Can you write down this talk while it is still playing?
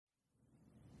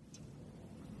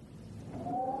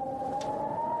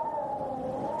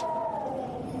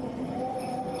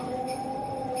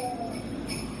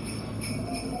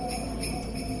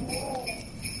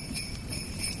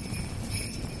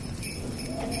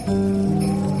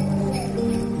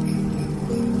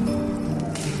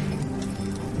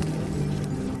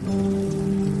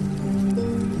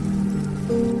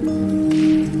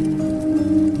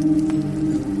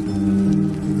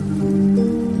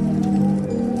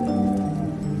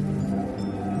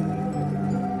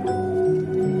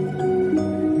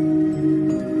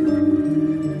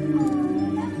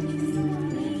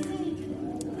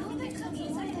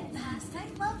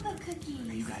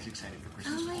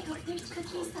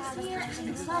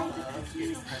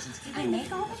I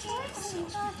make all the toys?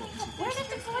 Where did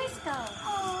the toys go?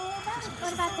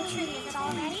 What about the tree? Is it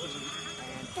all ready?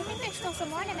 I think there's still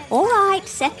some ornaments. All right,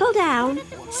 settle down.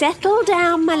 Settle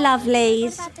down, my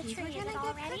lovelies. What about the tree? Is it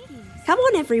all ready? Come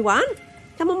on, everyone.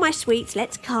 Come on, my sweets,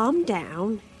 let's calm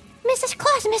down. Mrs.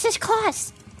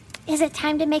 Claus! Is it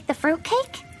time to make the fruit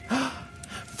cake?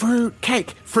 Fruit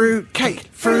cake, fruit cake,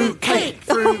 fruit cake,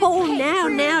 fruit cake. Oh,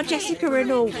 now, Jessica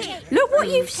and all. Look what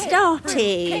you've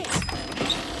started.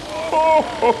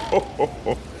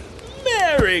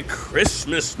 Merry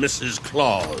Christmas, Mrs.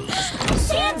 Claus.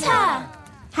 Santa!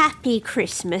 Happy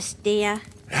Christmas, dear.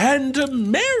 And a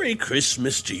Merry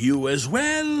Christmas to you as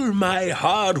well, my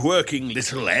hard-working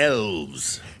little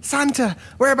elves. Santa,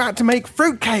 we're about to make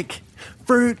fruit cake.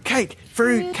 Fruit cake,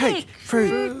 fruit cake,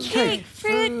 fruit cake,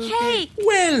 fruit cake.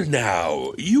 Well,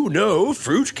 now, you know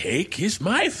fruit cake is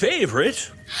my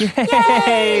favorite.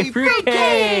 Yay! Fruit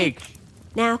cake!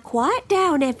 Now, quiet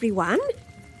down, everyone.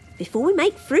 Before we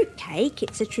make fruit cake,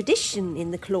 it's a tradition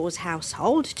in the Claus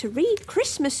household to read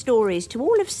Christmas stories to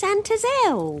all of Santa's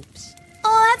elves.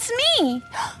 Oh, that's me!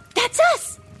 That's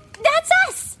us! That's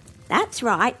us! That's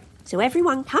right. So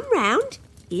everyone come round.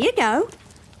 Here you go.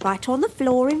 Right on the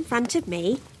floor in front of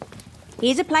me.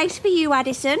 Here's a place for you,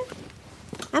 Addison.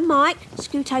 And Mike,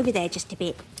 scoot over there just a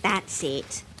bit. That's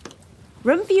it.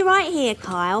 Room for you right here,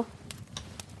 Kyle.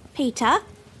 Peter,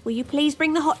 will you please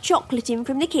bring the hot chocolate in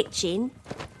from the kitchen?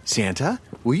 Santa,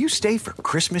 will you stay for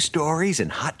Christmas stories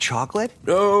and hot chocolate?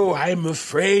 No, I'm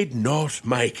afraid not,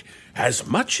 Mike. As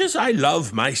much as I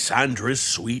love my Sandra's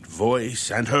sweet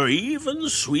voice and her even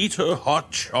sweeter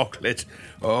hot chocolate,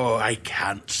 I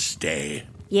can't stay.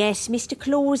 Yes, Mr.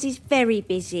 Claus is very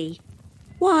busy.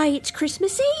 Why, it's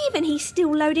Christmas Eve and he's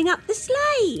still loading up the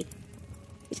sleigh.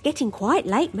 It's getting quite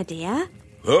late, my dear.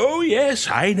 Oh, yes,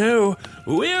 I know.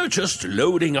 We're just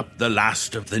loading up the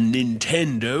last of the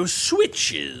Nintendo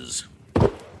Switches.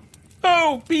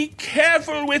 Oh, be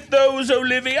careful with those,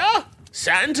 Olivia.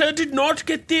 Santa did not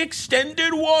get the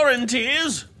extended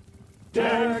warranties.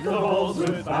 Deck the halls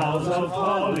with boughs of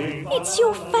holly. It's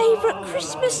your favourite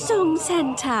Christmas song,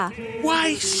 Santa.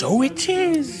 Why, so it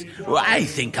is. I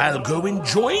think I'll go and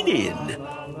join in.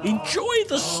 Enjoy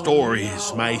the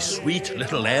stories, my sweet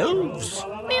little elves.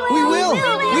 We will!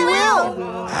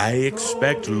 I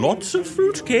expect lots of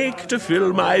fruitcake to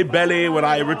fill my belly when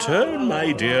I return,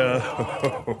 my dear.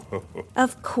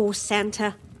 Of course,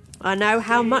 Santa. I know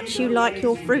how much you like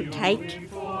your fruitcake.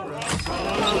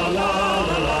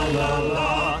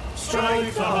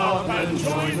 Strike the harp and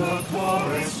join the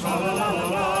chorus. La la la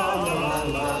la la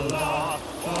la la.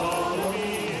 Follow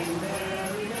me in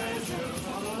merry measure.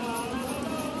 La la la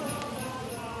la.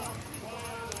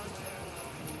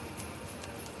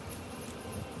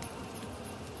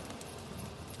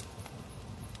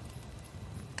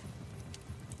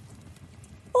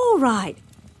 All right.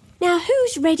 Now,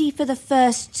 who's ready for the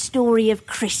first story of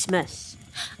Christmas?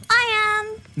 I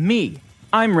am. Me.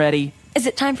 I'm ready. Is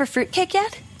it time for fruitcake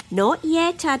yet? Not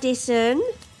yet, Addison.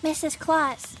 Mrs.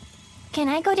 Claus, can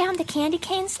I go down the candy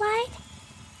cane slide?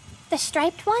 The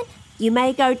striped one? You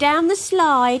may go down the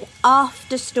slide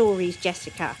after stories,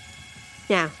 Jessica.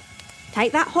 Now,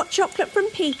 take that hot chocolate from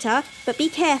Peter, but be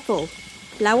careful.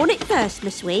 Blow on it first, my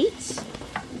sweets.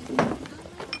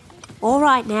 All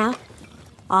right, now.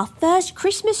 Our first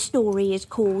Christmas story is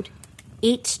called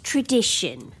It's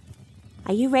Tradition.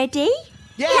 Are you ready?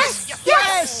 Yes!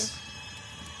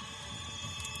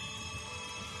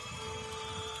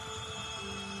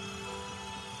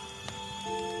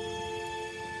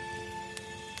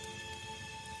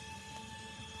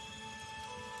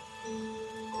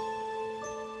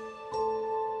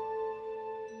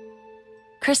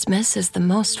 Christmas is the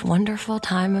most wonderful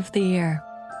time of the year.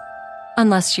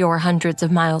 Unless you're hundreds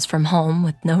of miles from home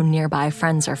with no nearby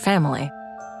friends or family,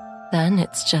 then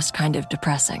it's just kind of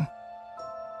depressing.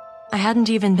 I hadn't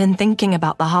even been thinking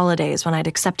about the holidays when I'd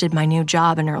accepted my new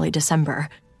job in early December.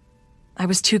 I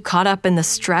was too caught up in the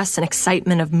stress and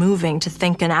excitement of moving to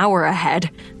think an hour ahead,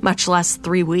 much less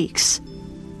 3 weeks.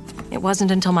 It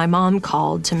wasn't until my mom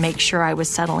called to make sure I was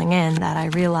settling in that I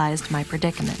realized my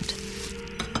predicament.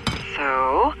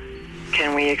 So,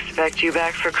 can we expect you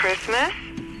back for Christmas?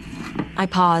 I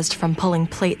paused from pulling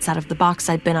plates out of the box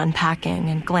I'd been unpacking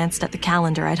and glanced at the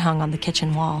calendar I'd hung on the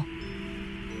kitchen wall.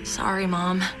 Sorry,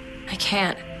 Mom. I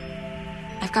can't.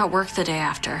 I've got work the day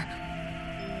after.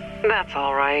 That's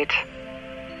all right.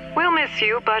 We'll miss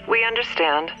you, but we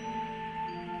understand.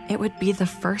 It would be the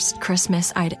first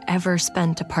Christmas I'd ever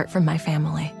spent apart from my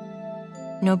family.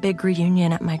 No big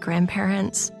reunion at my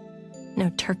grandparents', no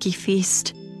turkey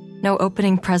feast, no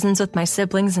opening presents with my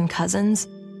siblings and cousins.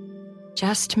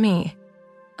 Just me,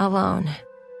 alone,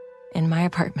 in my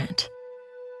apartment.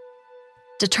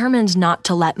 Determined not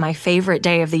to let my favorite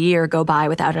day of the year go by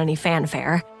without any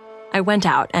fanfare, I went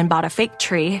out and bought a fake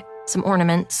tree, some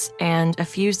ornaments, and a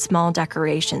few small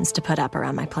decorations to put up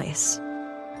around my place.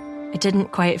 It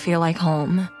didn't quite feel like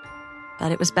home,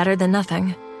 but it was better than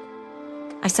nothing.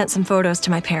 I sent some photos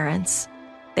to my parents.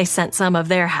 They sent some of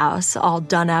their house, all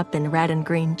done up in red and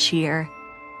green cheer.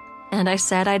 And I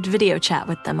said I'd video chat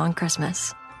with them on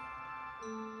Christmas.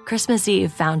 Christmas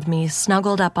Eve found me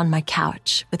snuggled up on my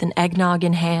couch with an eggnog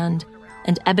in hand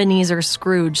and Ebenezer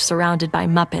Scrooge surrounded by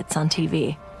Muppets on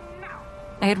TV.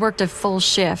 I had worked a full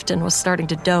shift and was starting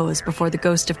to doze before the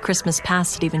ghost of Christmas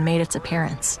past had even made its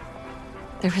appearance.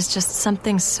 There was just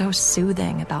something so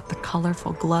soothing about the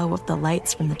colorful glow of the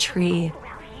lights from the tree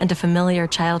and a familiar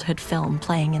childhood film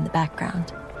playing in the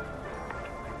background.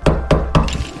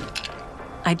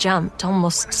 I jumped,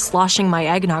 almost sloshing my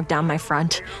eggnog down my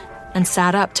front, and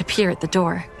sat up to peer at the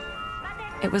door.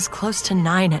 It was close to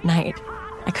 9 at night.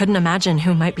 I couldn't imagine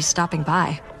who might be stopping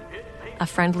by. A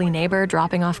friendly neighbor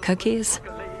dropping off cookies?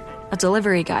 A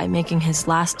delivery guy making his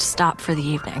last stop for the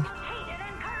evening?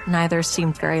 Neither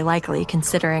seemed very likely,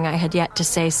 considering I had yet to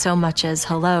say so much as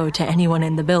hello to anyone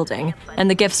in the building, and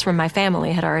the gifts from my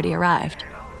family had already arrived.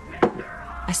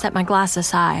 I set my glass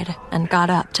aside and got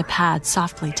up to pad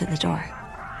softly to the door.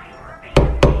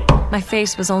 My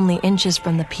face was only inches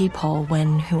from the peephole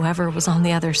when whoever was on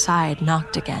the other side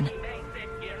knocked again.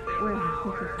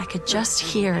 I could just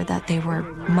hear that they were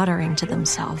muttering to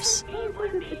themselves,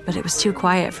 but it was too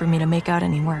quiet for me to make out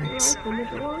any words.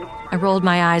 I rolled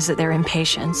my eyes at their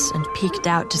impatience and peeked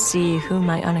out to see who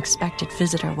my unexpected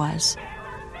visitor was.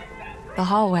 The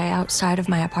hallway outside of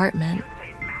my apartment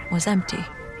was empty.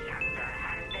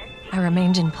 I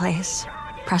remained in place,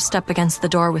 pressed up against the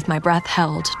door with my breath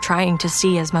held, trying to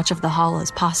see as much of the hall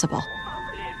as possible.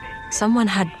 Someone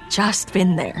had just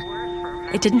been there.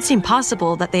 It didn't seem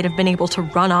possible that they'd have been able to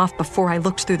run off before I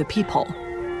looked through the peephole.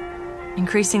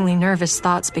 Increasingly nervous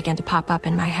thoughts began to pop up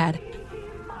in my head.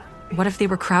 What if they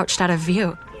were crouched out of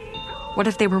view? What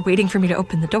if they were waiting for me to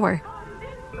open the door?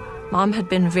 Mom had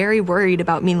been very worried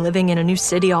about me living in a new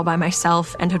city all by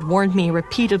myself and had warned me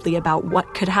repeatedly about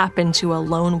what could happen to a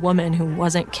lone woman who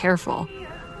wasn't careful.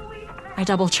 I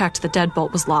double-checked the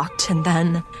deadbolt was locked and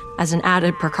then, as an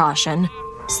added precaution,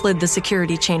 slid the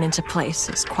security chain into place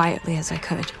as quietly as I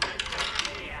could.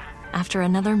 After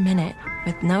another minute,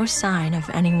 with no sign of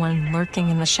anyone lurking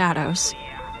in the shadows,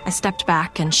 I stepped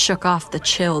back and shook off the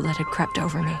chill that had crept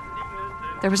over me.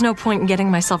 There was no point in getting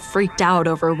myself freaked out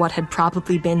over what had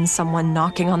probably been someone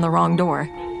knocking on the wrong door.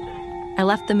 I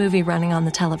left the movie running on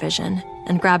the television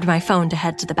and grabbed my phone to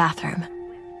head to the bathroom.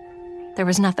 There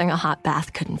was nothing a hot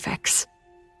bath couldn't fix.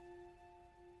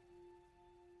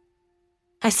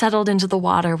 I settled into the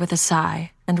water with a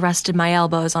sigh and rested my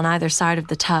elbows on either side of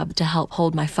the tub to help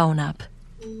hold my phone up.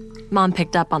 Mom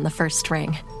picked up on the first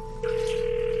ring.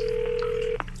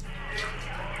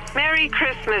 Merry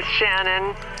Christmas,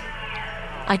 Shannon.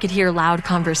 I could hear loud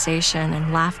conversation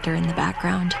and laughter in the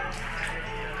background.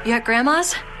 You at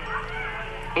Grandma's?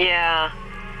 Yeah,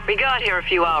 we got here a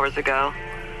few hours ago.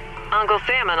 Uncle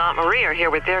Sam and Aunt Marie are here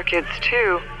with their kids,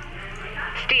 too.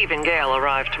 Steve and Gail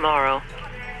arrive tomorrow.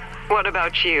 What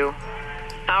about you?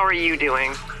 How are you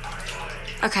doing?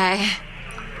 Okay.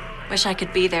 Wish I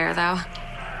could be there, though.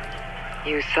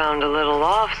 You sound a little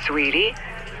off, sweetie.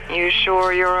 You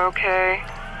sure you're okay?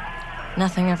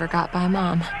 Nothing ever got by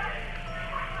Mom.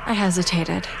 I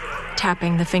hesitated,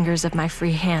 tapping the fingers of my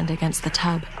free hand against the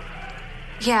tub.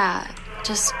 Yeah,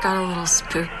 just got a little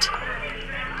spooked.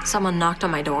 Someone knocked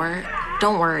on my door.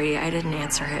 Don't worry, I didn't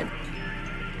answer it.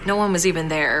 No one was even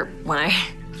there when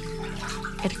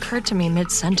It occurred to me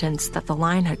mid-sentence that the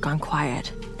line had gone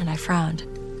quiet, and I frowned.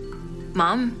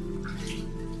 Mom?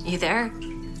 You there?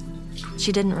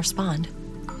 She didn't respond.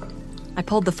 I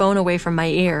pulled the phone away from my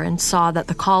ear and saw that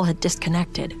the call had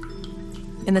disconnected.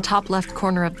 In the top left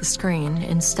corner of the screen,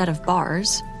 instead of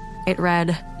bars, it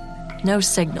read, "No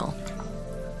signal."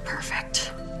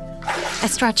 Perfect. I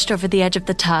stretched over the edge of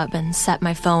the tub and set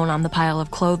my phone on the pile of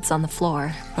clothes on the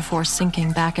floor before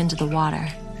sinking back into the water,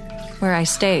 where I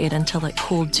stayed until it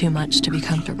cooled too much to be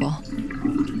comfortable.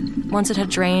 Once it had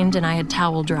drained and I had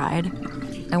towel dried,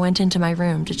 I went into my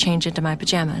room to change into my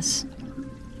pajamas.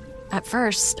 At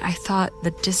first, I thought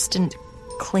the distant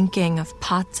clinking of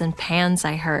pots and pans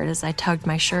I heard as I tugged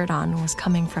my shirt on was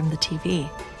coming from the TV.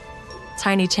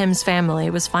 Tiny Tim's family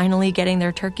was finally getting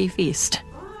their turkey feast.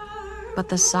 But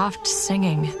the soft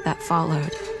singing that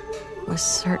followed was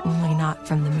certainly not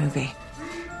from the movie.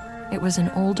 It was an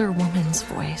older woman's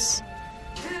voice,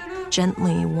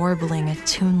 gently warbling a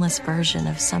tuneless version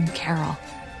of some carol.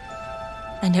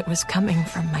 And it was coming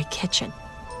from my kitchen.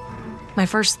 My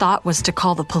first thought was to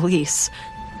call the police.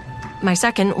 My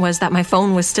second was that my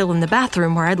phone was still in the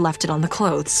bathroom where I'd left it on the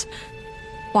clothes.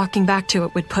 Walking back to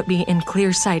it would put me in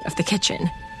clear sight of the kitchen.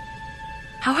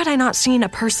 How had I not seen a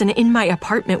person in my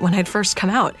apartment when I'd first come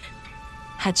out?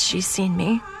 Had she seen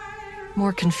me?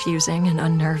 More confusing and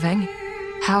unnerving.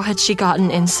 How had she gotten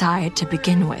inside to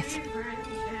begin with?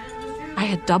 I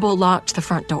had double-locked the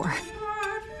front door.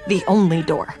 The only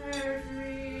door.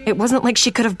 It wasn't like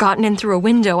she could have gotten in through a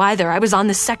window either. I was on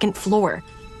the second floor.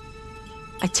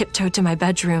 I tiptoed to my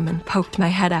bedroom and poked my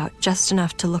head out just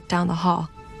enough to look down the hall.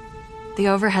 The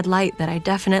overhead light that I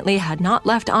definitely had not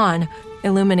left on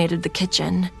illuminated the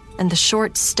kitchen and the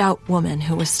short, stout woman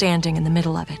who was standing in the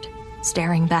middle of it,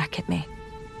 staring back at me.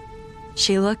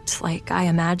 She looked like I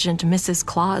imagined Mrs.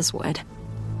 Claus would.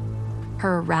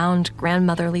 Her round,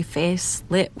 grandmotherly face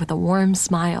lit with a warm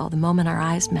smile the moment our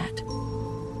eyes met.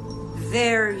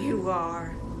 There you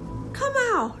are. Come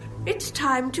out. It's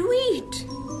time to eat.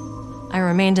 I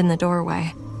remained in the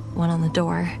doorway, went on the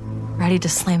door, ready to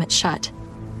slam it shut.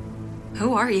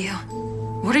 Who are you?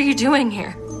 What are you doing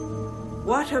here?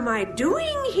 What am I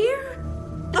doing here?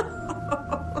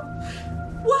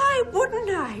 Why wouldn't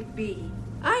I be?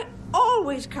 I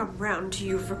always come round to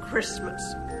you for Christmas.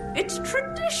 It's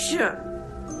tradition.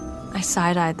 I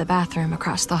side-eyed the bathroom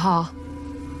across the hall.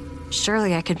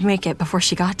 Surely I could make it before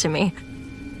she got to me.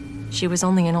 She was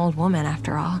only an old woman,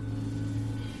 after all.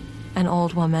 An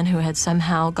old woman who had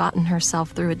somehow gotten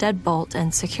herself through a deadbolt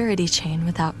and security chain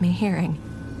without me hearing.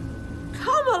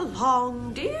 Come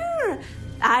along, dear.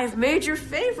 I've made your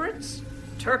favorites.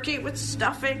 Turkey with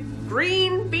stuffing,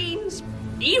 green beans,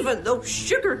 even those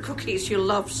sugar cookies you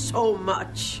love so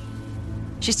much.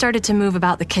 She started to move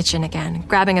about the kitchen again,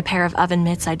 grabbing a pair of oven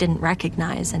mitts I didn't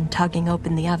recognize and tugging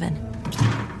open the oven.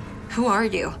 Who are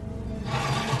you?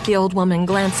 The old woman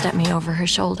glanced at me over her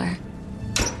shoulder.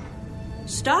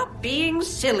 Stop being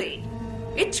silly.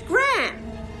 It's Gran.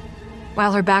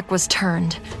 While her back was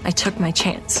turned, I took my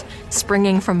chance,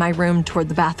 springing from my room toward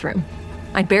the bathroom.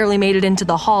 I barely made it into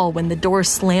the hall when the door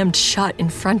slammed shut in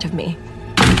front of me.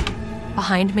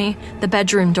 Behind me, the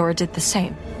bedroom door did the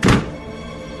same.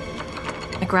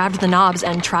 I grabbed the knobs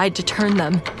and tried to turn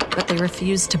them, but they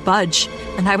refused to budge,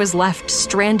 and I was left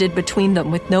stranded between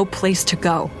them with no place to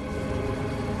go.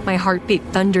 My heartbeat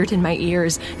thundered in my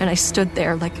ears, and I stood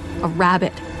there like a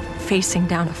rabbit facing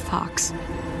down a fox.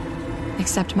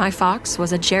 Except my fox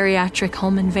was a geriatric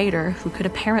home invader who could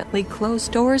apparently close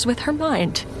doors with her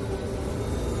mind.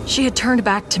 She had turned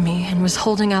back to me and was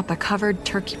holding up a covered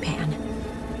turkey pan.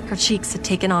 Her cheeks had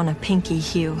taken on a pinky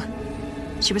hue.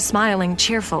 She was smiling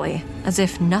cheerfully, as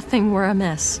if nothing were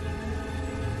amiss.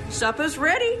 Supper's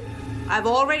ready. I've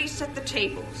already set the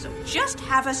table, so just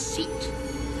have a seat.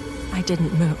 I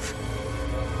didn't move.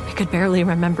 I could barely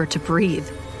remember to breathe.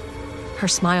 Her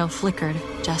smile flickered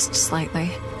just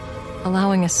slightly,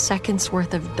 allowing a second's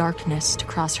worth of darkness to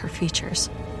cross her features.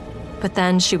 But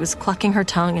then she was clucking her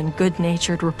tongue in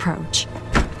good-natured reproach.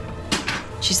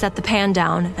 She set the pan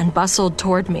down and bustled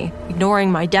toward me,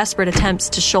 ignoring my desperate attempts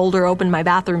to shoulder open my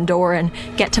bathroom door and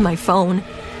get to my phone.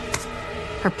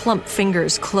 Her plump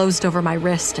fingers closed over my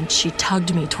wrist and she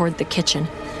tugged me toward the kitchen.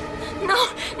 No!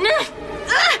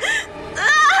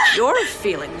 You're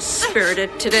feeling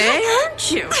spirited today,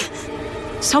 aren't you?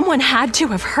 Someone had to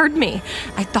have heard me,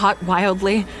 I thought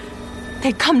wildly.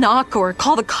 They'd come knock or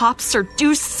call the cops or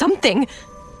do something.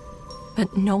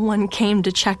 But no one came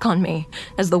to check on me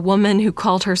as the woman who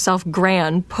called herself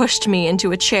Gran pushed me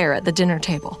into a chair at the dinner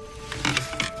table.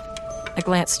 I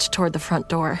glanced toward the front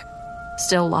door,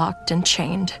 still locked and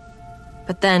chained.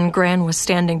 But then Gran was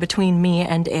standing between me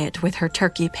and it with her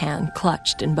turkey pan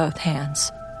clutched in both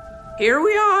hands. Here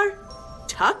we are.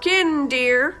 Tuck in,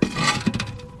 dear.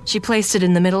 She placed it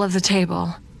in the middle of the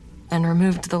table and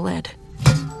removed the lid.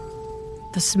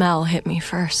 The smell hit me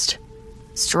first.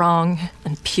 Strong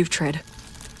and putrid.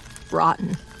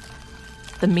 Rotten.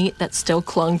 The meat that still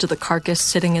clung to the carcass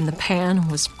sitting in the pan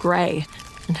was gray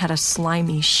and had a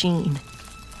slimy sheen.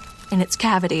 In its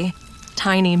cavity,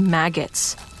 tiny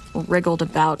maggots wriggled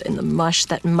about in the mush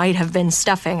that might have been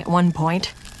stuffing at one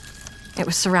point. It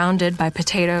was surrounded by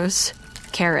potatoes,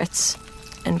 carrots,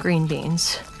 and green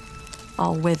beans,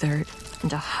 all withered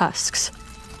into husks.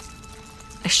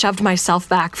 I shoved myself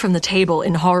back from the table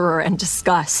in horror and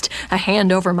disgust, a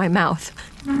hand over my mouth.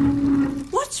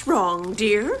 What's wrong,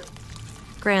 dear?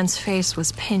 Gran's face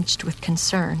was pinched with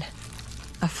concern.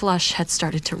 A flush had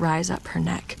started to rise up her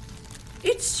neck.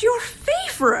 It's your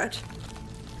favorite.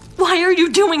 Why are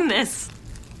you doing this?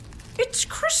 It's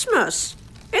Christmas.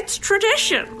 It's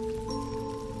tradition.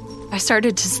 I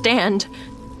started to stand,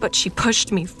 but she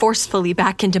pushed me forcefully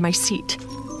back into my seat.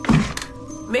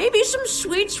 Maybe some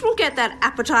sweets will get that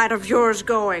appetite of yours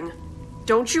going.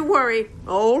 Don't you worry,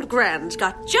 old Gran's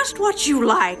got just what you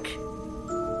like.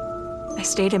 I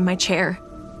stayed in my chair,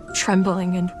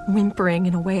 trembling and whimpering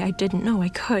in a way I didn't know I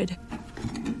could,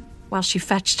 while she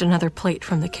fetched another plate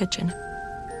from the kitchen.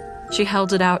 She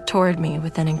held it out toward me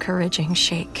with an encouraging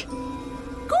shake.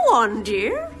 Go on,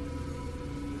 dear.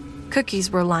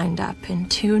 Cookies were lined up in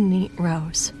 2 neat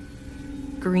rows.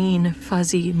 Green,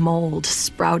 fuzzy mold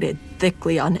sprouted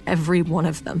thickly on every one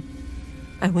of them.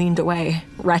 I leaned away,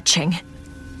 retching.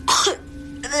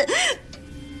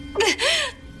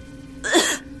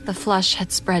 The flush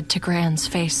had spread to Gran's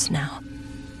face now.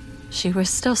 She was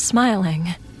still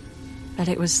smiling, but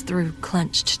it was through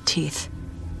clenched teeth.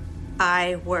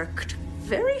 I worked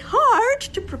very hard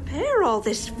to prepare all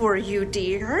this for you,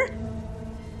 dear.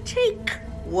 Take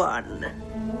one.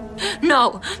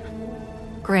 No!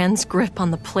 Gran's grip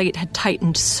on the plate had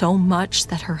tightened so much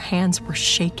that her hands were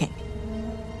shaking.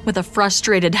 With a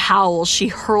frustrated howl, she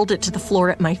hurled it to the floor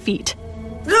at my feet.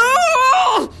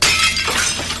 No!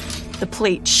 The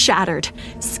plate shattered,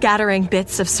 scattering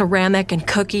bits of ceramic and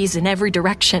cookies in every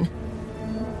direction.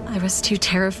 I was too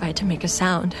terrified to make a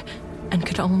sound and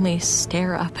could only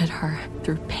stare up at her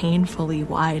through painfully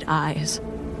wide eyes.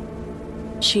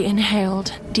 She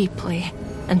inhaled deeply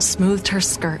and smoothed her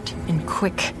skirt in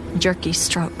quick, jerky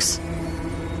strokes.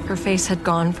 Her face had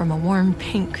gone from a warm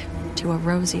pink to a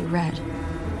rosy red.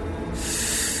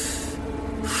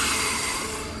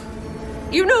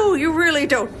 You know you really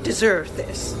don't deserve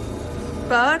this.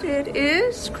 But it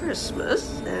is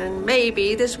Christmas, and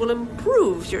maybe this will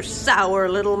improve your sour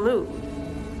little mood.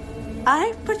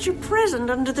 I've put your present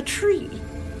under the tree.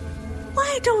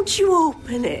 Why don't you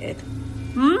open it?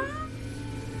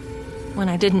 When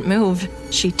I didn't move,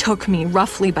 she took me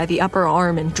roughly by the upper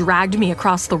arm and dragged me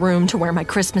across the room to where my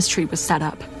Christmas tree was set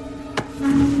up.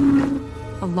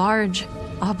 A large,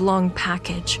 oblong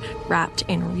package wrapped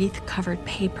in wreath-covered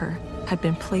paper had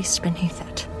been placed beneath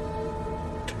it.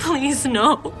 Please,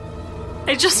 no.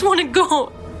 I just want to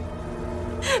go.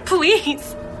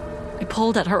 Please. I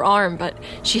pulled at her arm, but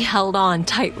she held on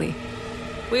tightly.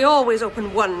 We always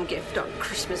open one gift on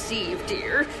Christmas Eve,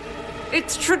 dear.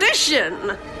 It's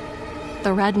tradition.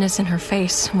 The redness in her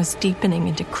face was deepening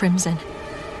into crimson.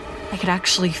 I could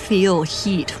actually feel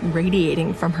heat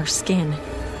radiating from her skin.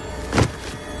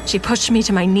 She pushed me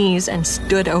to my knees and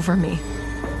stood over me,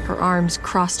 her arms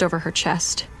crossed over her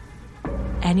chest.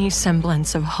 Any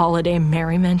semblance of holiday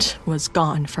merriment was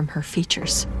gone from her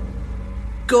features.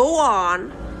 Go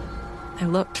on. I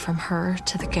looked from her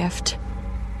to the gift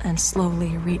and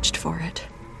slowly reached for it.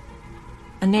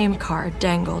 A name card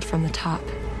dangled from the top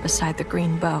beside the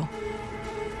green bow.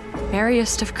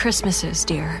 Merriest of Christmases,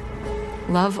 dear.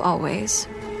 Love always,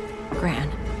 Gran.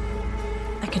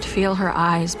 I could feel her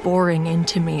eyes boring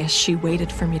into me as she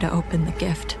waited for me to open the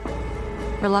gift.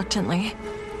 Reluctantly,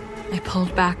 I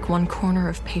pulled back one corner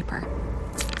of paper,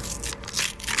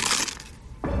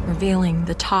 revealing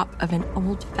the top of an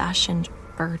old-fashioned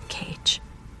bird cage.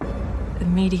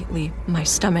 Immediately, my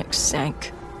stomach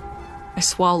sank. I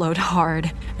swallowed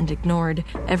hard and ignored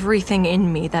everything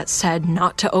in me that said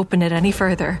not to open it any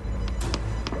further.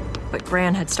 But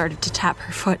Gran had started to tap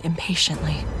her foot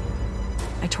impatiently.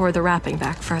 I tore the wrapping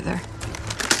back further.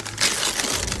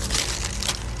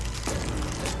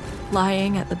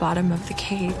 Lying at the bottom of the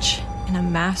cage in a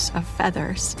mass of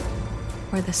feathers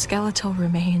were the skeletal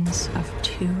remains of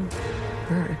 2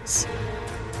 birds.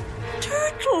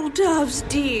 Turtle doves,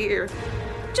 dear.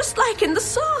 Just like in the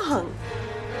song.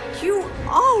 You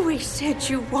always said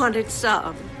you wanted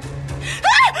some.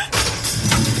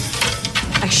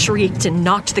 I shrieked and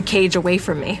knocked the cage away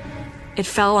from me. It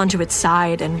fell onto its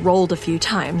side and rolled a few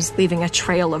times, leaving a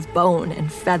trail of bone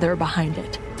and feather behind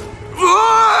it.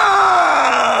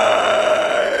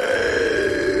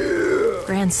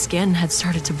 Gran's skin had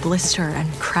started to blister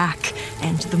and crack,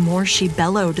 and the more she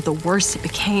bellowed, the worse it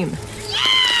became.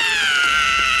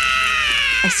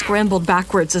 I scrambled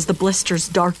backwards as the blisters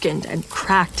darkened and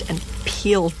cracked and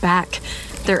peeled back,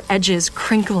 their edges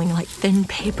crinkling like thin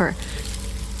paper.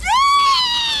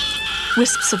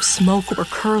 Wisps of smoke were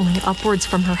curling upwards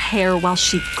from her hair while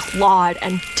she clawed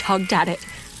and tugged at it.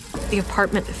 The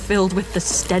apartment filled with the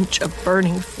stench of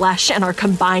burning flesh and our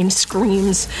combined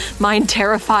screams, mine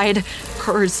terrified,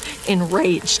 hers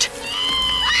enraged.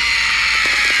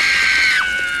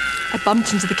 I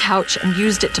bumped into the couch and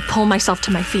used it to pull myself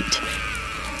to my feet.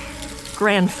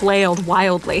 Gran flailed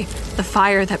wildly, the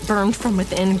fire that burned from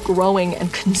within growing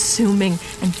and consuming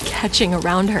and catching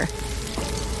around her.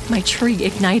 My tree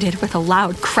ignited with a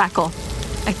loud crackle.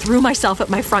 I threw myself at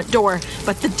my front door,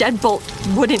 but the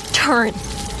deadbolt wouldn't turn.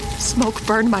 Smoke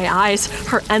burned my eyes.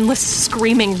 Her endless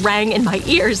screaming rang in my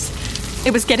ears.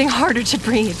 It was getting harder to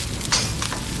breathe.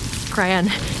 Gran,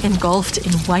 engulfed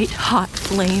in white-hot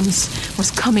flames,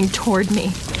 was coming toward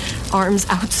me, arms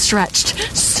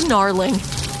outstretched, snarling.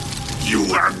 You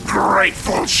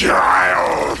ungrateful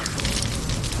child!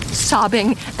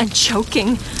 Sobbing and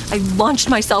choking, I launched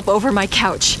myself over my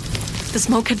couch. The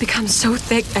smoke had become so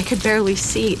thick I could barely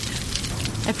see.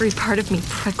 Every part of me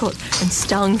prickled and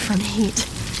stung from heat.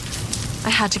 I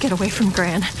had to get away from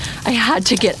Gran. I had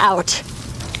to get out.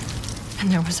 And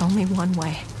there was only one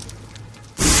way.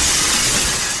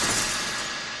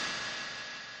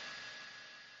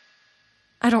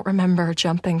 I don't remember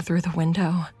jumping through the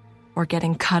window or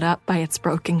getting cut up by its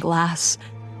broken glass.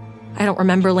 I don't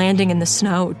remember landing in the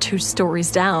snow 2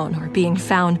 stories down or being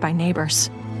found by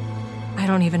neighbors. I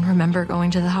don't even remember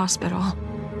going to the hospital.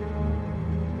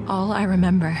 All I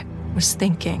remember was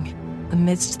thinking,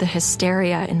 amidst the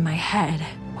hysteria in my head,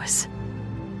 was,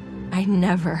 I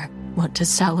never want to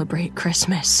celebrate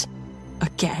Christmas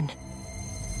again.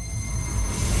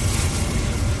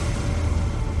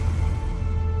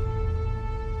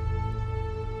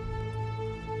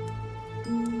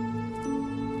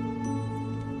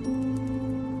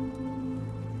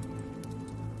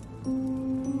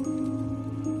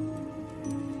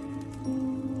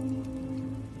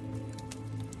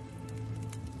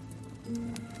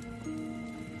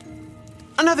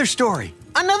 Another story!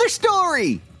 Another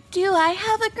story! Do I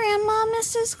have a grandma,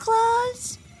 Mrs.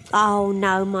 Claus? Oh,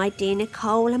 no, my dear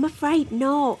Nicole, I'm afraid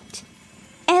not.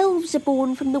 Elves are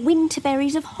born from the winter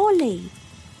berries of holly.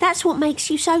 That's what makes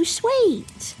you so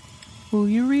sweet. Will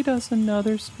you read us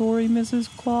another story,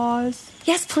 Mrs. Claus?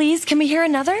 Yes, please. Can we hear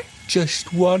another?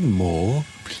 Just one more,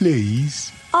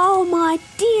 please. Oh, my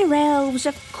dear elves,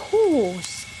 of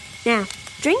course. Now,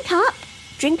 drink up.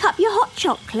 Drink up your hot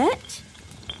chocolate.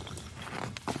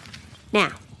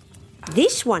 Now,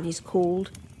 this one is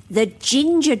called the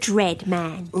Gingerbread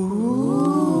Man.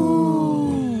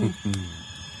 Ooh.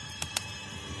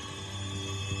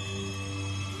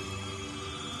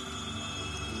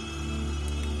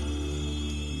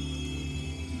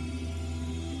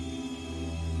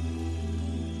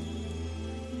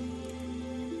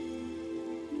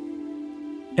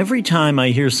 Every time I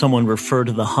hear someone refer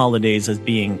to the holidays as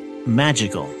being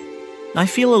magical, I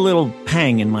feel a little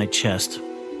pang in my chest.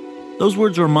 Those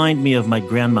words remind me of my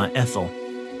grandma Ethel,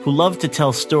 who loved to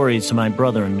tell stories to my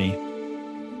brother and me.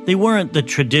 They weren't the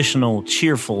traditional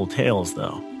cheerful tales,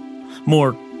 though.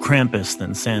 More Krampus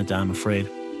than Santa, I'm afraid.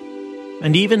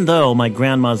 And even though my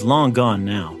grandma's long gone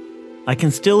now, I can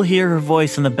still hear her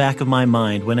voice in the back of my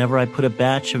mind whenever I put a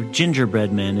batch of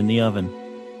gingerbread men in the oven.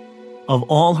 Of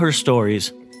all her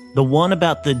stories, the one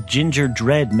about the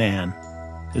gingerbread man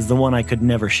is the one I could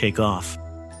never shake off.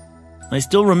 I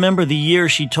still remember the year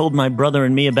she told my brother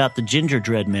and me about the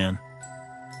gingerbread man.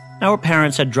 Our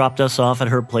parents had dropped us off at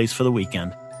her place for the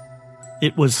weekend.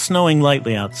 It was snowing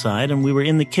lightly outside, and we were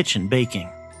in the kitchen baking.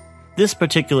 This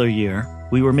particular year,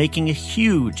 we were making a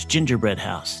huge gingerbread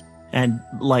house, and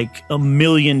like 1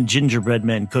 million gingerbread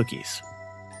men cookies.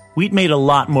 We'd made a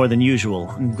lot more than usual,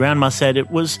 and Grandma said it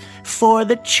was for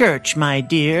the church, my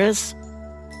dears.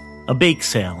 A bake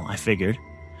sale, I figured.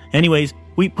 Anyways,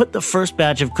 we put the first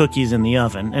batch of cookies in the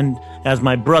oven, and as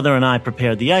my brother and I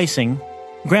prepared the icing,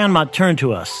 Grandma turned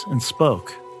to us and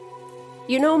spoke.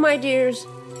 You know, my dears,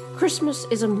 Christmas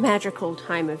is a magical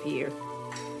time of year,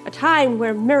 a time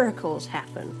where miracles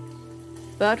happen.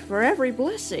 But for every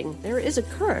blessing, there is a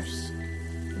curse.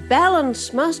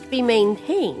 Balance must be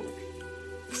maintained.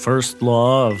 First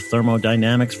law of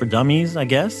thermodynamics for dummies, I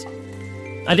guess?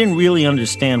 I didn't really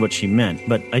understand what she meant,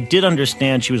 but I did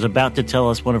understand she was about to tell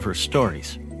us one of her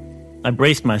stories. I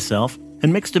braced myself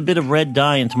and mixed a bit of red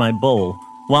dye into my bowl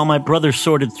while my brother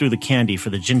sorted through the candy for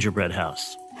the gingerbread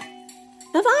house.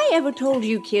 Have I ever told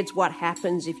you kids what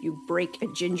happens if you break a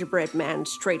gingerbread man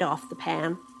straight off the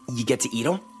pan? You get to eat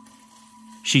them?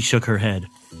 She shook her head.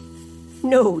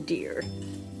 No, dear.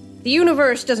 The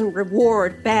universe doesn't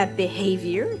reward bad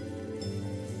behavior.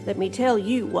 Let me tell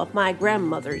you what my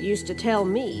grandmother used to tell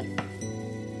me.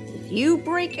 If If you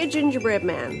break a gingerbread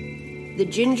man, the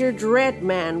ginger dread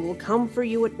man will come for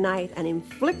you at night and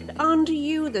inflict onto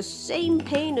you the same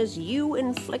pain as you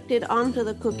inflicted onto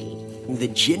the cookie. The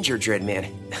ginger dread man.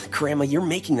 Grandma, you're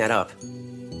making that up.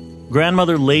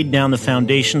 Grandmother laid down the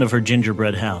foundation of her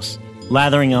gingerbread house,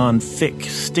 lathering on thick,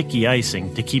 sticky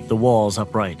icing to keep the walls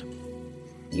upright.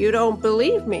 You don't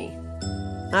believe me?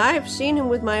 I've seen him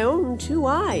with my own 2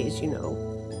 eyes, you know.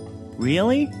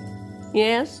 Really?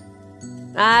 Yes.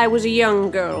 I was a young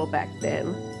girl back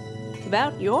then.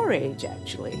 About your age,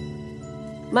 actually.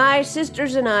 My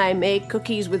sisters and I made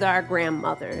cookies with our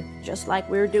grandmother, just like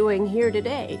we're doing here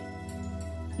today.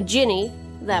 Ginny,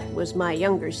 that was my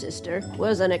younger sister,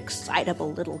 was an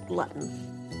excitable little glutton.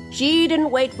 She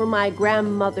didn't wait for my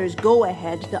grandmother's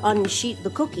go-ahead to unsheet the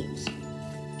cookies.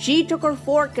 She took her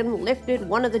fork and lifted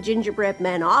one of the gingerbread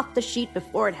men off the sheet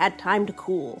before it had time to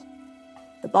cool.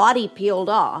 The body peeled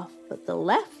off, but the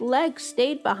left leg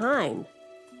stayed behind.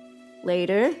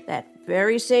 Later, that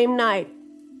very same night,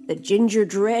 the ginger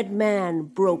dread man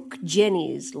broke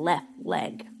Jenny's left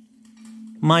leg.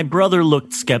 My brother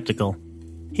looked skeptical.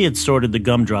 He had sorted the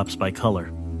gumdrops by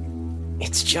color.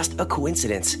 It's just a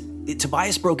coincidence.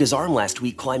 Tobias broke his arm last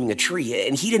week climbing a tree,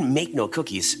 and he didn't make no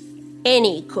cookies.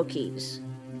 Any cookies.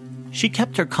 She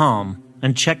kept her calm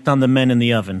and checked on the men in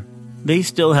the oven. They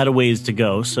still had a ways to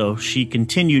go, so she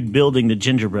continued building the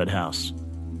gingerbread house.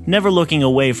 Never looking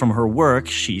away from her work,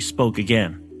 she spoke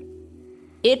again.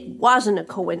 It wasn't a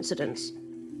coincidence.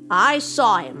 I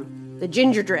saw him, the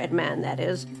ginger dread man, that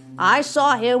is. I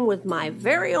saw him with my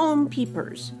very own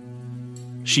peepers.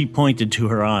 She pointed to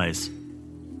her eyes.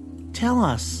 Tell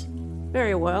us.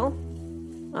 Very well.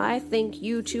 I think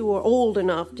you two are old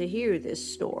enough to hear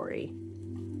this story.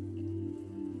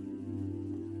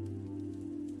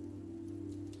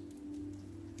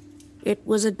 It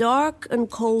was a dark and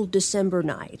cold December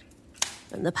night,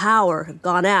 and the power had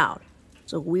gone out,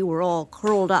 so we were all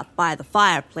curled up by the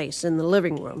fireplace in the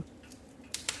living room.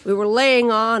 We were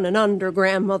laying on and under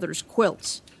grandmother's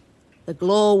quilts, the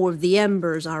glow of the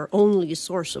embers our only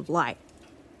source of light.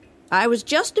 I was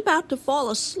just about to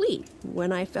fall asleep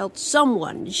when I felt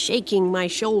someone shaking my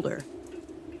shoulder.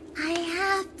 I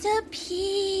have to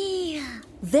pee.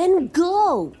 Then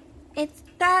go. It's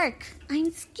dark.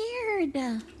 I'm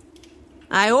scared.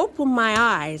 I opened my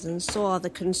eyes and saw the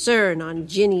concern on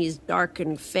Ginny's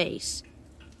darkened face.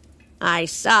 I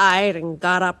sighed and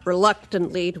got up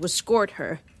reluctantly to escort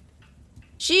her.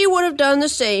 She would have done the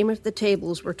same if the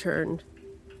tables were turned.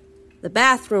 The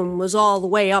bathroom was all the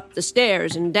way up the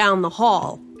stairs and down the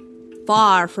hall,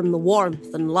 far from the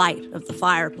warmth and light of the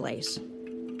fireplace.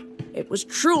 It was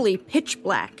truly pitch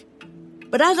black,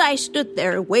 but as I stood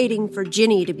there waiting for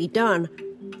Ginny to be done,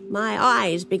 my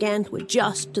eyes began to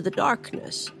adjust to the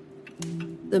darkness.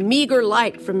 The meager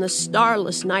light from the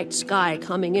starless night sky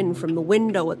coming in from the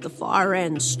window at the far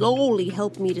end slowly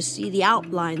helped me to see the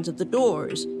outlines of the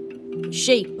doors, the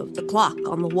shape of the clock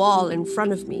on the wall in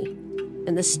front of me,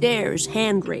 and the stairs'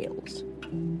 handrails.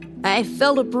 I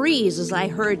felt a breeze as I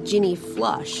heard Ginny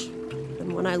flush,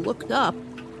 and when I looked up,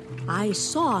 I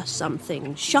saw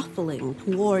something shuffling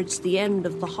towards the end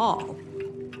of the hall.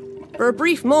 For a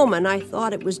brief moment, I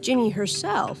thought it was Ginny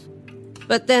herself,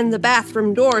 but then the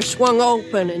bathroom door swung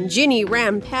open and Ginny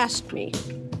ran past me.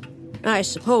 I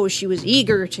suppose she was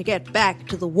eager to get back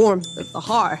to the warmth of the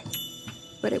hearth,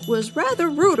 but it was rather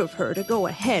rude of her to go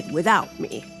ahead without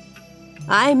me.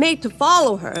 I made to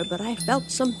follow her, but I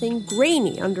felt something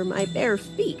grainy under my bare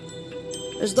feet,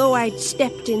 as though I'd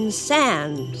stepped in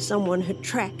sand someone had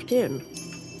tracked in.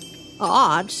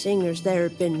 Odd, seeing as there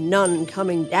had been none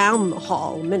coming down the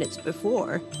hall minutes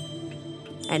before.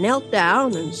 I knelt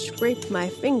down and scraped my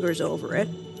fingers over it,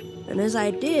 and as I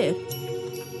did,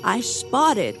 I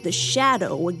spotted the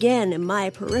shadow again in my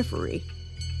periphery.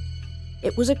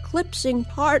 It was eclipsing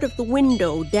part of the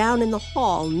window down in the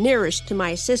hall nearest to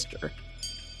my sister.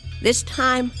 This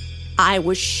time, I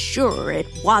was sure it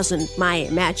wasn't my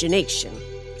imagination.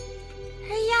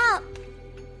 Hurry up.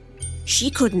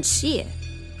 She couldn't see it.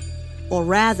 Or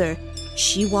rather,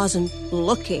 she wasn't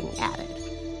looking at it.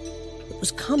 It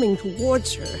was coming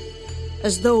towards her,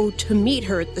 as though to meet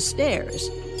her at the stairs.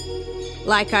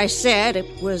 Like I said,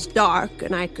 it was dark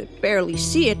and I could barely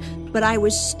see it, but I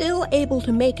was still able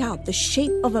to make out the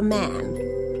shape of a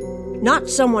man. Not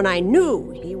someone I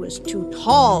knew. He was too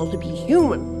tall to be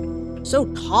human.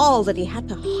 So tall that he had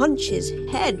to hunch his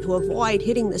head to avoid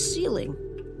hitting the ceiling.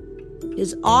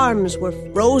 His arms were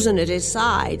frozen at his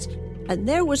sides, and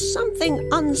there was something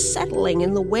unsettling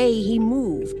in the way he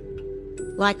moved,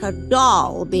 like a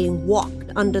doll being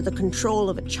walked under the control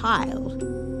of a child.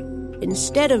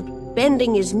 Instead of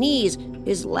bending his knees,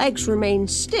 his legs remained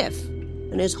stiff,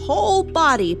 and his whole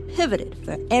body pivoted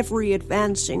for every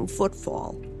advancing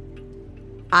footfall.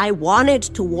 I wanted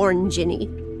to warn Ginny,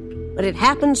 but it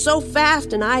happened so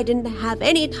fast and I didn't have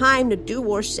any time to do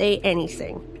or say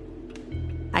anything.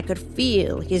 I could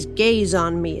feel his gaze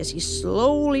on me as he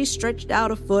slowly stretched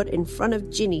out a foot in front of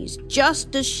Ginny's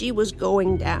just as she was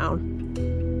going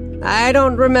down. I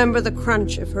don't remember the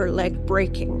crunch of her leg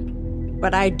breaking,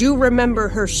 but I do remember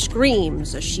her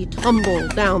screams as she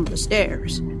tumbled down the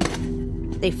stairs.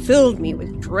 They filled me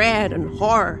with dread and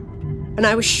horror, and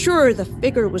I was sure the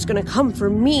figure was going to come for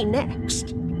me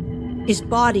next. His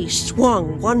body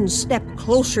swung one step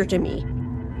closer to me,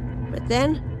 but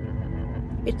then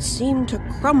it seemed to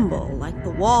crumble like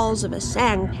the walls of a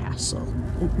sandcastle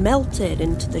and melted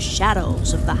into the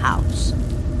shadows of the house.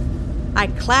 I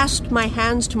clasped my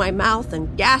hands to my mouth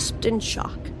and gasped in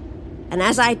shock, and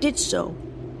as I did so,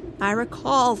 I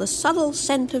recall the subtle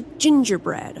scent of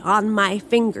gingerbread on my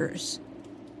fingers,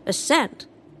 a scent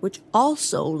which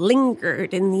also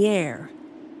lingered in the air.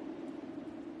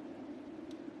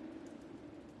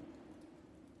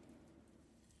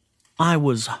 I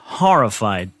was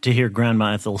horrified to hear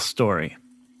Grandma Ethel's story.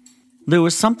 There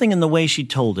was something in the way she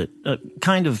told it, a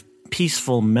kind of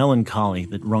peaceful melancholy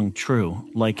that rung true,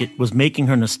 like it was making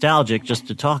her nostalgic just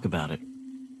to talk about it.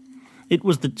 It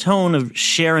was the tone of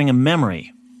sharing a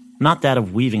memory, not that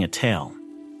of weaving a tale.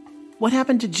 What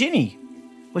happened to Ginny?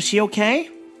 Was she okay?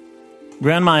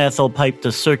 Grandma Ethel piped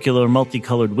a circular,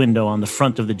 multicolored window on the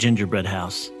front of the gingerbread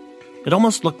house. It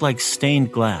almost looked like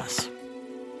stained glass.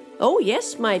 Oh,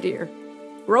 yes, my dear.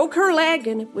 Broke her leg,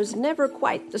 and it was never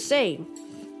quite the same.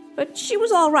 But she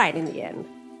was all right in the end.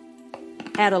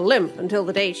 Had a limp until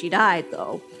the day she died,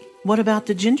 though. What about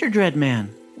the gingerbread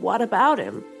man? What about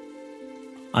him?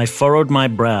 I furrowed my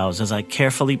brows as I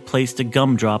carefully placed a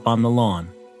gumdrop on the lawn.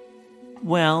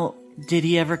 Well, did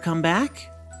he ever come back?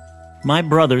 My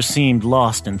brother seemed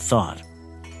lost in thought.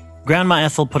 Grandma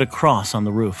Ethel put a cross on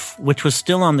the roof, which was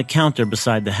still on the counter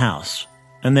beside the house,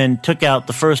 and then took out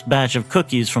the first batch of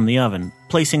cookies from the oven,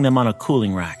 placing them on a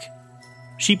cooling rack.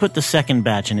 She put the second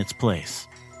batch in its place.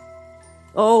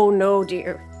 Oh, no,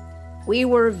 dear. We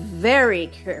were very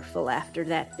careful after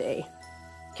that day.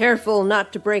 Careful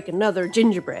not to break another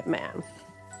gingerbread man.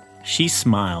 She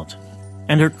smiled,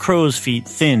 and her crow's feet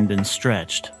thinned and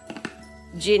stretched.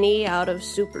 Ginny out of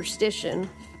superstition,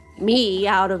 me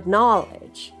out of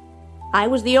knowledge. I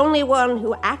was the only one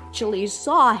who actually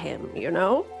saw him, you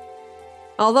know?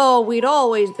 Although we'd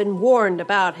always been warned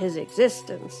about his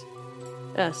existence.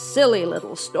 A silly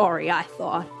little story, I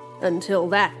thought, until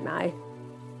that night.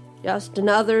 Just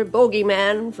another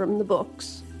bogeyman from the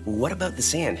books. What about the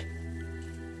sand?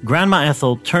 Grandma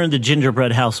Ethel turned the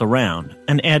gingerbread house around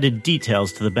and added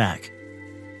details to the back.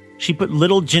 She put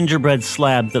little gingerbread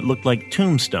slabs that looked like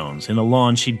tombstones in a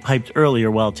lawn she'd piped earlier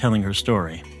while telling her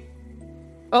story.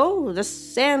 Oh, the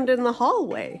sand in the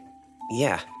hallway.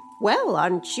 Yeah. Well,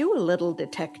 aren't you a little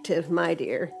detective, my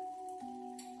dear?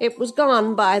 It was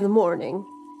gone by the morning,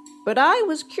 but I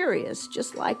was curious,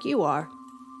 just like you are.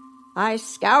 I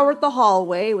scoured the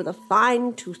hallway with a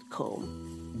fine tooth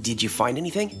comb. Did you find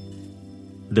anything?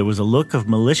 There was a look of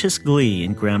malicious glee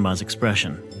in Grandma's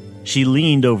expression. She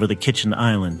leaned over the kitchen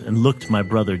island and looked my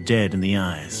brother dead in the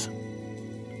eyes.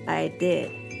 I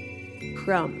did.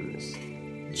 Crumbs.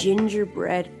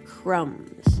 Gingerbread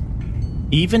crumbs.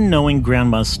 Even knowing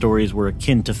Grandma's stories were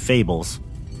akin to fables,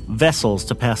 vessels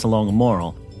to pass along a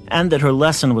moral, and that her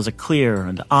lesson was a clear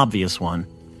and obvious one,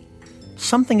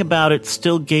 something about it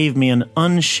still gave me an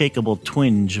unshakable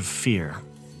twinge of fear.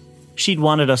 She'd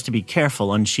wanted us to be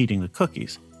careful unsheeting the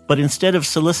cookies, but instead of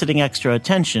soliciting extra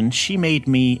attention, she made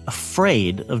me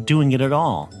afraid of doing it at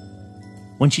all.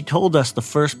 When she told us the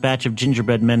first batch of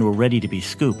gingerbread men were ready to be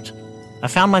scooped, I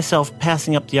found myself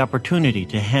passing up the opportunity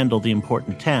to handle the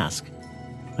important task.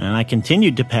 And I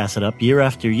continued to pass it up year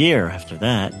after year after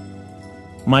that.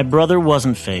 My brother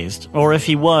wasn't fazed, or if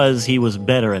he was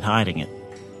better at hiding it.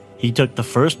 He took the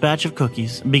first batch of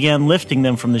cookies and began lifting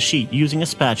them from the sheet using a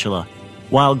spatula,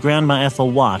 while Grandma Ethel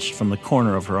watched from the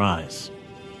corner of her eyes.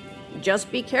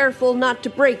 Just be careful not to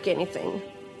break anything,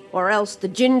 or else the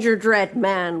gingerbread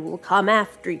man will come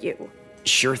after you.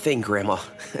 Sure thing, Grandma.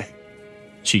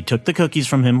 She took the cookies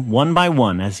from him one by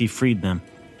one as he freed them,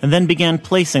 and then began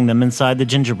placing them inside the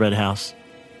gingerbread house.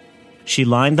 She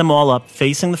lined them all up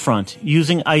facing the front,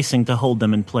 using icing to hold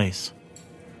them in place.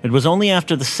 It was only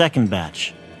after the second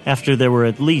batch, after there were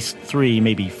at least 3,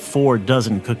 maybe 4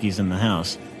 dozen cookies in the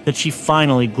house, that she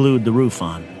finally glued the roof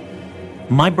on.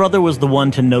 My brother was the one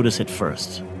to notice it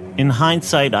first. In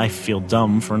hindsight, I feel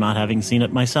dumb for not having seen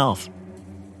it myself.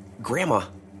 Grandma,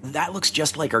 That looks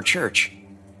just like our church.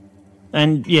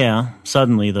 And yeah,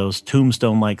 suddenly those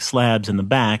tombstone-like slabs in the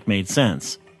back made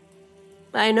sense.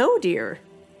 I know, dear.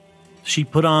 She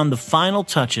put on the final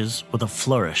touches with a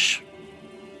flourish.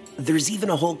 There's even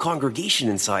a whole congregation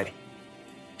inside.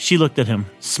 She looked at him,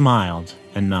 smiled,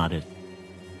 and nodded.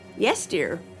 Yes,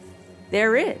 dear.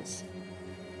 There is.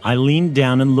 I leaned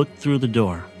down and looked through the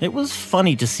door. It was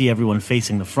funny to see everyone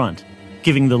facing the front,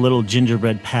 giving the little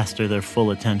gingerbread pastor their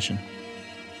full attention.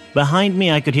 Behind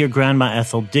me, I could hear Grandma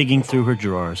Ethel digging through her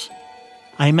drawers.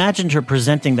 I imagined her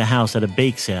presenting the house at a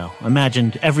bake sale,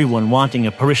 imagined everyone wanting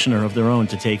a parishioner of their own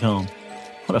to take home.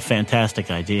 What a fantastic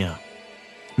idea.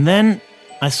 And then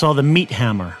I saw the meat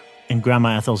hammer in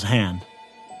Grandma Ethel's hand.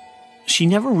 She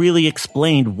never really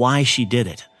explained why she did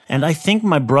it, and I think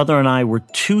my brother and I were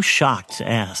too shocked to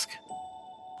ask.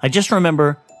 I just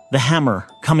remember the hammer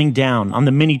coming down on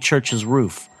the mini church's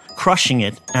roof, crushing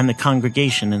it and the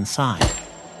congregation inside.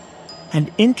 And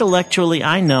intellectually,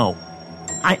 I know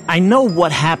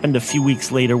what happened a few weeks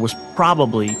later was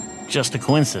probably just a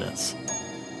coincidence.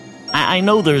 I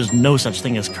know there's no such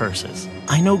thing as curses.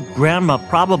 I know Grandma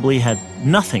probably had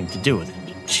nothing to do with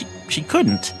it. She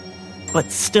couldn't.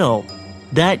 But still,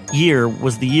 that year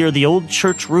was the year the old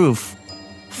church roof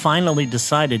finally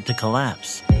decided to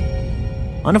collapse.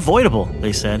 Unavoidable,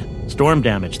 they said. Storm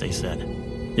damage, they said.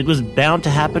 It was bound to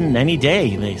happen any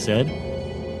day, they said.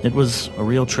 It was a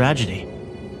real tragedy.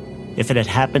 If it had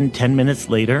happened 10 minutes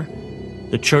later,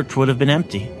 the church would have been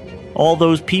empty. All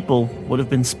those people would have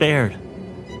been spared.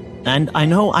 And I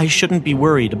know I shouldn't be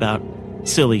worried about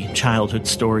silly childhood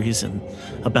stories and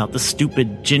about the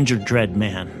stupid gingerbread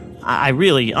man. I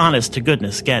really, honest to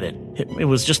goodness, get it. It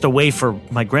was just a way for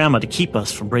my grandma to keep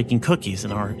us from breaking cookies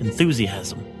in our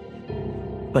enthusiasm.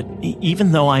 But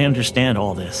even though I understand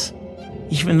all this,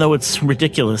 even though it's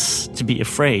ridiculous to be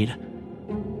afraid,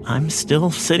 I'm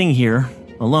still sitting here,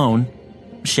 alone,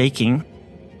 shaking,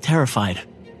 terrified.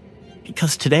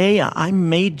 Because today I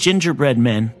made gingerbread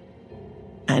men,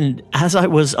 and as I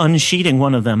was unsheeting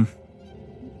one of them,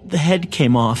 the head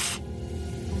came off.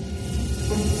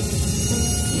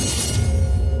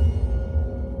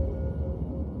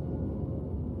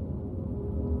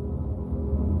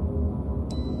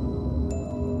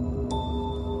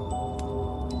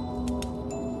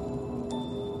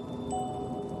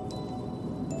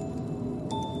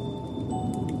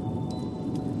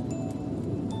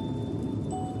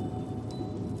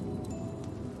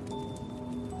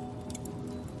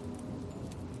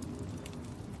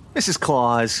 Mrs.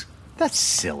 Claus, that's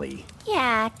silly.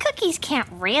 Yeah, cookies can't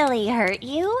really hurt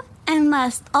you.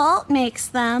 Unless Alt makes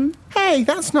them. Hey,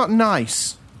 that's not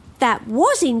nice. That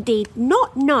was indeed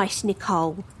not nice,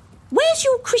 Nicole. Where's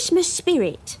your Christmas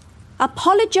spirit?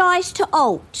 Apologise to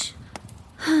Alt.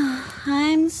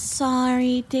 I'm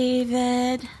sorry,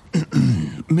 David.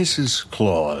 Mrs.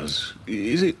 Claus,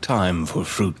 is it time for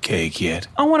fruitcake yet?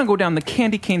 I want to go down the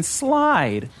candy cane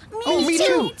slide. Me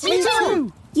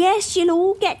too. Yes, you'll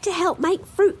all get to help make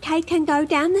fruitcake and go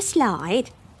down the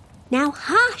slide. Now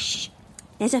hush.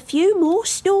 There's a few more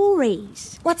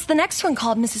stories. What's the next one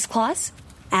called, Mrs. Claus?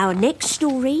 Our next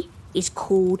story is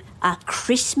called A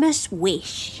Christmas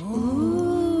Wish. Ooh.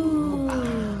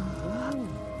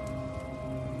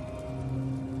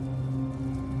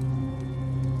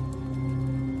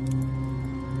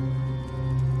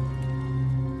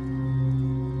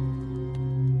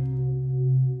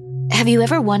 Have you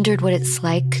ever wondered what it's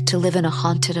like to live in a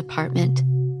haunted apartment?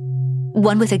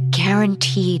 One with a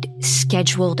guaranteed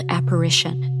scheduled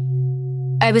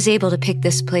apparition. I was able to pick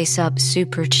this place up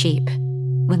super cheap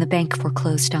when the bank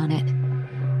foreclosed on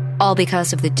it. All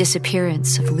because of the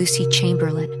disappearance of Lucy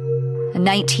Chamberlain, a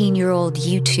 19-year-old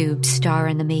YouTube star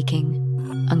in the making,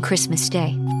 on Christmas Day,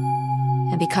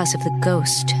 and because of the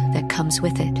ghost that comes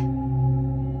with it.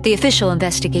 The official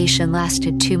investigation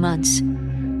lasted 2 months.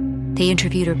 They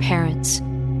interviewed her parents,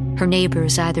 her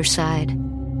neighbors either side,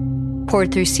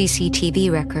 poured through CCTV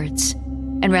records,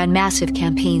 and ran massive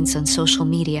campaigns on social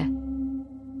media.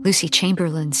 Lucy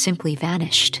Chamberlain simply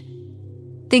vanished.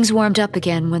 Things warmed up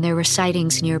again when there were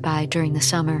sightings nearby during the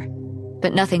summer,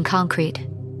 but nothing concrete.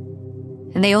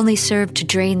 And they only served to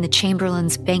drain the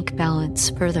Chamberlains' bank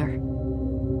balance further.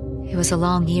 It was a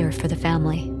long year for the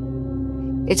family.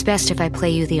 It's best if I play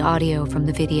you the audio from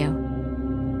the video,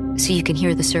 so you can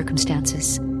hear the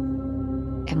circumstances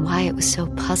and why it was so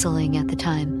puzzling at the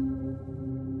time.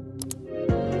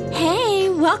 Hey,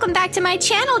 welcome back to my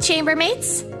channel,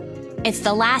 Chambermates. It's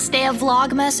the last day of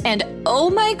Vlogmas, and oh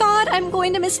my god, I'm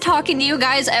going to miss talking to you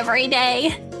guys every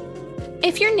day.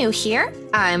 If you're new here,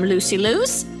 I'm Lucy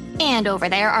Luce, and over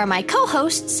there are my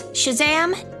co-hosts,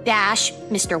 Shazam, Dash,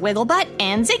 Mr. Wigglebutt,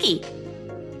 and Ziggy.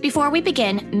 Before we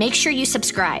begin, make sure you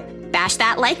subscribe, bash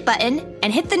that like button,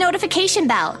 and hit the notification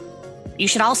bell. You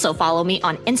should also follow me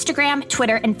on Instagram,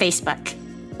 Twitter, and Facebook.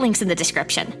 Links in the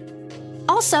description.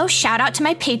 Also, shout out to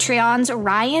my Patreons,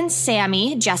 Ryan,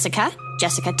 Sammy, Jessica,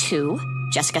 Jessica 2,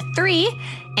 Jessica 3,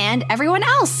 and everyone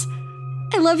else.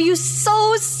 I love you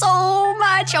so, so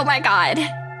much. Oh my God.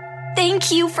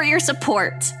 Thank you for your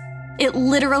support. It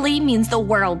literally means the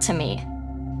world to me.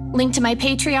 Link to my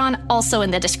Patreon also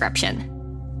in the description.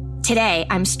 Today,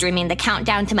 I'm streaming the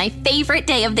countdown to my favorite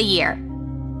day of the year.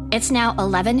 It's now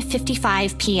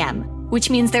 11:55 p.m., which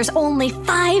means there's only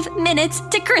 5 minutes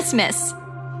to Christmas.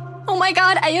 Oh my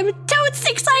God, I am totes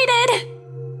excited!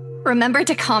 Remember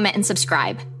to comment and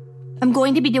subscribe. I'm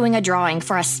going to be doing a drawing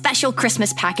for a special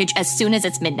Christmas package as soon as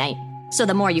it's midnight. So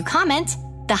the more you comment,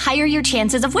 the higher your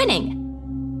chances of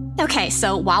winning. Okay,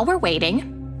 so while we're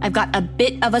waiting, I've got a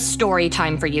bit of a story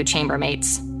time for you,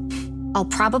 chambermates. I'll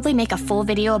probably make a full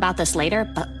video about this later,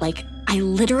 but I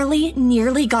literally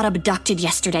nearly got abducted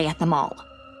yesterday at the mall.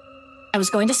 I was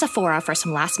going to Sephora for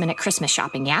some last-minute Christmas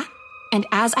shopping, yeah? And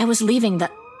as I was leaving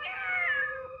the...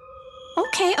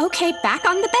 Okay, back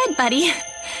on the bed, buddy.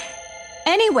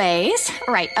 Anyways,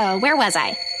 right, where was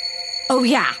I? Oh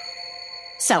yeah.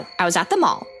 So, I was at the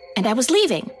mall, and I was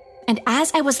leaving. And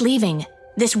as I was leaving,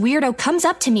 this weirdo comes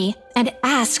up to me and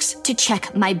asks to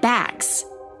check my bags.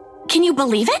 Can you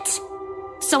believe it?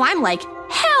 So I'm like,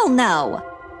 hell no.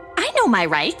 I know my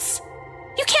rights.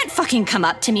 You can't fucking come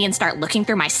up to me and start looking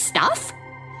through my stuff.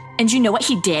 And you know what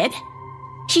he did?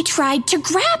 He tried to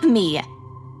grab me.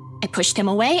 I pushed him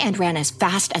away and ran as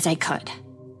fast as I could.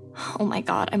 Oh my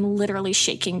God, I'm literally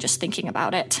shaking just thinking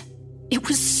about it. It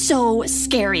was so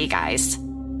scary, guys.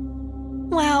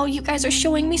 Wow, you guys are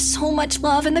showing me so much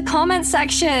love in the comment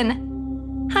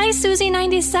section. Hi,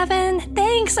 Susie97.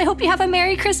 Thanks. I hope you have a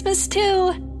Merry Christmas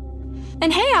too.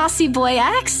 And hey, Aussie Boy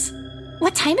X.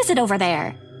 What time is it over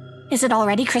there? Is it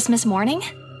already Christmas morning?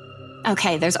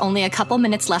 Okay, there's only a couple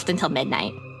minutes left until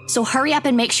midnight. So hurry up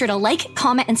and make sure to like,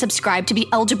 comment, and subscribe to be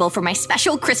eligible for my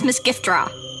special Christmas gift draw.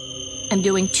 I'm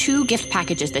doing 2 gift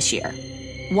packages this year.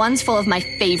 One's full of my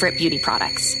favorite beauty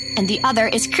products, and the other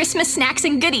is Christmas snacks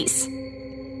and goodies.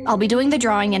 I'll be doing the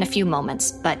drawing in a few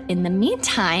moments, but in the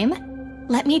meantime,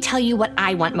 let me tell you what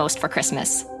I want most for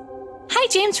Christmas. Hi,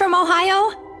 James from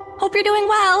Ohio. Hope you're doing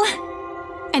well.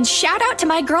 And shout out to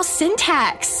my girl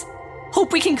Syntax.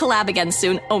 Hope we can collab again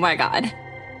soon. Oh my God.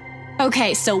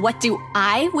 Okay, so what do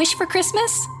I wish for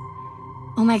Christmas?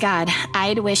 Oh my God,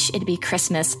 I'd wish it'd be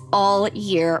Christmas all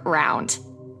year round.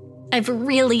 I've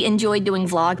really enjoyed doing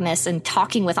Vlogmas and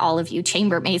talking with all of you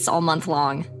chambermates all month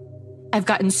long. I've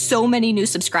gotten so many new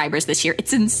subscribers this year,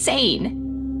 it's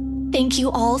insane. Thank you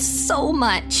all so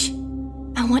much.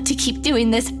 I want to keep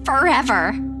doing this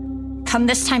forever. Come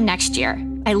this time next year,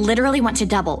 I literally want to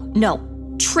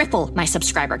triple my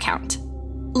subscriber count.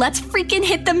 Let's freaking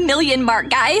hit the 1 million mark,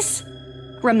 guys!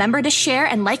 Remember to share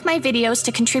and like my videos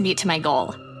to contribute to my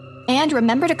goal. And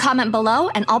remember to comment below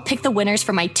and I'll pick the winners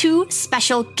for my 2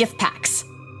 special gift packs.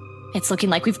 It's looking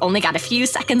like we've only got a few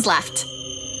seconds left.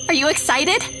 Are you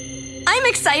excited? I'm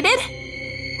excited!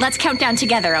 Let's count down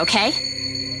together, okay?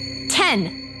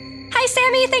 10. Hi,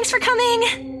 Sammy, thanks for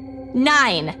coming.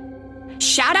 9.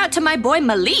 Shout out to my boy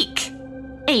Malik.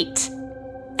 8.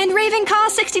 And Ravenclaw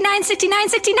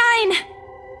 696969.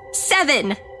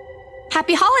 7.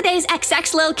 Happy holidays,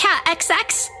 XX Lil Cat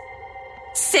XX.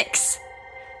 6.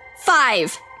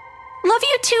 5. Love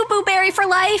you too, Booberry for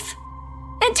life.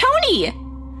 And Tony.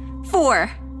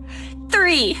 4.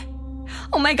 3.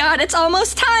 Oh my God, it's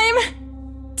almost time.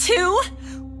 2.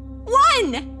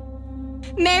 1.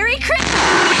 Merry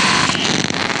Christmas!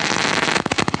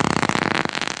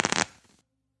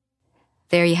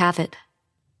 There you have it.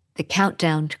 The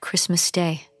countdown to Christmas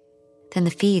Day. Then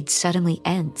the feed suddenly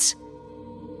ends.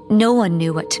 No one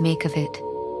knew what to make of it.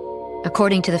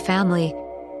 According to the family,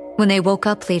 when they woke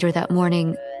up later that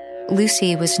morning,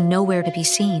 Lucy was nowhere to be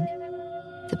seen.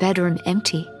 The bedroom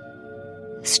empty.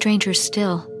 Stranger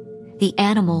still, the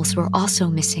animals were also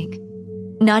missing.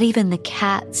 Not even the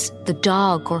cats, the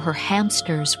dog, or her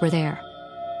hamsters were there.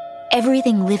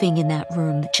 Everything living in that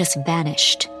room just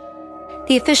vanished.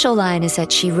 The official line is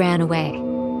that she ran away,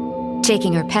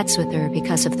 taking her pets with her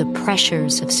because of the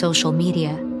pressures of social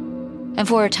media. And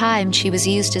for a time, she was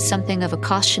used as something of a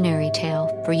cautionary tale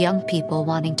for young people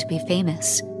wanting to be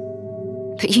famous.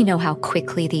 But you know how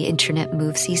quickly the internet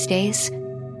moves these days?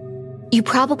 You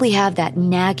probably have that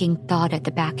nagging thought at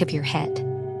the back of your head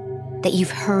that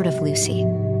you've heard of Lucy,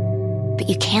 but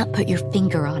you can't put your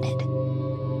finger on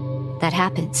it. That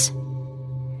happens.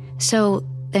 So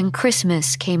then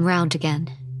Christmas came round again.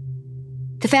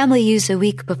 The family used a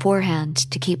week beforehand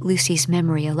to keep Lucy's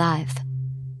memory alive,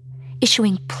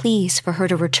 issuing pleas for her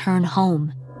to return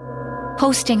home,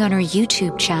 posting on her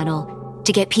YouTube channel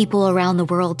to get people around the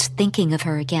world thinking of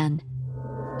her again.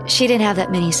 She didn't have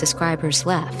that many subscribers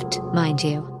left, mind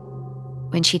you.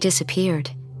 When she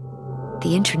disappeared,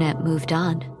 the internet moved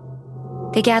on.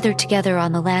 They gathered together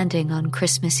on the landing on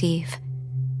Christmas Eve.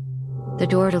 The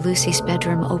door to Lucy's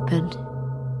bedroom opened,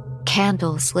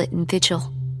 candles lit in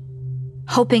vigil,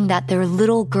 hoping that their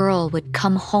little girl would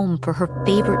come home for her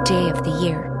favorite day of the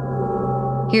year.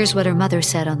 Here's what her mother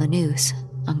said on the news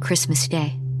on Christmas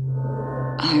Day.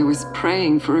 I was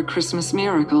praying for a Christmas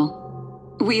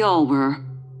miracle. We all were.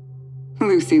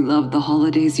 Lucy loved the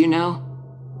holidays, you know.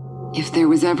 If there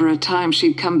was ever a time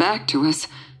she'd come back to us,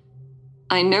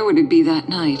 I know it'd be that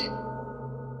night.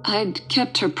 I'd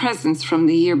kept her presents from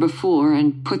the year before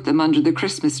and put them under the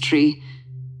Christmas tree,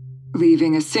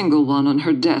 leaving a single one on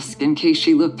her desk in case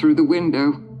she looked through the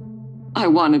window. I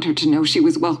wanted her to know she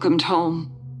was welcomed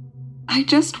home. I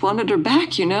just wanted her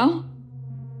back, you know?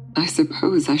 I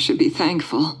suppose I should be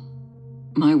thankful.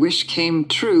 My wish came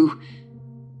true,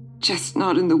 just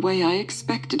not in the way I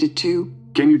expected it to.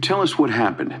 Can you tell us what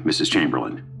happened, Mrs.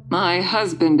 Chamberlain? My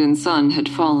husband and son had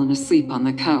fallen asleep on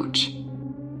the couch.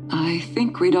 I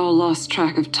think we'd all lost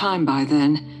track of time by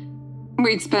then.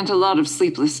 We'd spent a lot of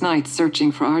sleepless nights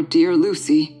searching for our dear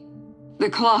Lucy. The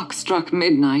clock struck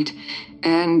midnight,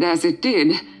 and as it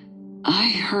did, I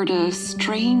heard a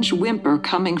strange whimper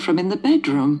coming from in the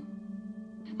bedroom.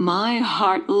 My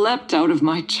heart leapt out of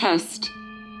my chest.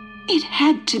 It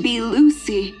had to be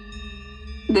Lucy.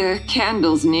 The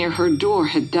candles near her door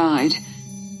had died,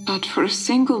 but for a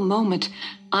single moment,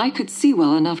 I could see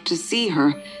well enough to see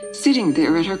her sitting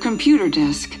there at her computer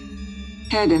desk,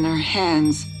 head in her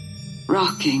hands,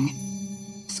 rocking,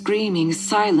 screaming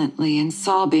silently and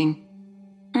sobbing.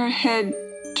 Her head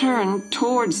turned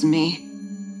towards me.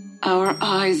 Our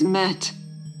eyes met,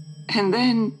 and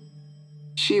then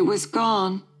she was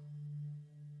gone.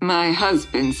 My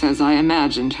husband says I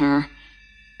imagined her.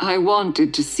 I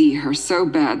wanted to see her so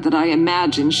bad that I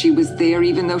imagined she was there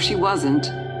even though she wasn't.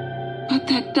 But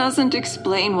that doesn't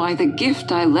explain why the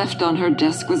gift I left on her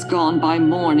desk was gone by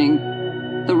morning.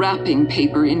 The wrapping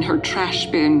paper in her trash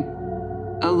bin,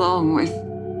 along with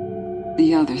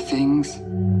the other things.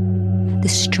 The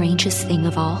strangest thing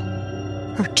of all,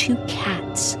 her 2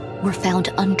 cats were found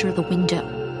under the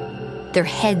window, their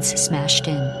heads smashed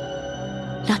in.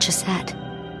 Not just that,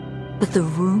 but the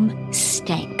room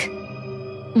stank.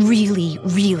 Really,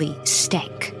 really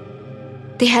stank.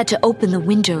 They had to open the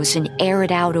windows and air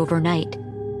it out overnight,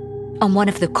 on one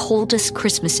of the coldest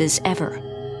Christmases ever.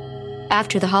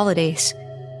 After the holidays,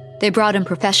 they brought in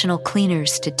professional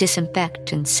cleaners to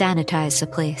disinfect and sanitize the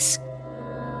place.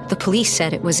 The police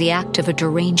said it was the act of a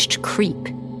deranged creep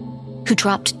who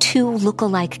dropped 2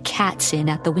 look-alike cats in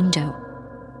at the window,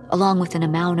 along with an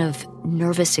amount of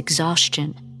nervous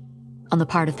exhaustion on the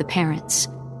part of the parents.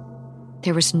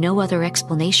 There was no other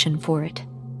explanation for it.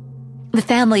 The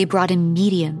family brought in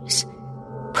mediums,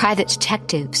 private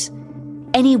detectives,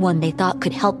 anyone they thought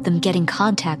could help them get in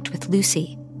contact with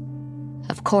Lucy.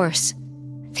 Of course,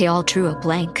 they all drew a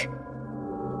blank.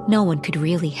 No one could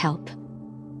really help.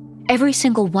 Every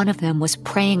single one of them was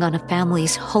preying on a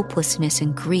family's hopelessness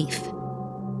and grief,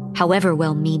 however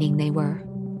well-meaning they were.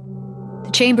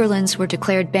 The Chamberlains were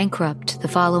declared bankrupt the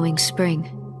following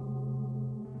spring,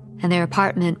 and their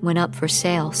apartment went up for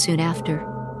sale soon after.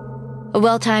 A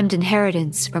well-timed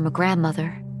inheritance from a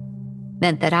grandmother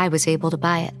meant that I was able to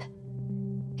buy it.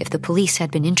 If the police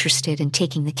had been interested in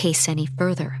taking the case any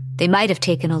further, they might have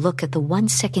taken a look at the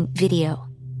 1-second video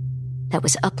that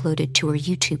was uploaded to her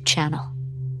YouTube channel.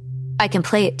 I can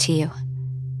play it to you,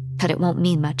 but it won't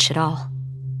mean much at all.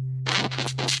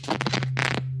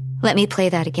 Let me play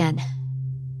that again.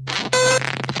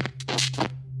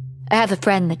 I have a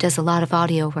friend that does a lot of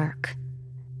audio work.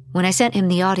 When I sent him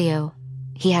the audio,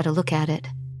 he had a look at it.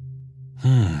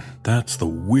 That's the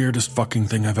weirdest fucking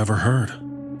thing I've ever heard.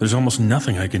 There's almost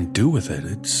nothing I can do with it.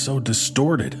 It's so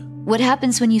distorted. What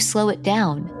happens when you slow it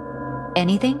down?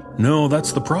 Anything? No,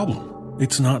 that's the problem.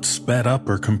 It's not sped up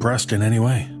or compressed in any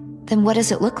way. Then what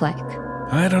does it look like?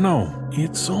 I don't know.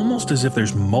 It's almost as if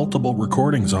there's multiple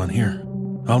recordings on here.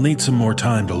 I'll need some more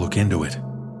time to look into it.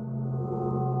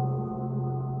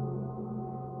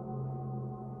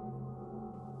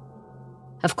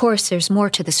 Of course, there's more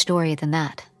to the story than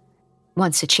that.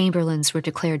 Once the Chamberlains were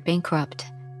declared bankrupt,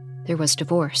 there was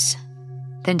divorce,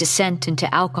 then descent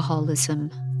into alcoholism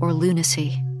or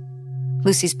lunacy.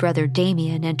 Lucy's brother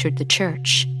Damien entered the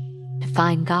church to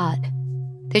find God.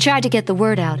 They tried to get the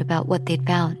word out about what they'd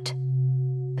found,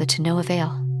 but to no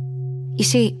avail. You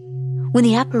see, when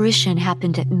the apparition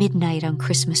happened at midnight on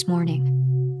Christmas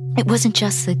morning, it wasn't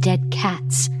just the dead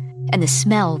cats and the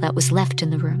smell that was left in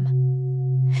the room.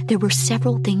 There were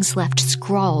several things left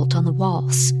scrawled on the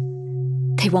walls.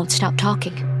 They won't stop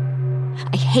talking.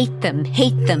 I hate them,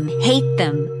 hate them, hate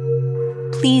them.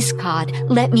 Please, God,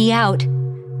 let me out.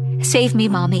 Save me,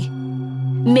 Mommy.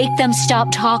 Make them stop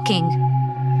talking.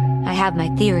 I have my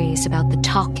theories about the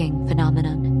talking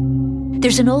phenomenon.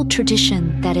 There's an old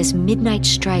tradition that as midnight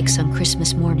strikes on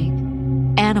Christmas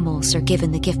morning, animals are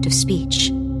given the gift of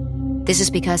speech. This is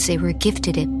because they were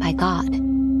gifted it by God,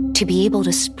 to be able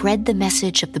to spread the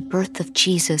message of the birth of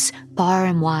Jesus far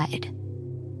and wide.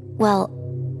 Well,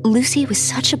 Lucy was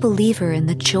such a believer in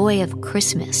the joy of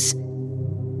Christmas.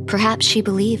 Perhaps she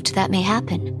believed that may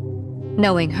happen.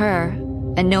 Knowing her,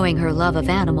 and knowing her love of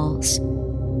animals,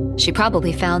 she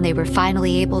probably found they were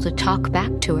finally able to talk back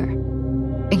to her.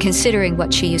 And considering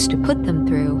what she used to put them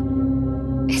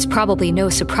through, it's probably no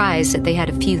surprise that they had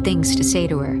a few things to say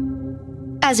to her.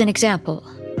 As an example.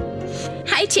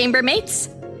 Hi, chambermates.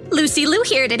 Lucy Lou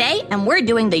here today, and we're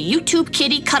doing the YouTube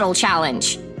Kitty Cuddle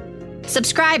Challenge.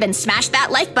 Subscribe and smash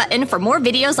that like button for more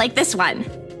videos like this one.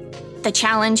 The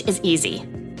challenge is easy.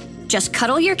 Just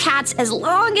cuddle your cats as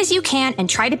long as you can and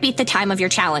try to beat the time of your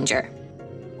challenger.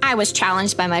 I was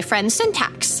challenged by my friend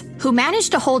Syntax, who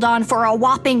managed to hold on for a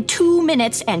whopping 2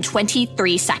 minutes and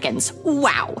 23 seconds.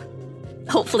 Wow.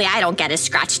 Hopefully I don't get as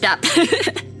scratched up.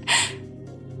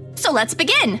 So let's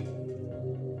begin.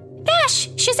 Dash,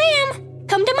 Shazam,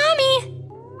 come to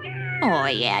Mommy. Oh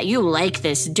yeah, you like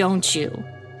this, don't you?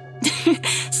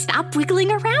 Stop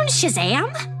wiggling around,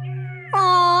 Shazam.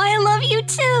 Aw, I love you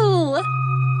too.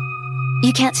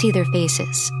 You can't see their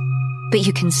faces, but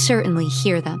you can certainly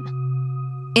hear them.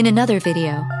 In another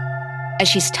video, as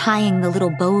she's tying the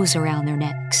little bows around their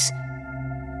necks,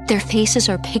 their faces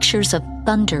are pictures of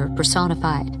thunder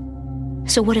personified.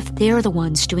 So what if they're the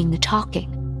ones doing the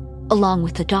talking, along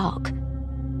with the dog,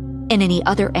 and any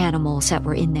other animals that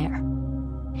were in there?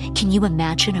 Can you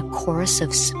imagine a chorus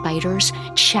of spiders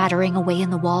chattering away in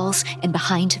the walls and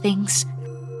behind things?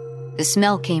 The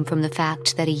smell came from the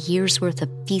fact that a year's worth of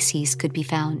feces could be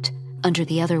found under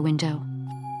the other window,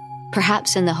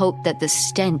 perhaps in the hope that the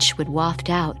stench would waft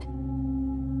out.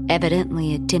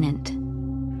 Evidently it didn't,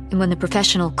 and when the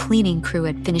professional cleaning crew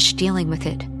had finished dealing with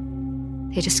it,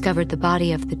 they discovered the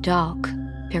body of the dog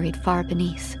buried far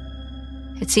beneath.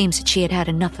 It seems that she had had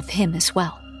enough of him as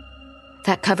well.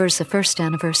 That covers the first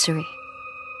anniversary.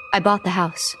 I bought the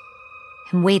house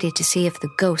and waited to see if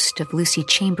the ghost of Lucy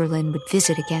Chamberlain would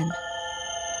visit again.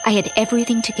 I had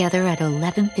everything together at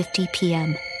 11:50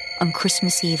 p.m. on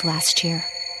Christmas Eve last year,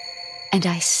 and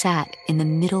I sat in the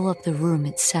middle of the room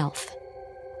itself,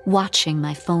 watching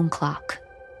my phone clock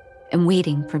and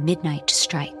waiting for midnight to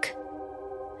strike.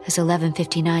 As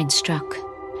 11:59 struck,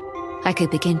 I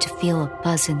could begin to feel a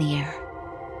buzz in the air,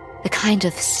 the kind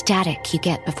of static you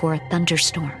get before a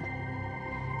thunderstorm.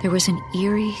 There was an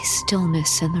eerie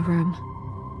stillness in the room,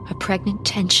 a pregnant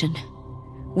tension,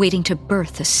 waiting to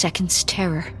birth a second's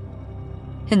terror.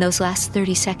 In those last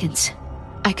 30 seconds,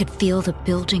 I could feel the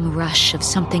building rush of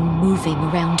something moving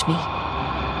around me,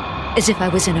 as if I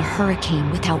was in a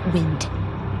hurricane without wind.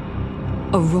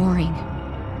 A roaring,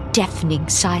 deafening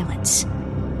silence.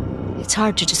 It's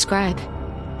hard to describe,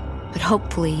 but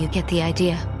hopefully you get the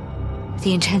idea.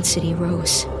 The intensity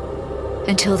rose,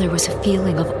 until there was a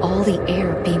feeling of all the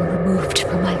air being removed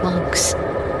from my lungs.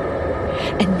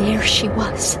 And there she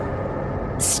was,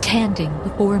 standing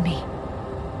before me.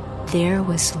 There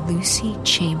was Lucy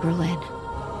Chamberlain,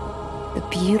 the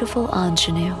beautiful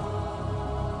ingenue.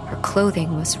 Her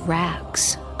clothing was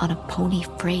rags on a pony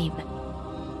frame.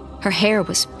 Her hair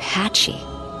was patchy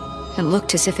and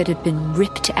looked as if it had been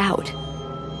ripped out.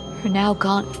 Her now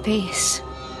gaunt face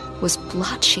was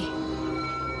blotchy,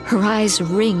 her eyes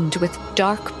ringed with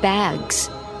dark bags.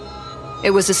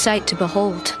 It was a sight to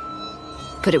behold,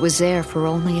 but it was there for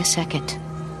only a second.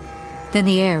 Then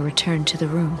the air returned to the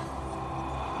room.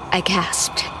 I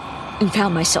gasped and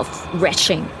found myself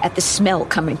retching at the smell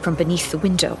coming from beneath the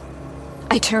window.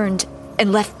 I turned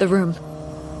and left the room.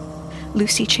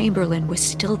 Lucy Chamberlain was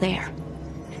still there,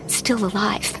 still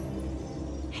alive,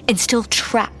 and still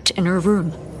trapped in her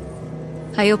room.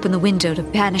 I opened the window to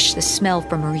banish the smell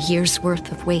from her year's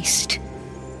worth of waste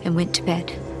and went to bed.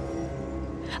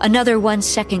 Another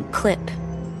 1-second clip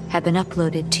had been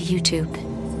uploaded to YouTube.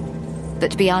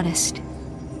 But to be honest,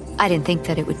 I didn't think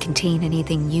that it would contain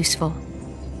anything useful.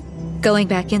 Going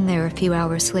back in there a few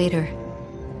hours later,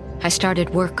 I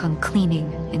started work on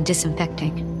cleaning and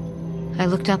disinfecting. I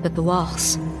looked up at the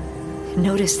walls and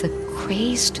noticed the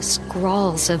crazed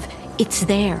scrawls of "It's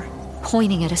there"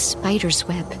 pointing at a spider's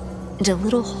web and a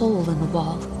little hole in the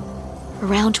wall,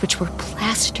 around which were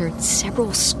plastered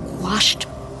several squashed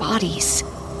bodies.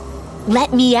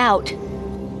 "Let me out"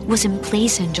 was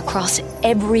emblazoned across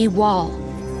every wall,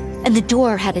 and the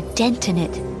door had a dent in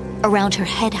it around her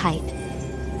head height.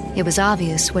 It was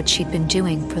obvious what she'd been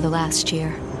doing for the last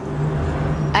year.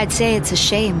 I'd say it's a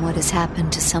shame what has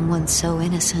happened to someone so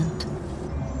innocent.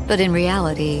 But in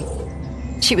reality,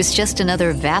 she was just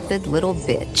another vapid little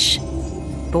bitch,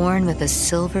 born with a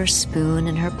silver spoon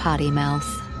in her potty mouth.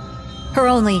 Her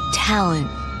only talent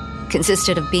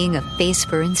consisted of being a face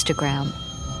for Instagram,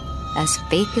 as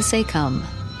fake as they come.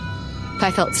 If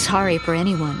I felt sorry for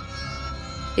anyone,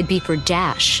 it'd be for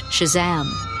Dash, Shazam,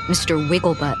 Mr.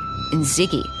 Wigglebutt, and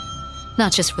Ziggy.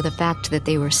 Not just for the fact that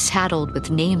they were saddled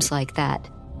with names like that,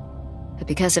 but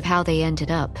because of how they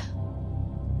ended up.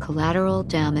 Collateral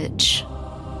damage.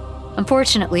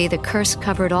 Unfortunately, the curse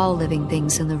covered all living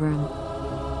things in the room,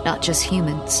 not just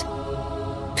humans.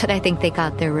 But I think they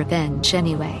got their revenge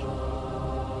anyway.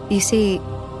 You see,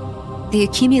 the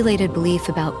accumulated belief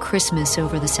about Christmas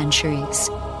over the centuries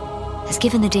has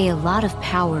given the day a lot of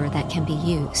power that can be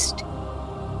used.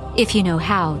 If you know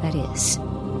how, that is.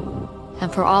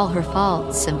 And for all her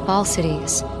faults and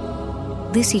falsities,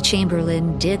 Lucy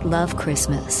Chamberlain did love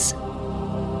Christmas.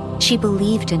 She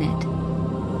believed in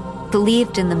it.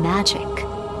 Believed in the magic.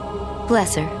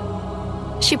 Bless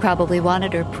her. She probably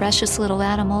wanted her precious little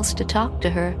animals to talk to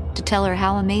her, to tell her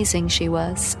how amazing she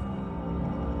was.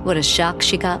 What a shock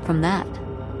she got from that.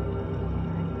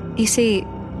 You see,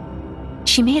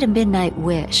 she made a midnight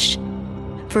wish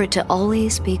for it to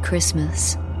always be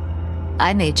Christmas.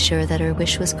 I made sure that her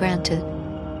wish was granted,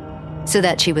 so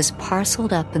that she was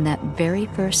parceled up in that very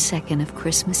first second of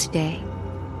Christmas Day,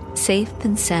 safe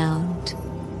and sound,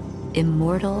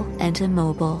 immortal and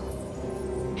immobile.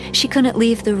 She couldn't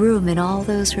leave the room in all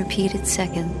those repeated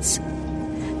seconds,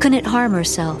 couldn't harm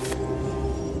herself,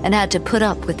 and had to put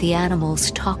up with the animals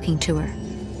talking to her,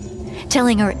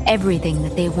 telling her everything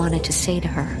that they wanted to say to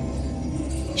her.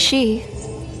 She,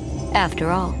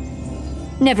 after all,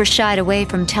 never shied away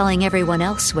from telling everyone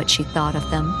else what she thought of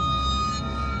them.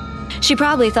 She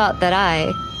probably thought that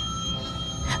I,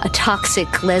 a toxic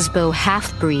lesbo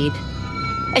half-breed,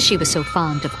 as she was so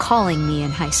fond of calling me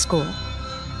in high school,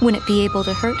 wouldn't be able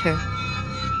to hurt her.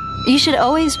 You should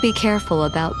always be careful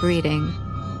about breeding,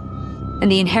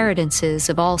 and the inheritances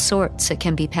of all sorts that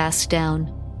can be passed down.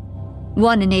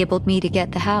 One enabled me to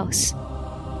get the house,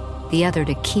 the other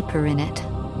to keep her in it.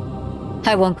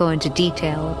 I won't go into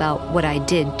detail about what I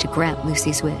did to grant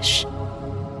Lucy's wish,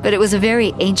 but it was a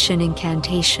very ancient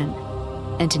incantation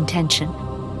and intention.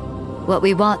 What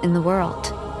we want in the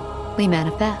world, we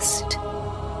manifest.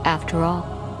 After all,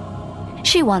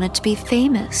 she wanted to be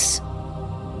famous.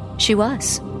 She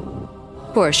was,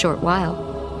 for a short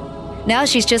while. Now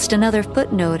she's just another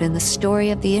footnote in the story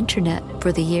of the internet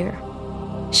for the year.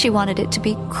 She wanted it to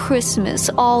be Christmas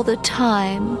all the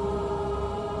time.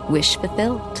 Wish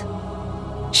fulfilled.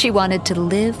 She wanted to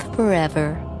live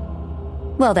forever.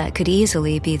 Well, that could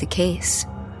easily be the case,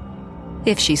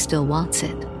 if she still wants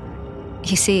it.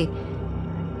 You see,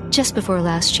 just before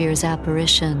last year's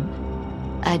apparition,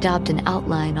 I daubed an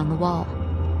outline on the wall.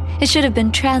 It should have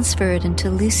been transferred into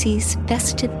Lucy's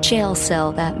festive jail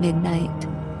cell that midnight.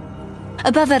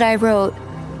 Above it I wrote,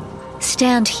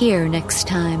 "Stand here next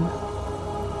time.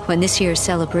 When this year's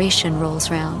celebration rolls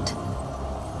round,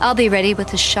 I'll be ready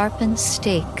with a sharpened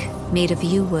stake made of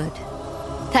yew wood.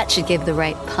 That should give the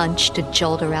right punch to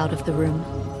jolt her out of the room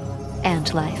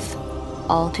and life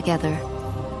altogether,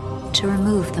 to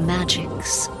remove the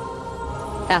magics.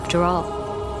 After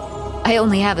all, I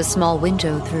only have a small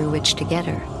window through which to get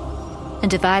her.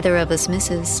 And if either of us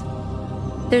misses,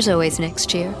 there's always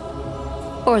next year,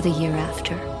 or the year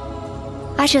after.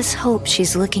 I just hope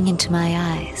she's looking into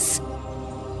my eyes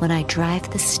when I drive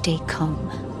the stake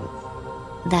home.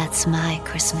 That's my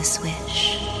Christmas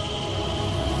wish."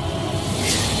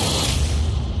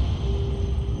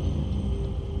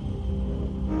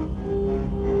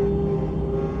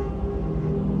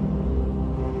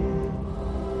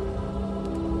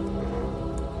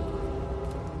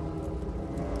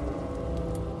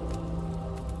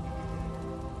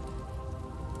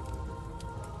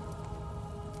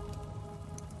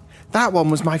 That one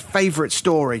was my favourite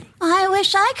story. I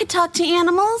wish I could talk to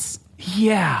animals.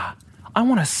 Yeah, I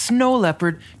want a snow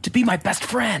leopard to be my best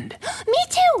friend. Me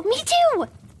too!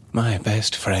 My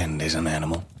best friend is an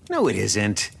animal. No, it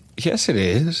isn't. Yes, it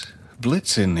is.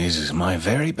 Blitzen is my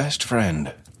very best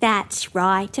friend. That's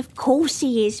right, of course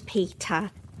he is, Peter.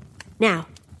 Now,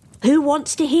 who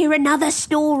wants to hear another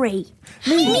story?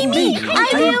 Me! I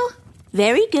do!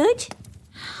 Very good.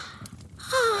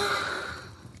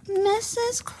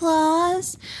 Mrs.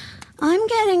 Claus, I'm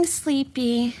getting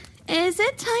sleepy. Is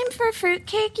it time for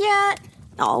fruitcake yet?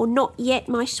 Oh, not yet,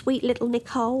 my sweet little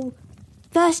Nicole.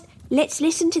 First, let's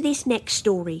listen to this next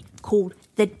story called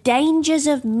The Dangers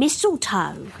of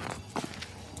Mistletoe.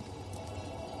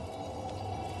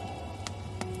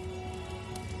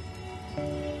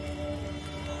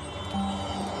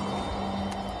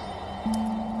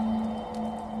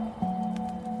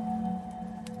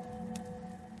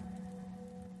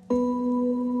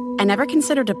 I never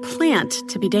considered a plant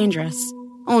to be dangerous.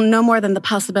 Oh, no more than the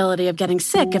possibility of getting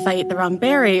sick if I ate the wrong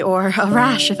berry or a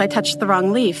rash if I touched the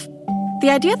wrong leaf. The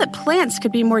idea that plants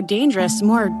could be more dangerous,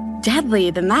 more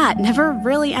deadly than that never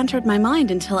really entered my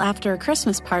mind until after a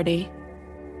Christmas party.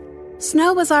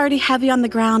 Snow was already heavy on the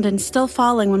ground and still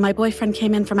falling when my boyfriend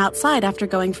came in from outside after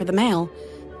going for the mail.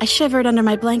 I shivered under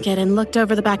my blanket and looked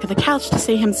over the back of the couch to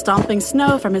see him stomping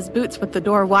snow from his boots with the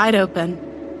door wide open.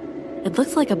 It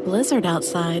looked like a blizzard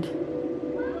outside.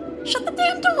 Shut the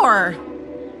damn door!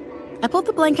 I pulled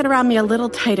the blanket around me a little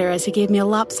tighter as he gave me a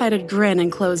lopsided grin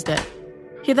and closed it.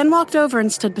 He then walked over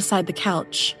and stood beside the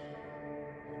couch.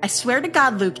 I swear to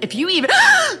God, Luke, if you even...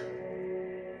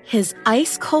 His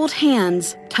ice-cold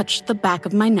hands touched the back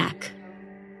of my neck.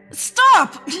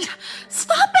 Stop!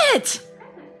 Stop it!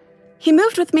 He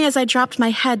moved with me as I dropped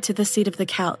my head to the seat of the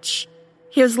couch.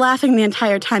 He was laughing the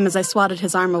entire time as I swatted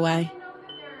his arm away.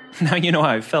 Now you know how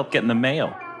I felt getting the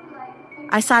mail.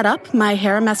 I sat up, my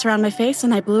hair a mess around my face,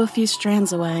 and I blew a few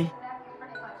strands away.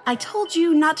 I told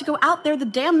you not to go out there. The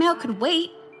damn mail could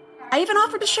wait. I even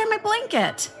offered to share my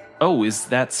blanket. Oh, is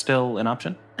that still an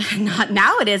option? Not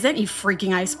now it isn't, you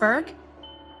freaking iceberg.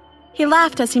 He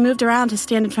laughed as he moved around to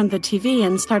stand in front of the TV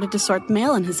and started to sort the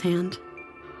mail in his hand.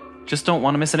 Just don't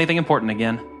want to miss anything important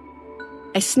again.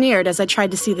 I sneered as I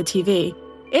tried to see the TV.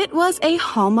 It was a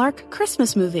Hallmark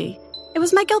Christmas movie. It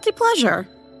was my guilty pleasure.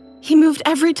 He moved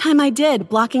every time I did,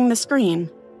 blocking the screen.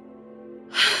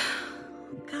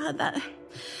 God,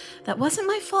 that wasn't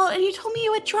my fault, and you told me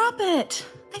you would drop it.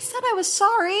 I said I was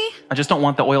sorry. I just don't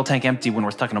want the oil tank empty when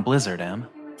we're stuck in a blizzard, Em.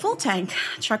 Full tank.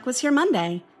 Truck was here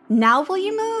Monday. Now will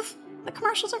you move? The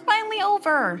commercials are finally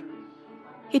over.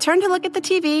 He turned to look at the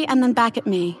TV and then back at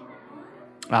me.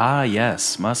 Ah,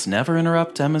 yes. Must never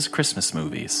interrupt Emma's Christmas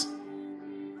movies.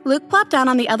 Luke plopped down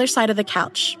on the other side of the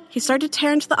couch. He started to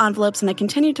tear into the envelopes, and I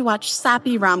continued to watch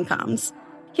sappy rom-coms.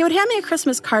 He would hand me a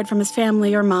Christmas card from his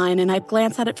family or mine, and I'd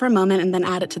glance at it for a moment and then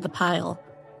add it to the pile.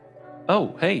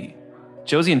 Oh, hey.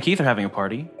 Josie and Keith are having a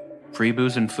party. Free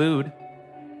booze and food.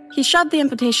 He shoved the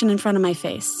invitation in front of my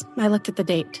face. I looked at the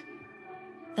date.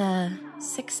 The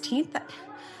 16th?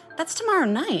 That's tomorrow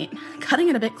night. Cutting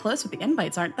it a bit close with the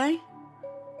invites, aren't they?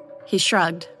 He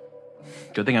shrugged.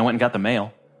 Good thing I went and got the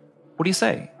mail. What do you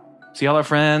say? See all our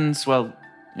friends, well,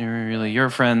 really your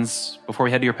friends, before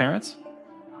we head to your parents'?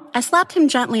 I slapped him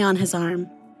gently on his arm.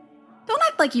 Don't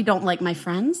act like you don't like my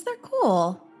friends. They're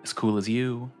cool. As cool as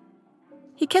you.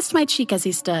 He kissed my cheek as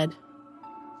he stood.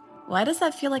 Why does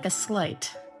that feel like a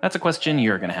slight? That's a question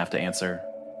you're going to have to answer.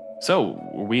 So,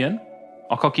 are we in?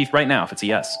 I'll call Keith right now if it's a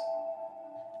yes.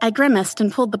 I grimaced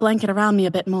and pulled the blanket around me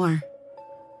a bit more.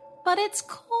 But it's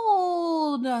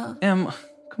cold. Em,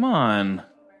 come on.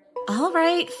 All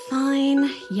right,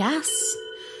 fine. Yes.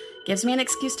 Gives me an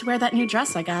excuse to wear that new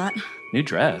dress I got. New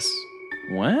dress?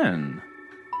 When?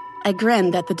 I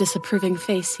grinned at the disapproving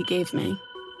face he gave me.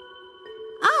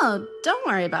 Oh, don't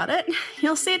worry about it.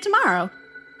 You'll see it tomorrow.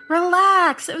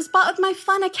 Relax. It was bought with my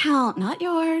fun account, not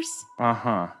yours.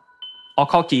 Uh-huh. I'll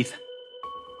call Keith.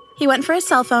 He went for his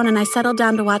cell phone, and I settled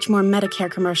down to watch more Medicare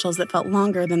commercials that felt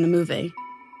longer than the movie.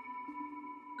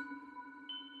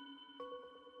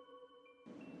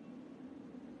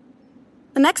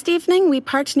 The next evening, we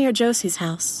parked near Josie's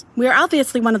house. We were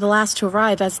obviously one of the last to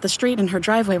arrive, as the street and her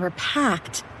driveway were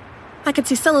packed. I could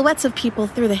see silhouettes of people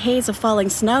through the haze of falling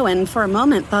snow and, for a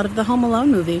moment, thought of the Home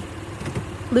Alone movie.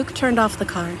 Luke turned off the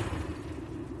car.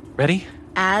 Ready?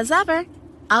 As ever.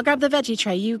 I'll grab the veggie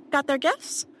tray. You got their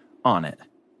gifts? On it.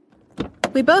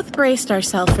 We both braced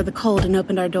ourselves for the cold and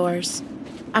opened our doors.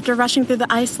 After rushing through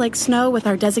the ice-like snow with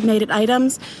our designated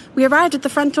items, we arrived at the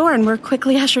front door and were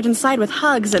quickly ushered inside with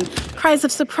hugs and cries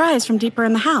of surprise from deeper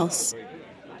in the house.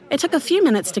 It took a few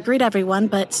minutes to greet everyone,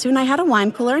 but soon I had a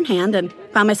wine cooler in hand and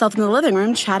found myself in the living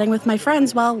room chatting with my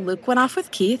friends while Luke went off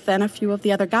with Keith and a few of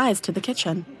the other guys to the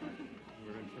kitchen.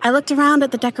 I looked around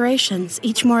at the decorations,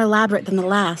 each more elaborate than the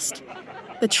last.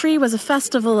 The tree was a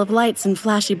festival of lights and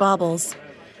flashy baubles.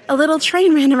 A little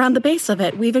train ran around the base of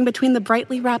it, weaving between the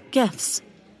brightly wrapped gifts.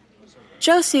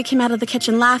 Josie came out of the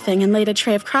kitchen laughing and laid a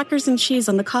tray of crackers and cheese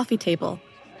on the coffee table.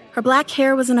 Her black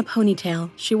hair was in a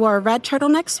ponytail. She wore a red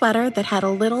turtleneck sweater that had a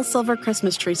little silver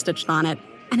Christmas tree stitched on it,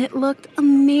 and it looked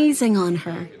amazing on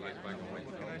her.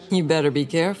 You better be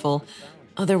careful.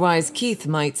 Otherwise, Keith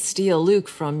might steal Luke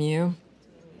from you.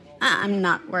 I'm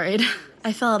not worried.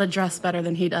 I fill out a dress better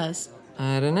than he does.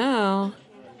 I don't know.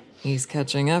 He's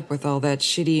catching up with all that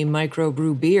shitty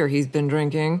microbrew beer he's been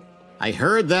drinking. I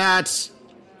heard that.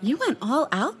 You went all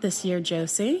out this year,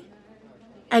 Josie.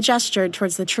 I gestured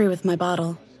towards the tree with my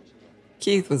bottle.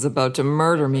 Keith was about to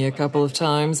murder me a couple of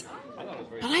times,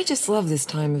 but I just love this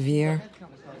time of year.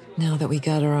 Now that we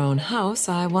got our own house,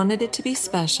 I wanted it to be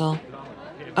special.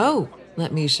 Oh,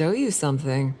 let me show you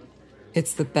something.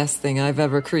 It's the best thing I've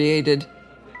ever created.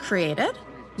 Created?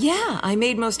 Yeah, I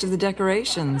made most of the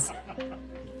decorations.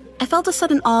 I felt a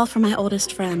sudden awe for my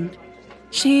oldest friend.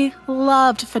 She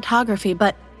loved photography,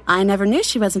 but I never knew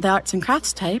she wasn't the arts and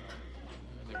crafts type.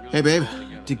 Hey, babe.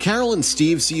 Did Carol and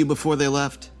Steve see you before they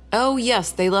left? Oh,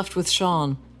 yes, they left with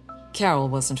Sean. Carol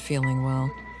wasn't feeling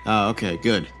well. Oh, okay,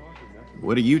 good.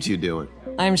 What are you two doing?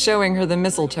 I'm showing her the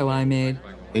mistletoe I made.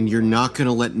 And you're not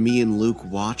gonna let me and Luke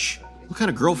watch? What kind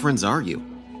of girlfriends are you?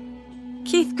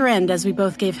 Keith grinned as we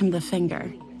both gave him the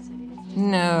finger.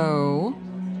 No.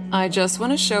 I just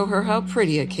want to show her how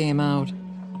pretty it came out.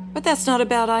 But that's not a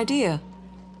bad idea.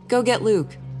 Go get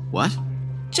Luke. What?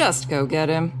 Just go get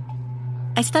him.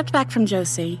 I stepped back from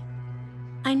Josie.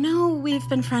 I know we've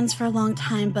been friends for a long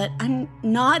time, but I'm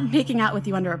not making out with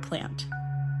you under a plant.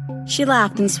 She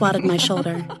laughed and swatted my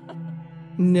shoulder.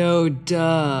 No,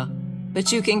 duh.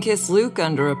 But you can kiss Luke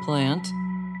under a plant.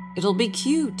 It'll be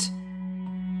cute.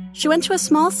 She went to a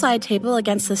small side table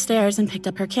against the stairs and picked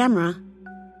up her camera.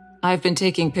 I've been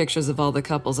taking pictures of all the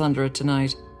couples under it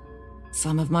tonight.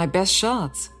 Some of my best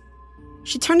shots.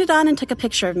 She turned it on and took a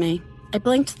picture of me. I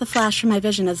blinked the flash from my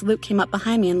vision as Luke came up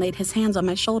behind me and laid his hands on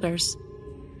my shoulders.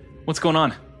 What's going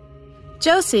on?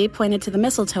 Josie pointed to the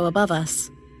mistletoe above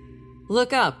us.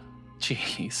 Look up.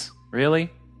 Jeez, really?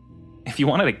 If you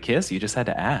wanted a kiss, you just had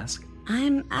to ask.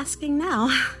 I'm asking now.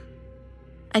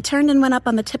 I turned and went up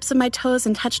on the tips of my toes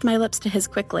and touched my lips to his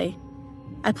quickly.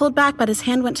 I pulled back, but his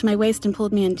hand went to my waist and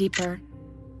pulled me in deeper.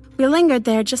 We lingered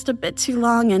there just a bit too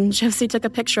long, and Josie took a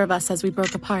picture of us as we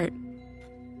broke apart.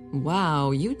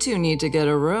 Wow, you two need to get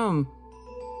a room.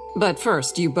 But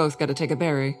first, you both gotta take a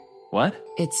berry. What?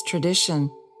 It's tradition.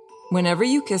 Whenever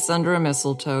you kiss under a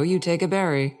mistletoe, you take a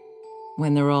berry.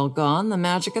 When they're all gone, the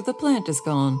magic of the plant is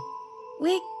gone.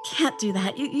 We can't do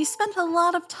that. You spent a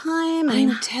lot of time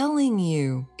I'm telling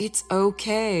you, it's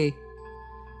okay.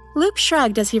 Luke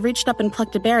shrugged as he reached up and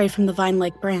plucked a berry from the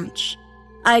vine-like branch.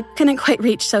 I couldn't quite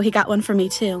reach, so he got one for me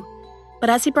too. But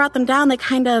as he brought them down, they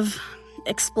kind of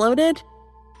exploded.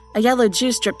 A yellow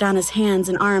juice dripped down his hands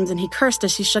and arms, and he cursed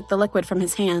as she shook the liquid from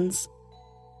his hands.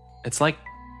 It's like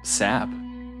sap.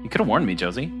 You could have warned me,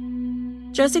 Josie.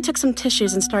 Josie took some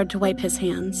tissues and started to wipe his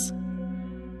hands.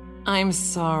 I'm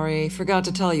sorry, forgot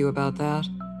to tell you about that.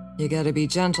 You gotta be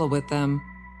gentle with them.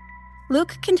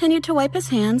 Luke continued to wipe his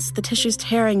hands, the tissues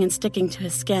tearing and sticking to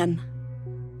his skin.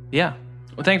 Yeah.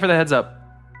 Well, thank you for the heads up.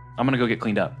 I'm gonna go get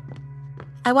cleaned up.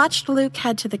 I watched Luke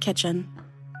head to the kitchen.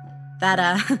 That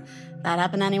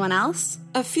happened to anyone else?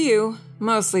 A few.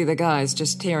 Mostly the guys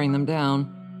just tearing them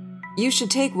down. You should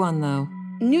take one, though.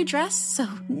 New dress, so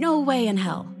no way in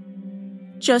hell.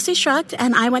 Josie shrugged,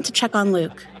 and I went to check on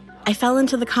Luke. I fell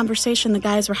into the conversation the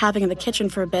guys were having in the kitchen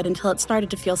for a bit until it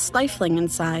started to feel stifling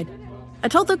inside. I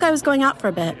told Luke I was going out for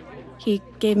a bit. He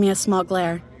gave me a small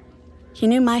glare. He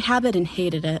knew my habit and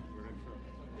hated it.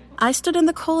 I stood in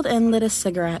the cold and lit a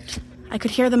cigarette. I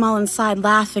could hear them all inside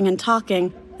laughing and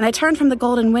talking, and I turned from the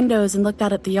golden windows and looked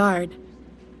out at the yard.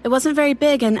 It wasn't very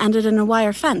big and ended in a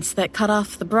wire fence that cut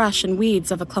off the brush and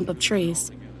weeds of a clump of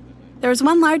trees. There was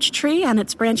one large tree, and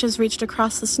its branches reached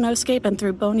across the snowscape and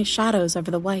threw bony shadows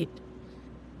over the white.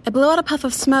 I blew out a puff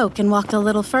of smoke and walked a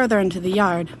little further into the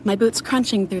yard, my boots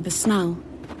crunching through the snow.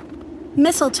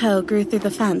 Mistletoe grew through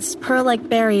the fence, pearl-like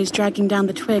berries dragging down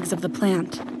the twigs of the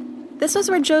plant. This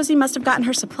was where Josie must have gotten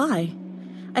her supply.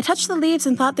 I touched the leaves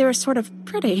and thought they were sort of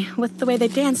pretty, with the way they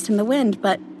danced in the wind,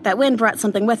 but that wind brought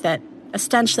something with it, a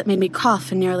stench that made me cough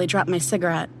and nearly drop my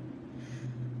cigarette.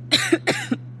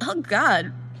 Oh,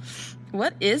 God.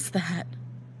 What is that?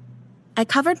 I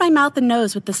covered my mouth and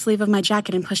nose with the sleeve of my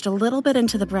jacket and pushed a little bit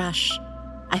into the brush.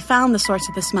 I found the source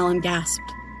of the smell and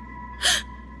gasped.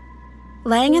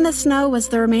 Laying in the snow was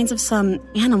the remains of some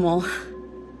animal.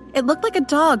 It looked like a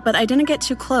dog, but I didn't get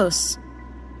too close.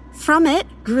 From it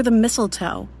grew the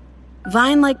mistletoe.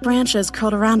 Vine-like branches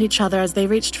curled around each other as they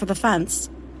reached for the fence.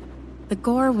 The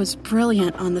gore was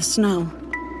brilliant on the snow.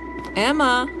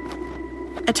 Emma!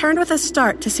 I I turned with a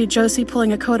start to see Josie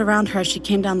pulling a coat around her as she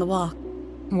came down the walk.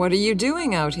 What are you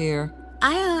doing out here?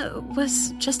 I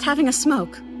was just having a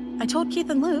smoke. I told Keith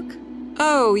and Luke.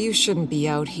 Oh, you shouldn't be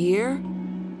out here.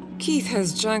 Keith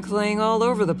has junk laying all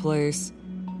over the place.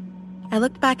 I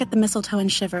looked back at the mistletoe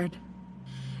and shivered.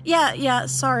 Yeah,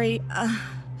 sorry.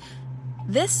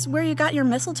 This where you got your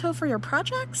mistletoe for your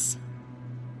projects?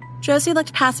 Josie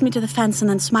looked past me to the fence and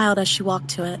then smiled as she walked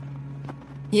to it.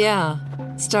 Yeah,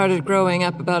 started growing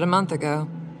up about a month ago.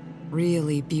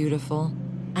 Really beautiful.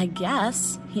 I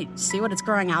guess. You see what it's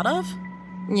growing out of?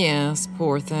 Yes,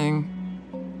 poor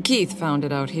thing. Keith found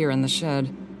it out here in the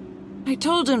shed. I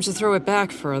told him to throw it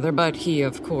back further, but he,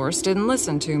 of course, didn't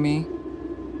listen to me.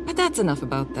 But that's enough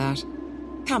about that.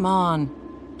 Come on.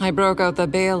 I broke out the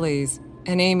Baileys,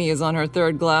 and Amy is on her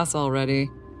 3rd glass already.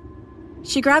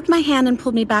 She grabbed my hand and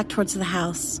pulled me back towards the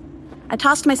house. I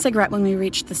tossed my cigarette when we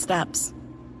reached the steps.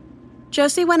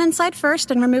 Josie went inside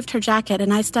first and removed her jacket,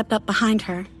 and I stepped up behind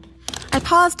her. I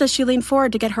paused as she leaned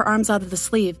forward to get her arms out of the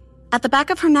sleeve. At the back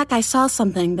of her neck, I saw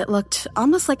something that looked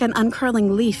almost like an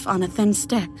uncurling leaf on a thin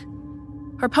stick.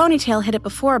 Her ponytail hid it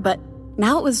before, but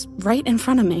now it was right in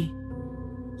front of me.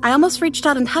 I almost reached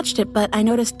out and touched it, but I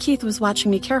noticed Keith was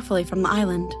watching me carefully from the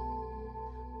island.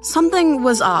 Something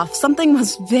was off. Something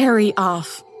was very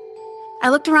off. I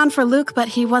looked around for Luke, but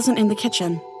he wasn't in the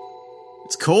kitchen.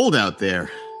 It's cold out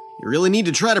there. You really need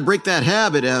to try to break that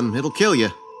habit, it'll kill you.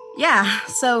 Yeah,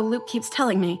 so Luke keeps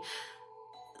telling me.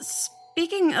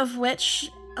 Speaking of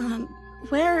which,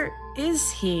 where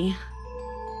is he?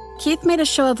 Keith made a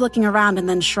show of looking around and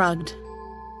then shrugged.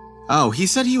 Oh, he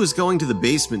said he was going to the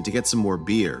basement to get some more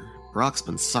beer. Brock's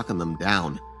been sucking them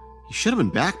down. He should have been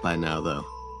back by now, though.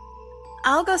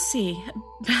 I'll go see.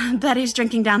 Bet he's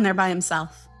drinking down there by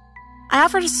himself. I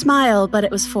offered a smile, but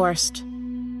it was forced.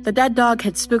 The dead dog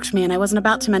had spooked me, and I wasn't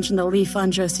about to mention the leaf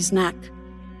on Josie's neck.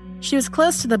 She was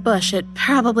close to the bush. It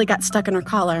probably got stuck in her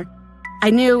collar. I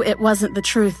knew it wasn't the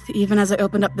truth, even as I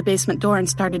opened up the basement door and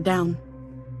started down.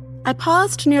 I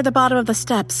paused near the bottom of the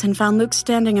steps and found Luke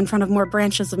standing in front of more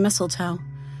branches of mistletoe.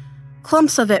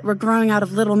 Clumps of it were growing out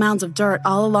of little mounds of dirt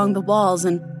all along the walls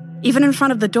and even in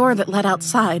front of the door that led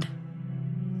outside.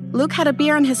 Luke had a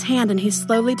beer in his hand and he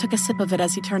slowly took a sip of it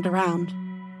as he turned around.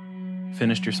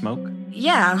 Finished your smoke?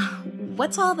 Yeah,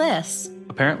 what's all this?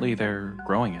 Apparently they're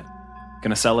growing it.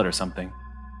 Gonna sell it or something.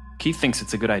 Keith thinks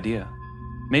it's a good idea.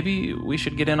 Maybe we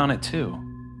should get in on it too.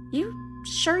 You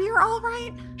sure you're all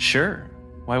right? Sure.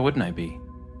 Why wouldn't I be?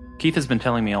 Keith has been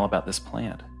telling me all about this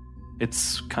plant.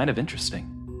 It's kind of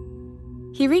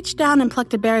interesting. He reached down and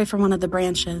plucked a berry from one of the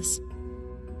branches.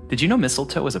 Did you know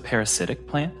mistletoe is a parasitic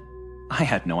plant? I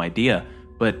had no idea,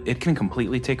 but it can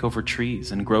completely take over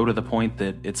trees and grow to the point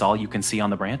that it's all you can see on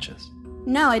the branches.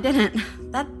 No, I didn't.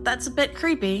 That's a bit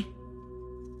creepy.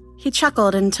 He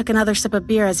chuckled and took another sip of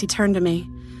beer as he turned to me,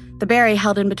 the berry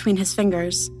held in between his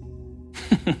fingers.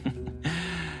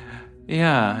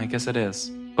 Yeah, I guess it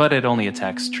is. But it only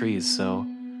attacks trees, so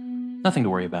nothing to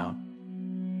worry about.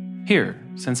 Here,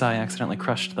 since I accidentally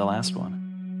crushed the last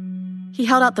one. He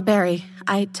held out the berry.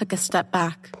 I took a step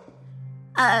back.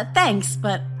 Thanks,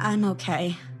 but I'm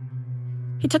okay.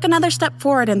 He took another step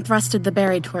forward and thrusted the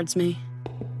berry towards me.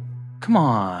 Come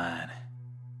on.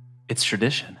 It's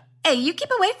tradition. Hey, you keep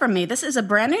away from me. This is a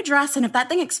brand new dress, and if that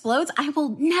thing explodes, I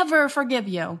will never forgive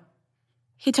you.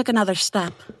 He took another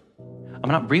step. I'm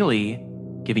not really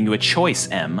giving you a choice,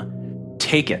 Em.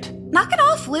 Take it. Knock it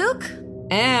off, Luke.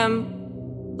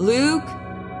 Em. Luke.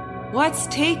 What's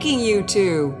taking you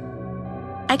to?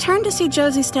 I turned to see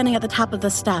Josie standing at the top of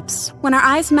the steps. When our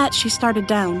eyes met, she started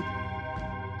down.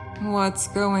 What's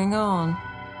going on?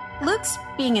 Luke's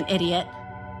being an idiot.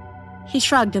 He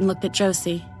shrugged and looked at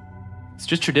Josie. It's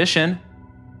just tradition.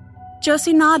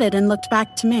 Josie nodded and looked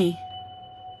back to me.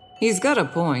 He's got a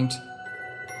point.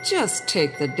 Just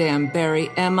take the damn berry,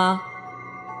 Emma.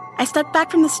 I stepped back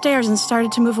from the stairs and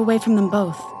started to move away from them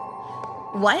both.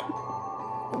 What?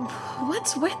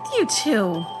 What's with you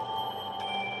two?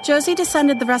 Josie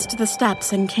descended the rest of the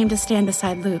steps and came to stand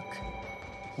beside Luke.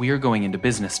 We are going into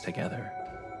business together.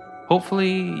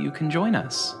 Hopefully you can join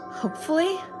us.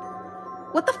 Hopefully?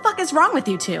 What the fuck is wrong with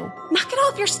you two? Knock it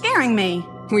off, you're scaring me.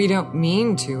 We don't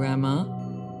mean to, Emma.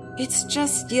 It's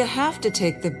just you have to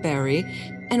take the berry,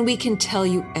 and we can tell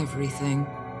you everything.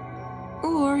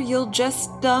 Or you'll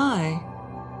just die.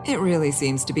 It really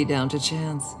seems to be down to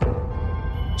chance.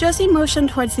 Josie motioned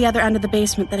towards the other end of the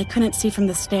basement that I couldn't see from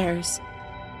the stairs.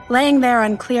 Laying there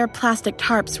on clear plastic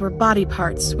tarps were body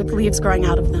parts with leaves growing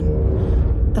out of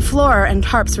them. The floor and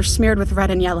tarps were smeared with red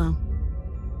and yellow.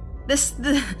 This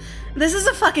is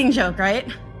a fucking joke, right?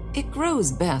 It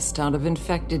grows best out of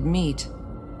infected meat.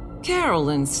 Carol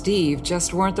and Steve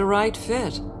just weren't the right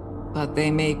fit, but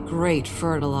they make great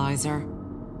fertilizer.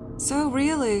 So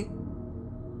really,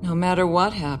 no matter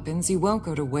what happens, you won't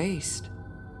go to waste.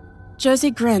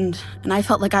 Josie grinned, and I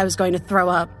felt like I was going to throw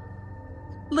up.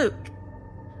 Luke,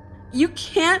 you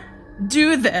can't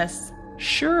do this.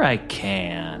 Sure I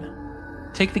can.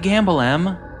 Take the gamble,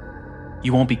 Em.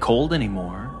 You won't be cold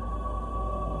anymore.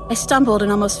 I stumbled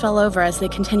and almost fell over as they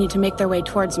continued to make their way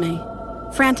towards me,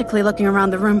 frantically looking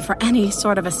around the room for any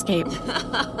sort of escape.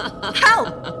 Help!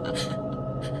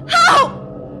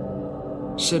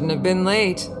 Help! Shouldn't have been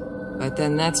late, but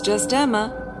then that's just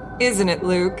Emma, isn't it,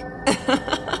 Luke?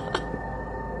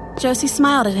 Josie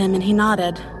smiled at him and he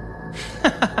nodded.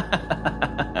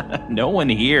 No one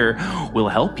here will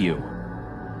help you.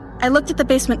 I looked at the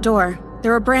basement door.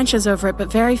 There were branches over it,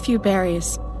 but very few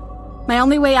berries. My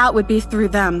only way out would be through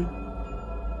them.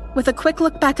 With a quick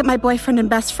look back at my boyfriend and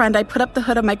best friend, I put up the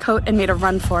hood of my coat and made a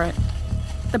run for it.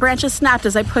 The branches snapped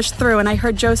as I pushed through, and I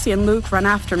heard Josie and Luke run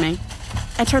after me.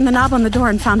 I turned the knob on the door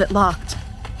and found it locked.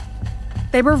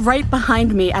 They were right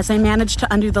behind me as I managed to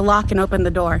undo the lock and open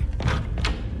the door.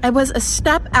 I was a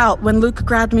step out when Luke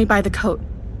grabbed me by the coat.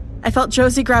 I felt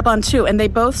Josie grab on too, and they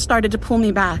both started to pull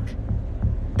me back.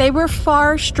 They were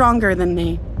far stronger than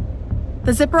me.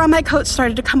 The zipper on my coat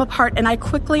started to come apart, and I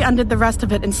quickly undid the rest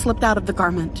of it and slipped out of the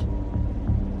garment.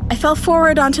 I fell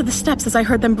forward onto the steps as I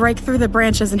heard them break through the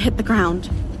branches and hit the ground.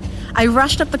 I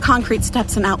rushed up the concrete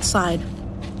steps and outside.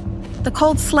 The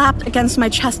cold slapped against my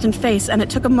chest and face, and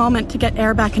it took a moment to get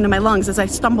air back into my lungs as I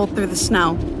stumbled through the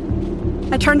snow.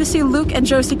 I turned to see Luke and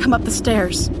Josie come up the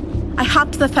stairs. I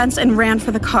hopped the fence and ran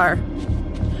for the car.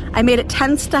 I made it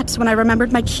 10 steps when I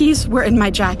remembered my keys were in my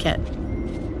jacket.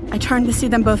 I turned to see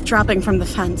them both dropping from the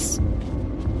fence.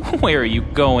 Where are you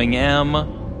going, Em?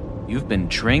 You've been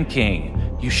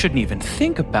drinking. You shouldn't even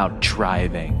think about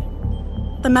driving.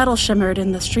 The metal shimmered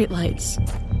in the streetlights.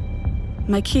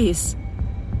 My keys.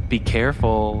 Be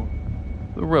careful.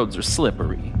 The roads are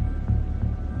slippery.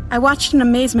 I watched in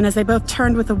amazement as they both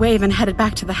turned with a wave and headed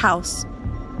back to the house.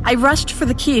 I rushed for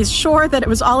the keys, sure that it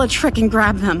was all a trick, and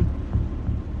grabbed them.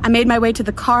 I made my way to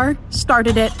the car,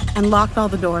 started it, and locked all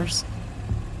the doors.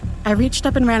 I reached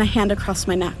up and ran a hand across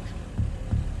my neck.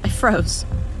 I froze.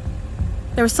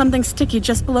 There was something sticky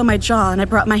just below my jaw, and I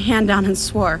brought my hand down and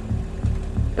swore.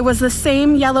 It was the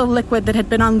same yellow liquid that had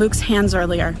been on Luke's hands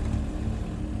earlier.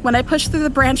 When I pushed through the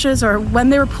branches or when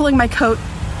they were pulling my coat,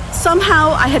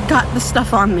 somehow I had got the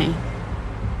stuff on me.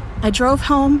 I drove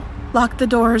home, locked the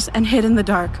doors, and hid in the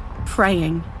dark,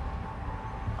 praying.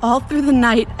 All through the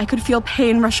night, I could feel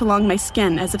pain rush along my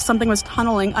skin as if something was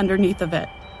tunneling underneath of it.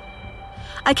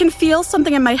 I can feel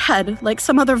something in my head, like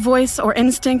some other voice or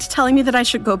instinct telling me that I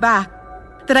should go back,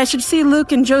 that I should see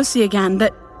Luke and Josie again,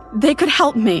 that they could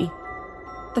help me.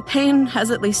 The pain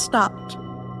has at least stopped,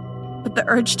 but the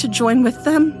urge to join with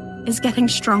them is getting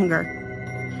stronger.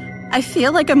 I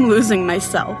feel like I'm losing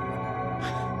myself.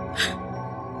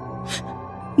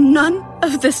 None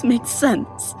of this makes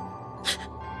sense.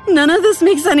 None of this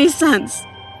makes any sense.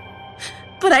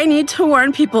 But I need to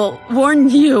warn people, warn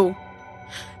you.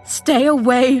 Stay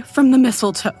away from the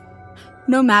mistletoe,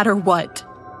 no matter what.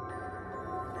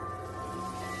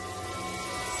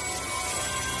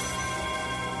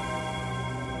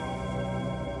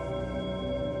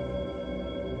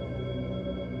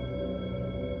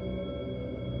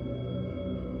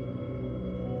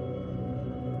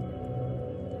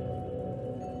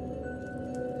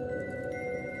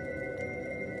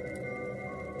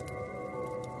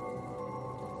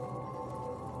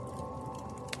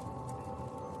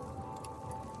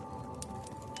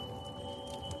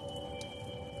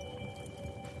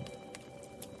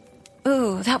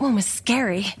 Ooh, that one was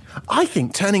scary. I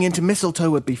think turning into mistletoe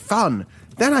would be fun.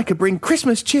 Then I could bring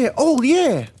Christmas cheer all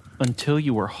year. Until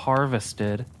you were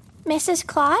harvested. Mrs.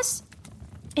 Claus,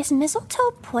 is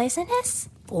mistletoe poisonous?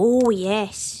 Oh,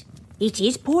 yes. It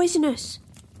is poisonous.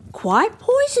 Quite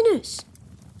poisonous.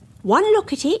 One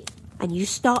look at it, and you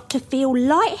start to feel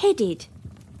lightheaded,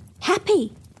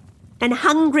 happy, and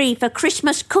hungry for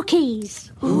Christmas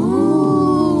cookies.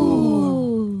 Ooh.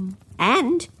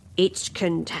 And it's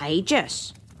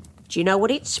contagious. Do you know what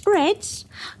it spreads?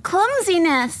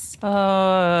 Clumsiness.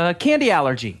 Candy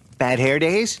allergy. Bad hair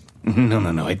days?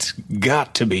 No. It's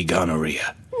got to be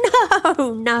gonorrhea.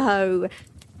 No.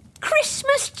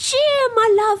 Christmas cheer,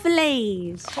 my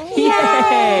lovelies. Oh.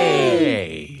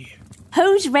 Yay!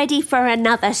 Who's ready for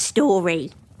another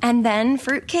story? And then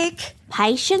fruitcake?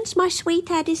 Patience, my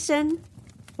sweet Addison.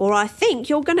 Or I think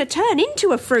you're going to turn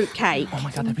into a fruitcake. Oh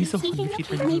my god, that'd be so funny if you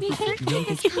turned into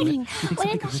a fruitcake.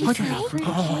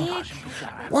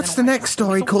 What's the next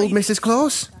story called, Mrs.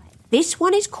 Claus? This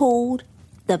one is called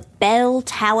The Bell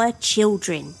Tower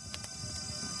Children.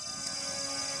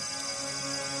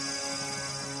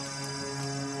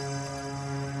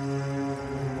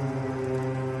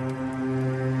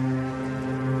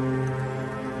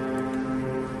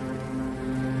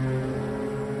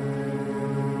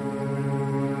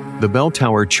 The Bell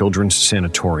Tower Children's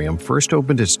Sanatorium first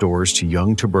opened its doors to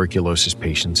young tuberculosis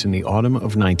patients in the autumn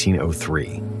of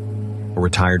 1903. A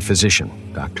retired physician,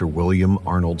 Dr. William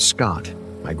Arnold Scott,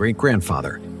 my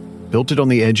great-grandfather, built it on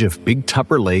the edge of Big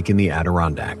Tupper Lake in the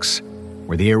Adirondacks,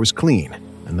 where the air was clean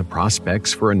and the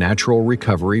prospects for a natural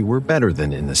recovery were better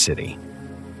than in the city.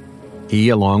 He,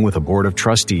 along with a board of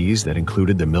trustees that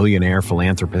included the millionaire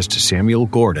philanthropist Samuel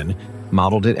Gordon,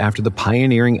 modeled it after the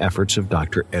pioneering efforts of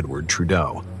Dr. Edward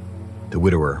Trudeau. The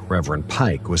widower, Reverend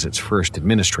Pike, was its first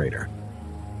administrator.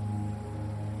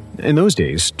 In those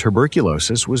days,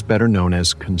 tuberculosis was better known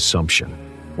as consumption,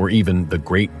 or even the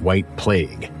Great White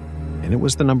Plague, and it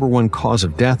was the #1 cause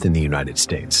of death in the United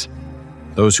States.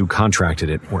 Those who contracted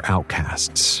it were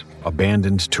outcasts,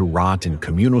 abandoned to rot in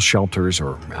communal shelters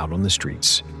or out on the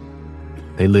streets.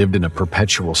 They lived in a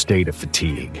perpetual state of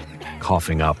fatigue,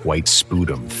 coughing up white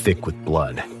sputum thick with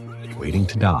blood, waiting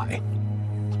to die.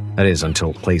 That is,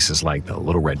 until places like the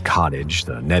Little Red Cottage,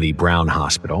 the Nettie Brown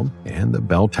Hospital, and the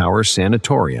Bell Tower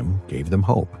Sanatorium gave them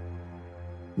hope.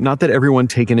 Not that everyone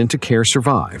taken into care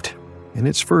survived. In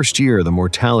its first year, the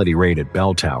mortality rate at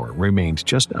Bell Tower remained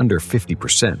just under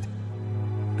 50%.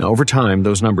 Now, over time,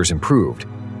 those numbers improved,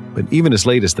 but even as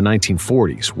late as the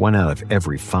 1940s, 1 out of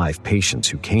every 5 patients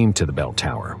who came to the Bell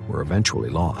Tower were eventually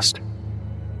lost.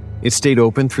 It stayed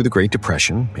open through the Great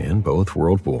Depression and both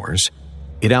World Wars.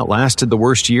 It outlasted the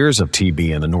worst years of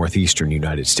TB in the northeastern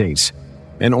United States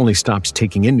and only stopped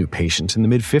taking in new patients in the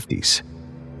mid-50s.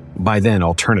 By then,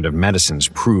 alternative medicines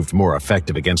proved more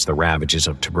effective against the ravages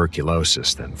of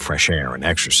tuberculosis than fresh air and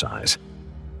exercise.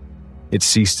 It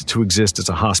ceased to exist as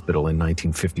a hospital in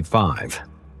 1955,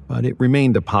 but it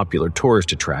remained a popular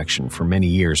tourist attraction for many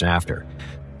years after,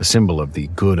 a symbol of the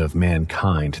good of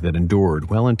mankind that endured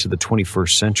well into the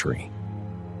 21st century.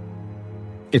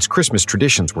 Its Christmas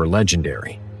traditions were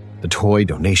legendary. The toy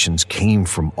donations came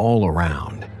from all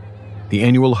around. The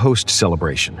annual host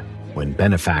celebration, when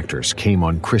benefactors came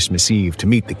on Christmas Eve to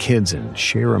meet the kids and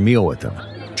share a meal with them,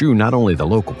 drew not only the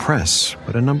local press,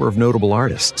 but a number of notable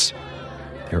artists.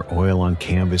 Their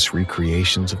oil-on-canvas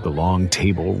recreations of the long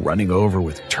table running over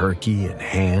with turkey and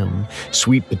ham,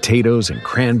 sweet potatoes and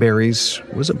cranberries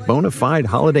was a bona fide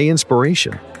holiday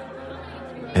inspiration.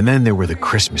 And then there were the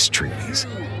Christmas trees,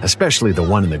 especially the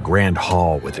one in the Grand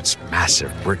Hall with its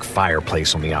massive brick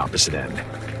fireplace on the opposite end.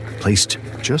 Placed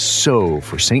just so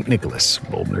for St. Nicholas,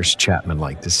 old Nurse Chapman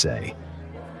liked to say.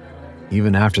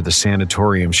 Even after the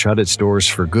sanatorium shut its doors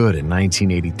for good in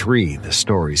 1983, the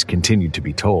stories continued to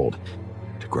be told,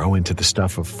 to grow into the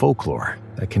stuff of folklore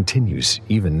that continues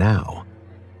even now.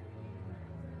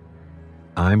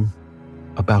 I'm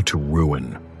about to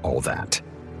ruin all that.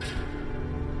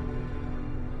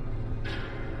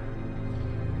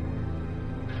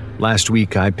 Last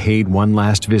week, I paid one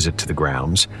last visit to the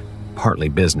grounds, partly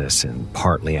business and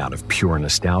partly out of pure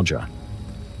nostalgia.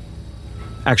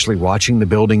 Actually, watching the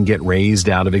building get razed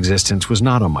out of existence was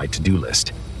not on my to-do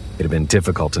list. It had been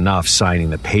difficult enough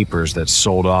signing the papers that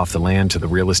sold off the land to the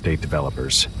real estate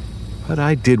developers. But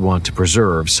I did want to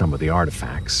preserve some of the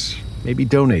artifacts, maybe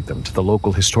donate them to the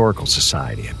local historical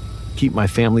society, and keep my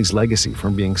family's legacy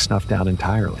from being snuffed out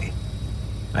entirely.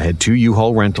 I had 2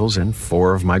 U-Haul rentals and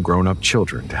 4 of my grown-up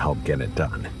children to help get it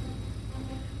done.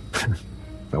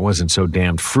 If I wasn't so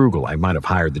damned frugal, I might have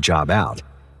hired the job out.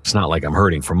 It's not like I'm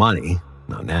hurting for money.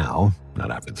 Not now,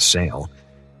 not after the sale.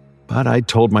 But I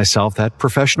told myself that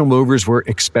professional movers were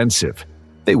expensive.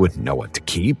 They wouldn't know what to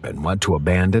keep and what to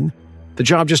abandon. The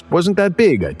job just wasn't that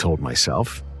big, I told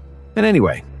myself. And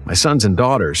anyway, my sons and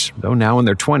daughters, though now in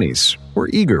their 20s, were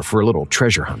eager for a little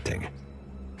treasure hunting.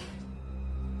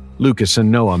 Lucas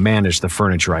and Noah managed the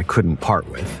furniture I couldn't part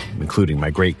with, including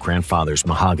my great-grandfather's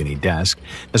mahogany desk,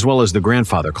 as well as the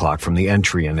grandfather clock from the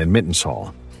entry and admittance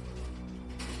hall.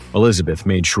 Elizabeth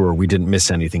made sure we didn't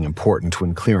miss anything important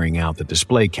when clearing out the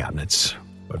display cabinets,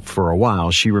 but for a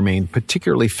while she remained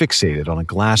particularly fixated on a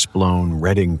glass-blown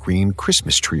red and green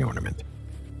Christmas tree ornament.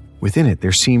 Within it,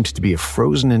 there seemed to be a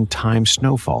frozen-in-time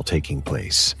snowfall taking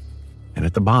place, and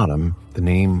at the bottom, the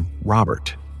name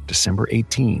Robert, December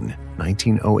 18,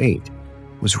 1908,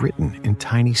 was written in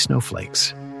tiny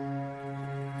snowflakes.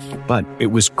 But it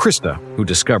was Krista who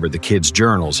discovered the kids'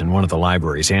 journals in one of the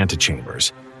library's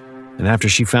antechambers, and after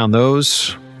she found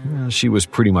those, she was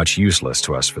pretty much useless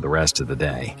to us for the rest of the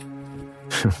day.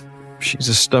 She's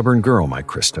a stubborn girl, my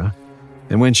Krista.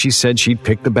 And when she said she'd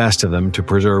pick the best of them to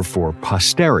preserve for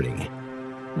posterity,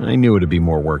 I knew it'd be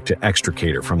more work to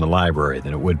extricate her from the library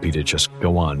than it would be to just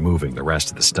go on moving the rest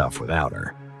of the stuff without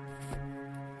her.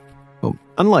 Well,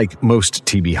 unlike most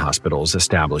TB hospitals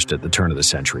established at the turn of the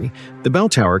century, the Bell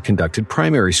Tower conducted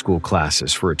primary school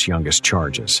classes for its youngest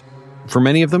charges. For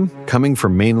many of them, coming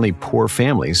from mainly poor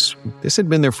families, this had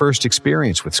been their first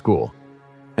experience with school.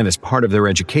 And as part of their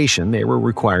education, they were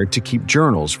required to keep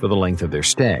journals for the length of their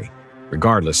stay,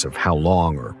 regardless of how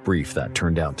long or brief that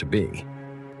turned out to be.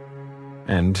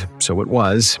 And so it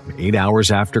was, 8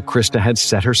 hours after Krista had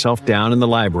set herself down in the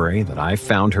library, that I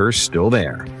found her still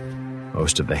there.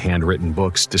 Most of the handwritten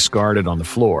books discarded on the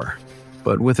floor,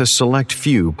 but with a select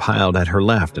few piled at her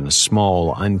left in a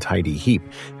small, untidy heap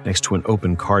next to an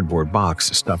open cardboard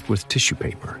box stuffed with tissue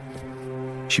paper.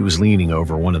 She was leaning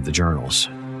over one of the journals.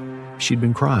 She'd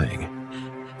been crying.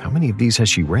 How many of these had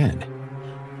she read?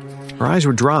 Her eyes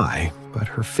were dry, but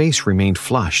her face remained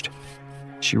flushed.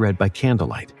 She read by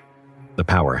candlelight. The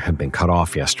power had been cut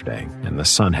off yesterday, and the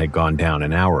sun had gone down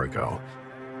an hour ago.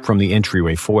 From the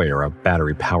entryway foyer, a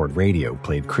battery-powered radio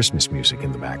played Christmas music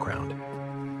in the background.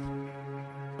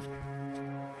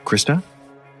 Krista?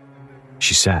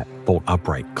 She sat, bolt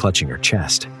upright, clutching her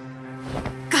chest.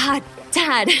 God,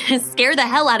 Dad, scare the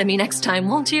hell out of me next time,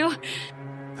 won't you?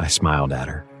 I smiled at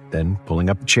her. Then, pulling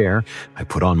up a chair, I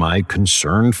put on my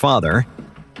concerned father.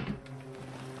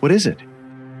 What is it?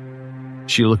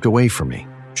 She looked away from me,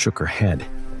 shook her head.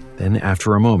 Then,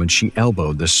 after a moment, she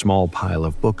elbowed the small pile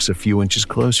of books a few inches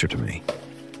closer to me.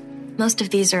 Most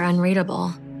of these are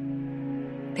unreadable.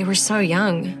 They were so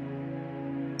young.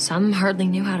 Some hardly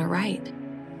knew how to write.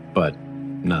 But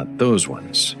not those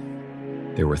ones.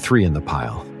 There were 3 in the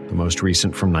pile, the most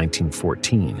recent from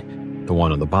 1914, the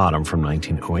one on the bottom from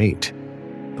 1908.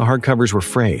 The hardcovers were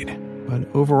frayed, but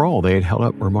overall they had held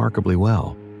up remarkably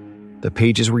well. The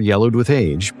pages were yellowed with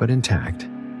age, but intact.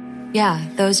 Yeah,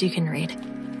 those you can read.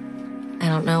 I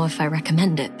don't know if I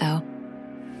recommend it, though.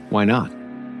 Why not?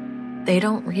 They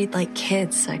don't read like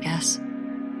kids, I guess.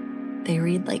 They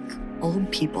read like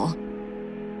old people.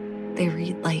 They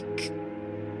read like...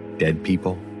 Dead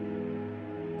people?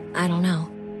 I don't know.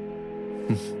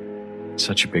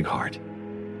 Such a big heart.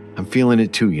 I'm feeling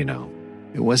it too, you know.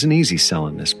 It wasn't easy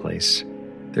selling this place.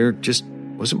 There just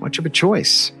wasn't much of a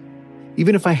choice.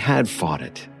 Even if I had fought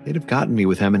it, they'd have gotten me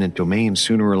with eminent domain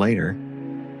sooner or later.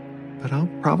 But I'll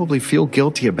probably feel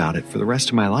guilty about it for the rest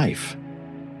of my life.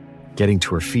 Getting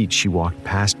to her feet, she walked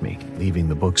past me, leaving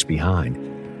the books behind,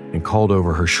 and called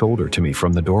over her shoulder to me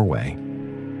from the doorway.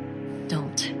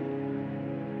 Don't.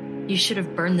 You should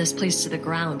have burned this place to the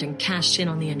ground and cashed in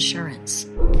on the insurance.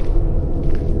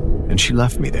 And she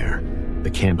left me there, the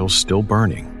candles still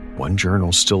burning, one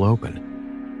journal still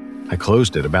open. I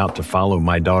closed it, about to follow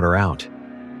my daughter out.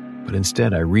 But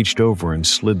instead, I reached over and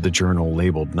slid the journal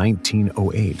labeled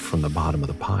 1908 from the bottom of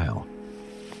the pile.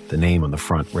 The name on the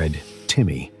front read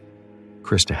Timmy.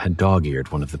 Krista had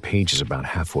dog-eared one of the pages about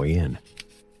halfway in.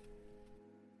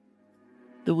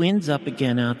 The wind's up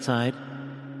again outside.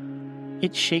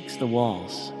 It shakes the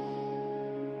walls.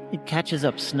 It catches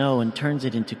up snow and turns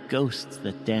it into ghosts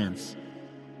that dance.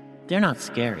 They're not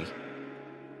scary.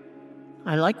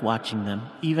 I like watching them,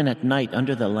 even at night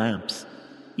under the lamps,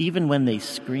 even when they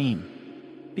scream,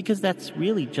 because that's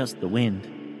really just the wind.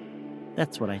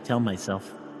 That's what I tell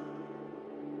myself.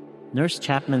 Nurse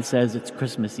Chapman says it's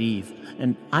Christmas Eve,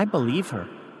 and I believe her,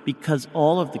 because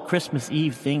all of the Christmas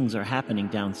Eve things are happening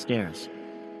downstairs.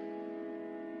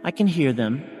 I can hear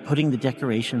them putting the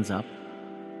decorations up,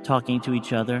 talking to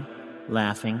each other,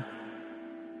 laughing,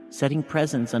 setting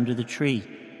presents under the tree.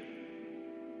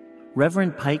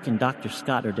 Reverend Pike and Dr.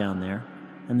 Scott are down there,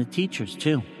 and the teachers,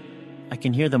 too. I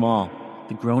can hear them all,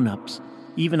 the grown-ups,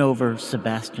 even over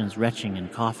Sebastian's retching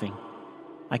and coughing.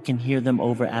 I can hear them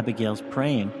over Abigail's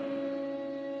praying.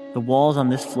 The walls on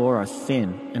this floor are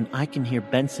thin, and I can hear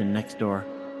Benson next door,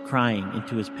 crying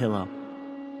into his pillow.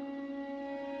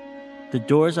 The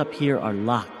doors up here are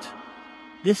locked.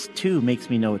 This, too, makes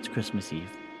me know it's Christmas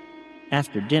Eve.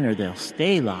 After dinner, they'll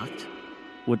stay locked.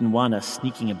 Wouldn't want us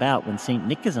sneaking about when St.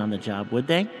 Nick is on the job, would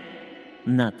they?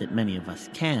 Not that many of us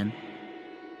can.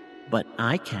 But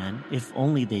I can, if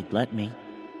only they'd let me.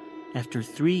 After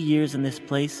 3 years in this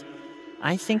place,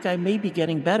 I think I may be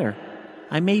getting better.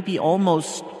 I may be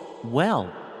almost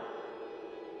well.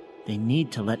 They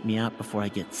need to let me out before I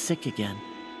get sick again.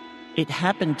 It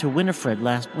happened to Winifred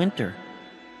last winter.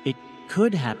 It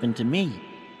could happen to me.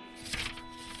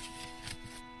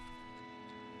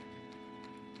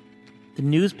 The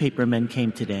newspaper men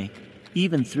came today,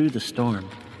 even through the storm.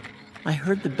 I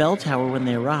heard the bell tower when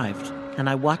they arrived. and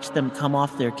I watch them come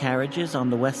off their carriages on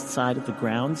the west side of the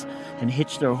grounds and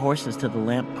hitch their horses to the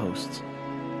lampposts.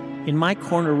 In my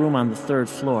corner room on the 3rd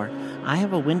floor, I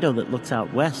have a window that looks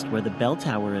out west where the bell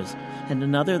tower is, and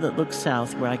another that looks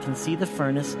south where I can see the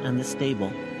furnace and the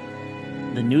stable.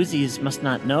 The newsies must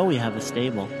not know we have a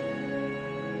stable.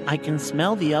 I can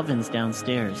smell the ovens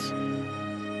downstairs.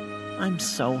 I'm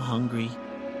so hungry,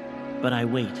 but I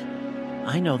wait.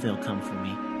 I know they'll come for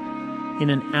me. In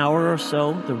an hour or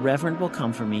so, the Reverend will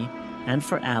come for me, and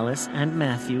for Alice and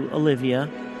Matthew, Olivia,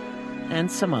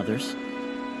 and some others.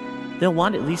 They'll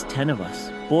want at least 10 of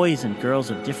us, boys and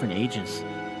girls of different ages.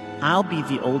 I'll be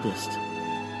the oldest.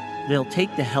 They'll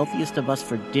take the healthiest of us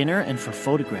for dinner and for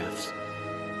photographs.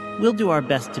 We'll do our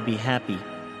best to be happy.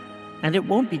 And it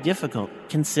won't be difficult,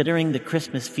 considering the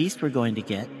Christmas feast we're going to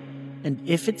get. And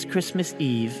if it's Christmas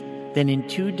Eve, then in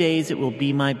 2 days it will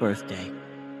be my birthday.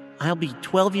 I'll be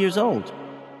 12 years old.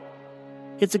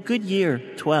 It's a good year,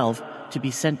 12, to be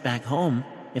sent back home,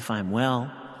 if I'm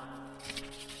well.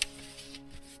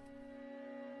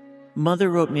 Mother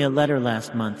wrote me a letter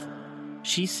last month.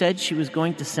 She said she was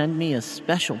going to send me a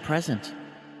special present.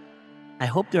 I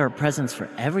hope there are presents for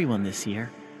everyone this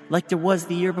year, like there was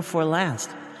the year before last,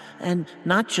 and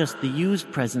not just the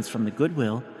used presents from the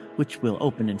Goodwill, which we'll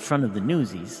open in front of the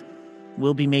newsies.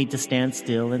 We'll be made to stand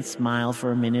still and smile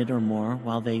for a minute or more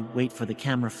while they wait for the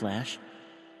camera flash.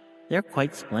 They're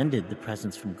quite splendid, the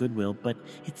presents from Goodwill, but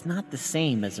it's not the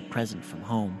same as a present from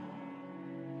home.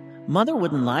 Mother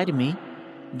wouldn't lie to me.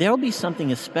 There'll be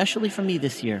something especially for me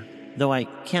this year, though I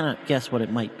cannot guess what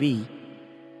it might be.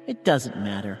 It doesn't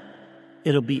matter.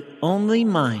 It'll be only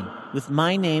mine, with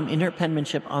my name in her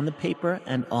penmanship on the paper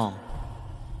and all.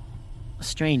 A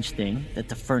strange thing that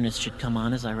the furnace should come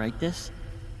on as I write this.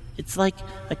 It's like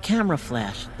a camera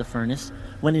flash, the furnace,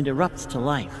 when it erupts to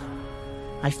life.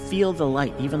 I feel the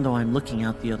light even though I'm looking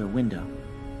out the other window.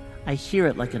 I hear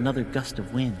it like another gust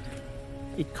of wind.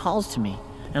 It calls to me,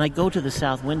 and I go to the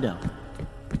south window.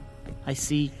 I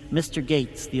see Mr.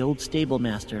 Gates, the old stable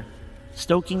master,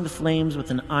 stoking the flames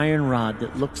with an iron rod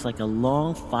that looks like a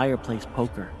long fireplace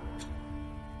poker.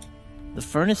 The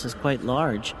furnace is quite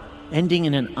large, ending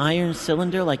in an iron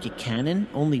cylinder like a cannon,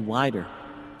 only wider.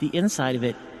 The inside of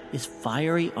it is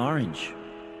fiery orange.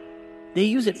 They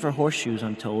use it for horseshoes,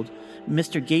 I'm told.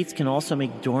 Mr. Gates can also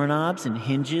make doorknobs and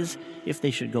hinges if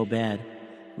they should go bad.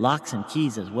 Locks and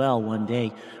keys as well one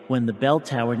day when the bell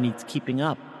tower needs keeping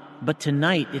up. But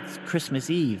tonight it's Christmas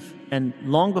Eve, and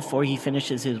long before he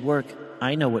finishes his work,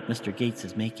 I know what Mr. Gates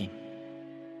is making.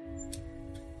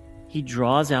 He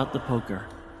draws out the poker.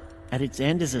 At its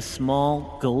end is a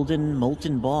small, golden,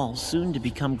 molten ball, soon to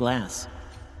become glass.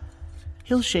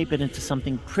 He'll shape it into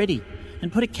something pretty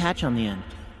and put a catch on the end.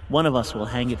 One of us will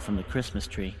hang it from the Christmas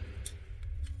tree.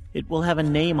 It will have a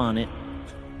name on it,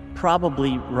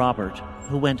 probably Robert,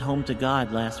 who went home to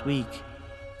God last week.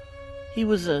 He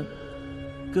was a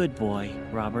good boy,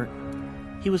 Robert.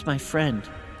 He was my friend.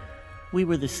 We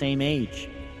were the same age.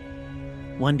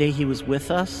 One day he was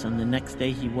with us, and the next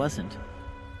day he wasn't.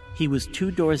 He was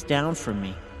 2 doors down from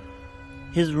me.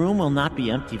 His room will not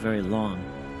be empty very long.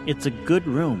 It's a good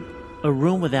room, a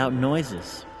room without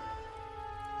noises.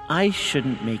 I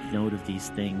shouldn't make note of these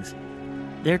things.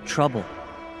 They're trouble.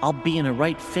 I'll be in a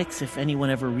right fix if anyone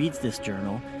ever reads this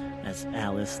journal, as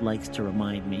Alice likes to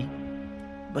remind me.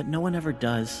 But no one ever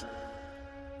does.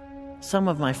 Some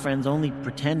of my friends only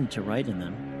pretend to write in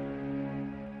them.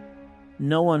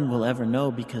 No one will ever know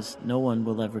because no one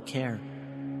will ever care.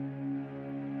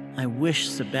 I wish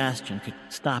Sebastian could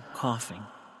stop coughing,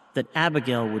 that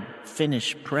Abigail would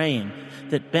finish praying,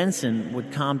 that Benson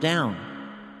would calm down.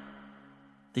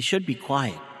 They should be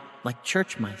quiet, like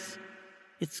church mice.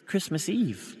 It's Christmas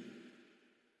Eve.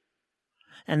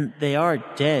 And they are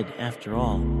dead, after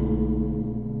all.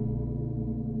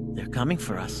 They're coming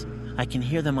for us. I can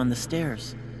hear them on the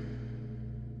stairs.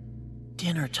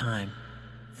 Dinner time.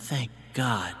 Thank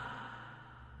God.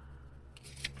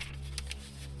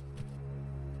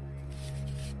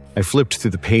 I flipped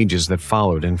through the pages that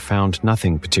followed and found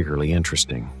nothing particularly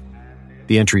interesting.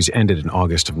 The entries ended in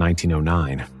August of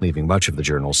 1909, leaving much of the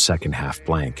journal's second half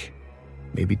blank.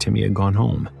 Maybe Timmy had gone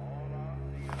home.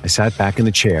 I sat back in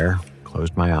the chair,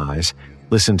 closed my eyes,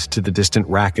 listened to the distant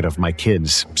racket of my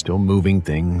kids, still moving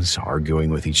things, arguing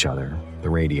with each other, the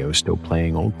radio still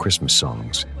playing old Christmas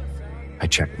songs. I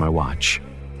checked my watch.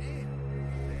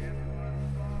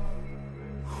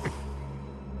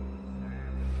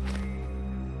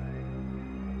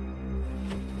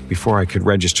 Before I could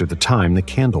register the time, the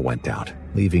candle went out,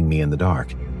 leaving me in the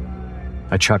dark.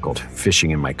 I chuckled,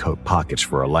 fishing in my coat pockets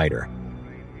for a lighter.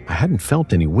 I hadn't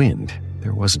felt any wind,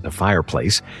 There wasn't a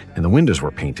fireplace, and the windows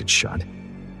were painted shut.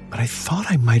 But I thought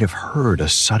I might have heard a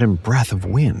sudden breath of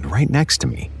wind right next to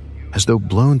me, as though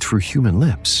blown through human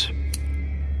lips.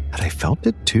 Had I felt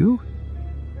it too?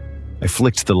 I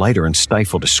flicked the lighter and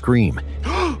stifled a scream.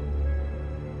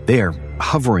 There,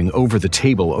 hovering over the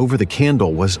table, over the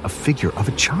candle, was a figure of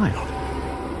a child.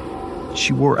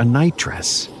 She wore a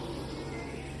nightdress.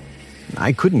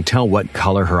 I couldn't tell what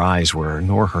color her eyes were,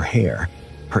 nor her hair.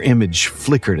 Her image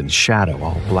flickered in shadow,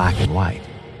 all black and white,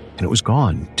 and it was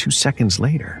gone 2 seconds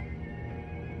later.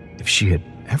 If she had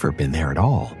ever been there at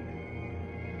all.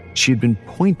 She had been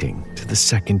pointing to the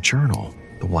second journal,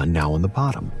 the one now on the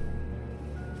bottom.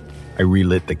 I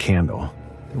relit the candle.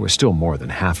 There was still more than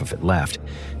half of it left.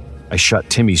 I shut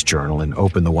Timmy's journal and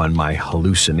opened the one my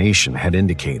hallucination had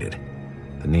indicated.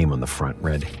 The name on the front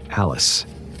read Alice.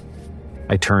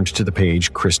 I turned to the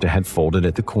page Krista had folded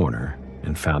at the corner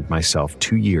and found myself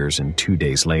 2 years and 2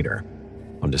 days later,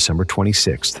 on December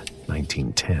 26th,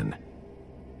 1910.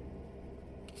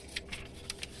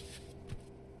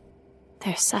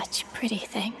 They're such pretty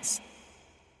things.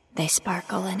 They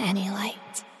sparkle in any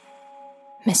light.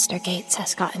 Mr. Gates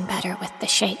has gotten better with the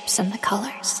shapes and the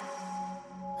colors.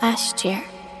 Last year,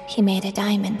 he made a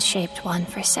diamond-shaped one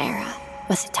for Sarah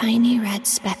with tiny red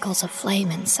speckles of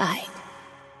flame inside.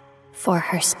 For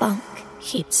her spunk,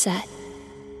 he'd said.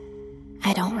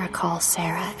 I don't recall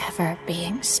Sarah ever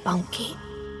being spunky,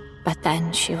 but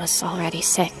then she was already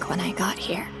sick when I got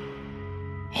here.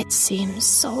 It seems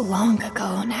so long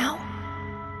ago now.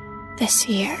 This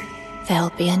year, there'll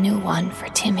be a new one for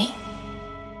Timmy.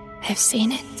 I've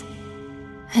seen it.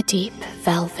 A deep,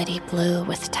 velvety blue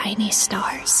with tiny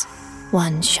stars,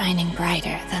 one shining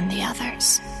brighter than the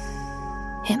others.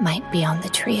 It might be on the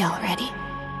tree already.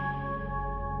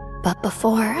 But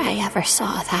before I ever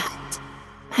saw that,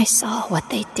 I saw what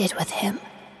they did with him.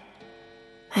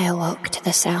 I awoke to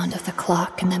the sound of the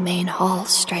clock in the main hall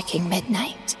striking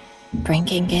midnight,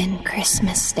 bringing in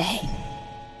Christmas Day.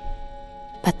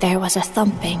 But there was a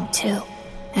thumping, too,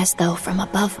 as though from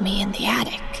above me in the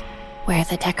attic, where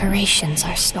the decorations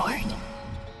are stored.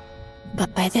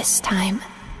 But by this time,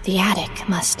 the attic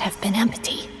must have been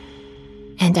empty,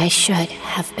 and I should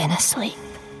have been asleep.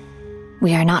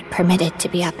 We are not permitted to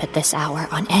be up at this hour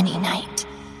on any night,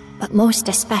 but most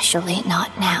especially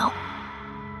not now.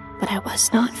 But I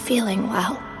was not feeling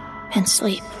well, and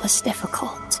sleep was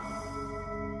difficult.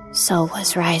 So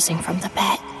was rising from the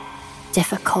bed,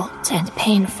 difficult and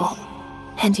painful,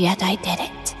 and yet I did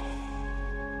it.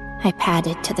 I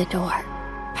padded to the door,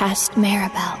 past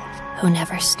Maribel, who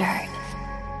never stirred.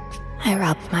 I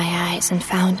rubbed my eyes and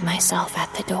found myself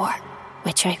at the door,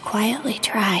 which I quietly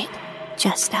tried,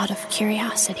 just out of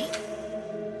curiosity.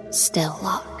 Still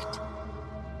locked.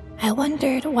 I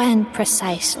wondered when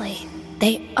precisely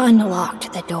they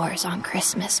unlocked the doors on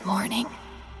Christmas morning.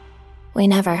 We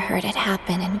never heard it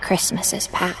happen in Christmases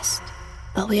past,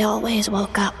 but we always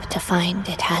woke up to find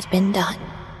it had been done.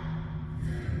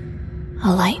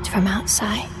 A light from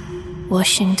outside,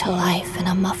 whooshing to life in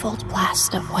a muffled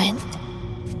blast of wind.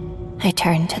 I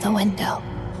turned to the window.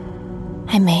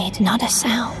 I made not a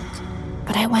sound,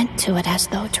 but I went to it as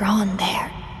though drawn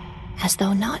there, as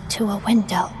though not to a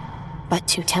window, but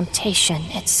to temptation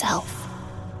itself.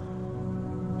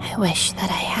 I wish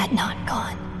that I had not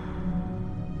gone.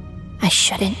 I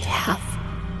shouldn't have.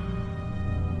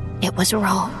 It was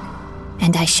wrong,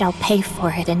 and I shall pay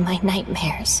for it in my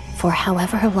nightmares, for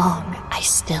however long I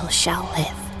still shall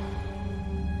live.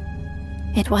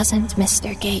 It wasn't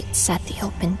Mr. Gates at the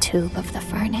open tube of the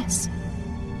furnace.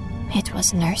 It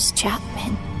was Nurse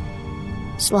Chapman.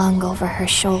 Slung over her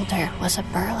shoulder was a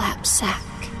burlap sack,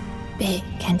 big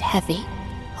and heavy,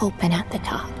 open at the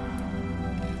top.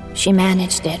 She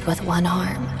managed it with one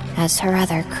arm, as her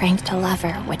other cranked a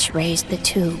lever which raised the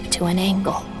tube to an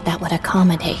angle that would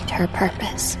accommodate her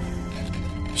purpose.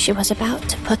 She was about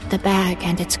to put the bag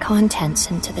and its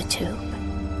contents into the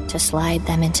tube, to slide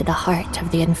them into the heart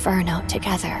of the inferno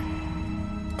together,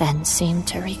 then seemed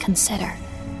to reconsider.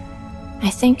 I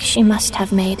think she must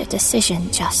have made a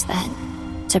decision just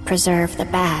then, to preserve the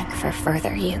bag for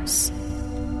further use.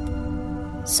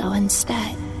 So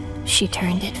instead, she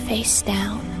turned it face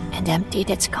down and emptied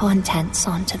its contents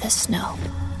onto the snow.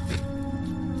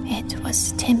 It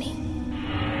was Timmy.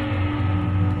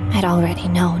 I'd already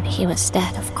known he was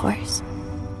dead, of course.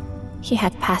 He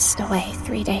had passed away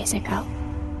 3 days ago.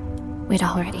 We'd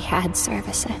already had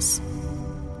services.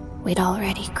 We'd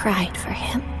already cried for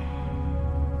him.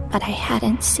 But I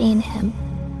hadn't seen him.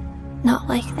 Not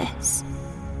like this.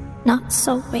 Not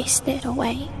so wasted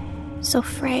away. So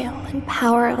frail and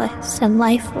powerless and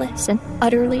lifeless and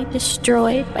utterly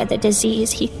destroyed by the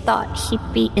disease he thought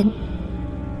he'd beaten.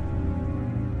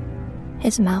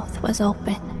 His mouth was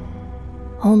open.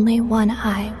 Only one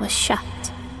eye was shut.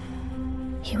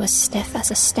 He was stiff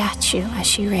as a statue as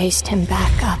she raised him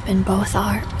back up in both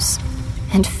arms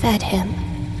and fed him,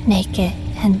 naked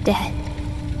and dead,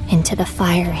 into the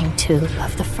firing tube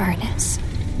of the furnace.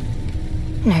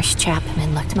 Nurse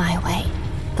Chapman looked my way,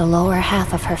 the lower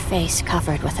half of her face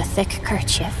covered with a thick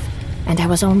kerchief, and I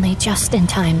was only just in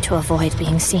time to avoid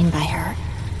being seen by her,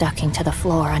 ducking to the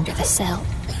floor under the sill,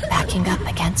 backing up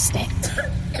against it,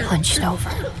 hunched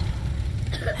over.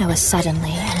 I was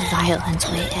suddenly and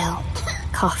violently ill,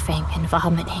 coughing and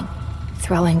vomiting,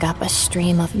 throwing up a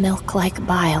stream of milk-like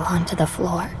bile onto the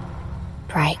floor,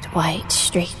 bright white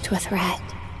streaked with red,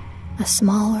 a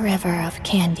small river of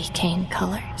candy cane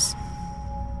colors.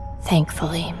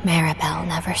 Thankfully, Maribel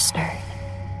never stirred.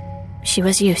 She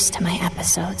was used to my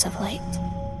episodes of late.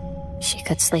 She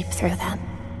could sleep through them.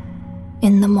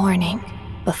 In the morning,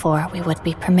 before we would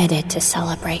be permitted to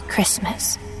celebrate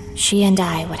Christmas, she and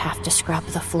I would have to scrub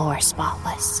the floor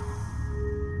spotless.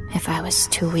 If I was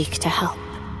too weak to help,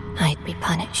 I'd be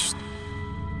punished.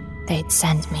 They'd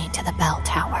send me to the bell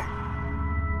tower.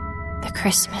 The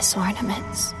Christmas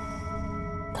ornaments,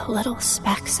 the little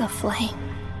specks of flame,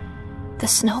 the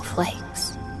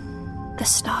snowflakes, the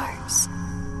stars,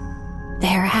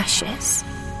 their ashes.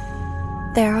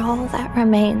 They're all that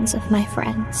remains of my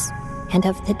friends and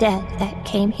of the dead that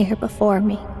came here before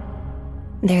me.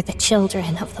 They're the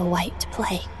children of the White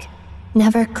Plague,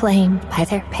 never claimed by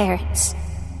their parents,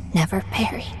 never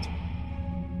buried.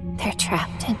 They're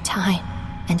trapped in time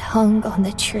and hung on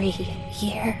the tree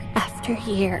year after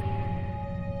year.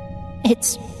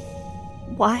 It's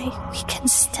why we can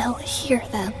still hear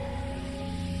them.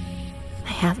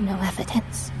 I have no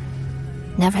evidence.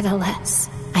 Nevertheless,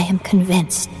 I am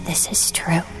convinced this is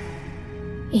true.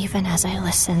 Even as I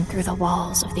listen through the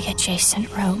walls of the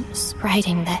adjacent rooms,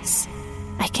 writing this,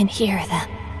 I can hear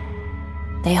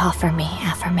them. They offer me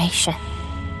affirmation.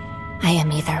 I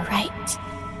am either right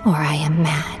or I am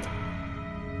mad.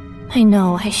 I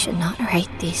know I should not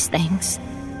write these things.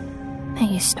 I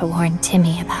used to warn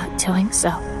Timmy about doing so.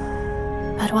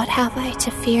 But what have I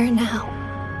to fear now?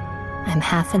 I'm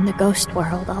half in the ghost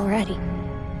world already.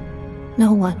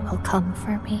 No one will come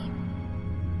for me.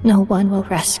 No one will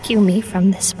rescue me from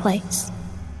this place,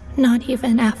 not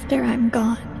even after I'm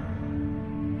gone.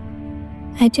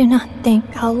 I do not think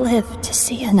I'll live to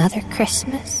see another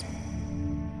Christmas.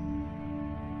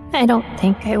 I don't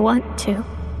think I want to.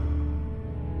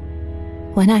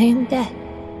 When I am dead,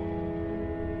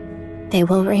 they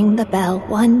will ring the bell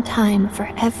one time for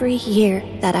every year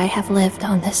that I have lived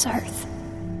on this earth.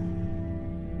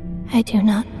 I do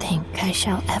not think I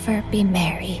shall ever be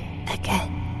merry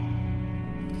again.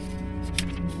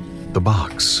 The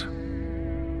box.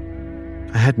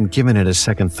 I hadn't given it a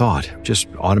second thought, just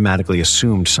automatically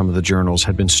assumed some of the journals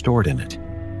had been stored in it,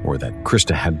 or that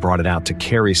Krista had brought it out to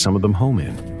carry some of them home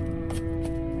in.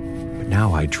 But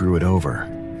now I drew it over,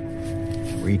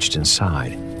 reached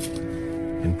inside,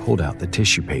 and pulled out the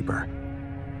tissue paper.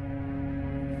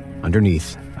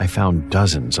 Underneath, I found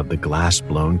dozens of the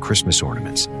glass-blown Christmas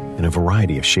ornaments in a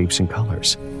variety of shapes and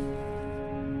colors.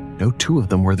 No two of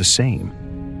them were the same,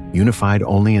 unified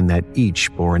only in that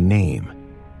each bore a name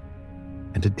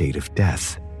and a date of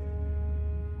death.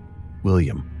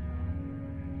 William,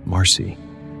 Marcy,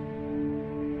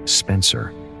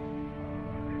 Spencer,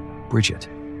 Bridget.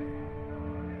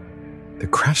 The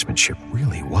craftsmanship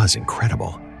really was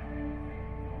incredible.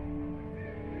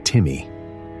 Timmy,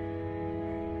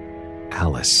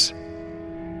 Alice.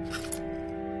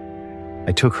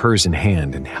 I took hers in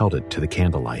hand and held it to the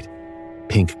candlelight.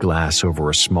 Pink glass over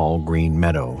a small green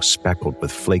meadow speckled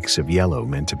with flakes of yellow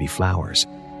meant to be flowers.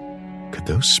 Could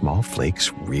those small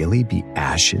flakes really be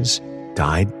ashes,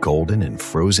 dyed golden and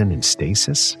frozen in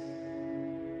stasis?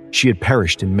 She had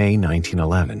perished in May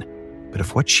 1911, but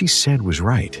if what she said was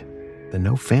right, then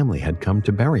no family had come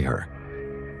to bury her.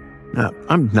 Now,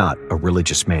 I'm not a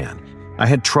religious man. I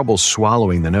had trouble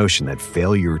swallowing the notion that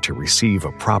failure to receive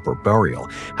a proper burial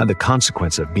had the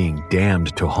consequence of being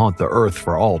damned to haunt the earth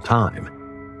for all time.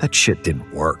 That shit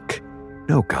didn't work.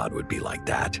 No God would be like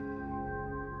that.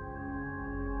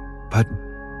 But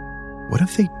what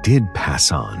if they did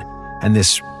pass on, and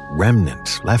this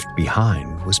remnant left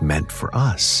behind was meant for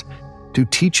us, to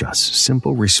teach us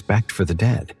simple respect for the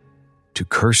dead, to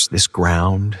curse this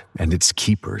ground and its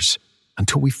keepers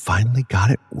until we finally got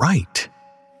it right?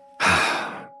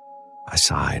 I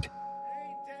sighed.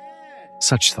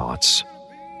 Such thoughts.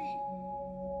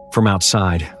 From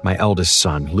outside, my eldest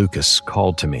son, Lucas,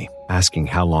 called to me, asking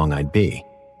how long I'd be.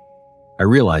 I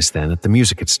realized then that the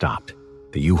music had stopped.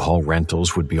 The U-Haul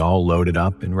rentals would be all loaded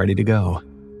up and ready to go.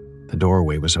 The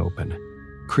doorway was open.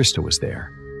 Krista was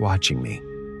there, watching me.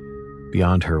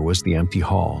 Beyond her was the empty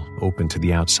hall, open to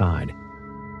the outside.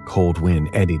 Cold wind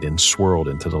eddied and swirled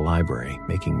into the library,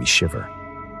 making me shiver.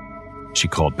 She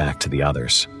called back to the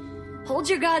others. Hold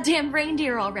your goddamn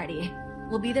reindeer already.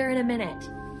 We'll be there in a minute.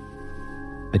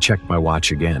 I checked my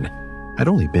watch again. I'd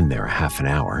only been there a half an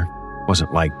hour.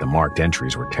 Wasn't like the marked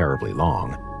entries were terribly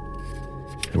long.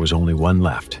 There was only one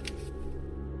left.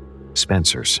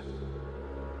 Spencer's.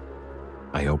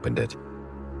 I opened it.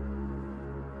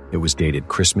 It was dated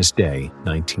Christmas Day,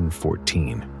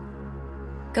 1914.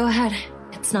 Go ahead.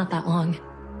 It's not that long.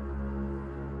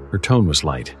 Her tone was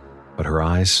light, but her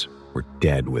eyes were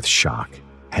dead with shock,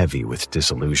 heavy with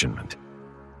disillusionment.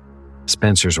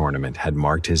 Spencer's ornament had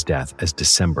marked his death as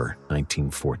December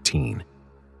 1914.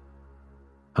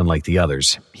 Unlike the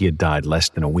others, he had died less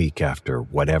than a week after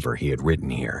whatever he had written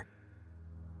here.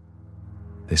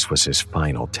 This was his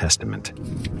final testament.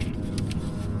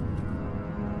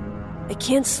 I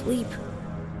can't sleep.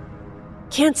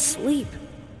 Can't sleep.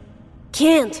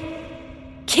 Can't.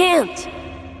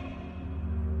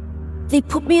 They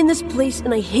put me in this place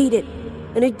and I hate it.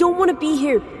 And I don't want to be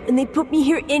here. And they put me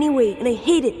here anyway. And I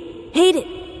hate it. Hate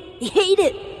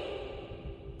it.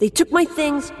 They took my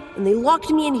things and they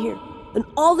locked me in here. And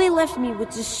all they left me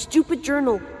was this stupid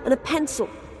journal and a pencil.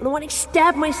 And I want to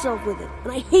stab myself with it.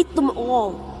 And I hate them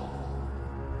all.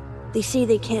 They say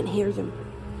they can't hear them.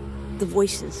 The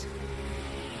voices.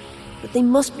 But they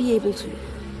must be able to.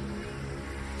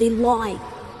 They lie.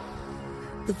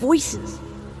 The voices.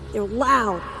 They're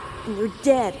loud. And they're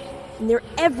dead. And they're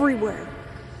everywhere.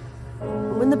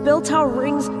 And when the bell tower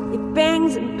rings, it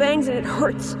bangs and bangs and it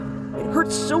hurts. It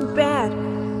hurts so bad.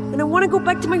 And I want to go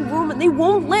back to my room and they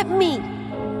won't let me.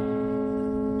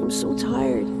 I'm so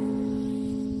tired.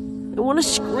 I want to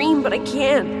scream, but I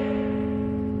can't.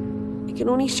 I can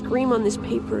only scream on this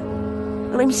paper.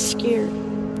 And I'm scared.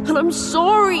 And I'm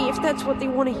sorry if that's what they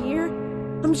want to hear.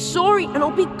 I'm sorry, and I'll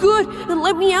be good, and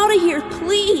let me out of here,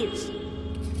 please.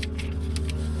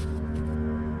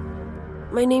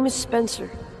 My name is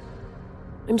Spencer.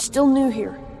 I'm still new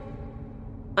here.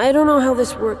 I don't know how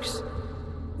this works.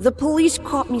 The police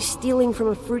caught me stealing from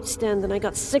a fruit stand, and I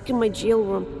got sick in my jail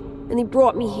room, and they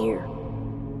brought me here.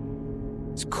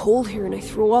 It's cold here, and I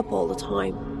throw up all the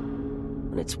time.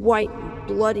 And it's white and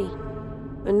bloody,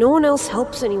 and no one else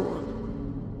helps anyone.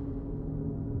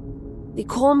 They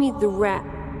call me the Rat,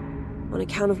 on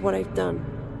account of what I've done.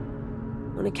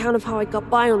 On account of how I got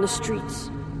by on the streets.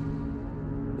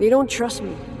 They don't trust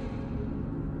me.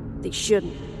 They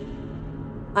shouldn't.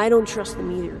 I don't trust them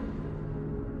either.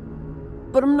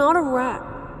 But I'm not a rat.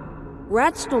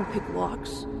 Rats don't pick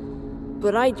locks.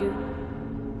 But I do.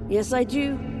 Yes, I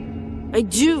do. I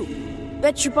do.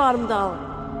 Bet your bottom dollar.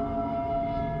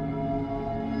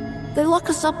 They lock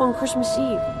us up on Christmas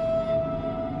Eve.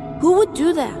 Who would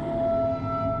do that?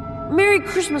 Merry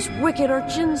Christmas, wicked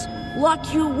urchins.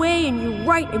 Lock you away and you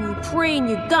write and you pray and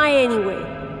you die anyway.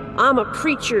 I'm a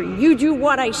preacher and you do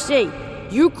what I say.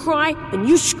 You cry and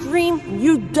you scream and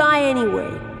you die anyway.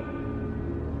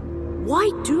 Why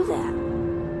do that?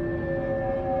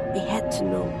 They had to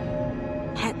know.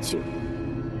 Had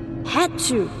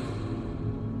to.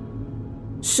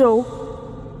 So,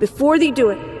 before they do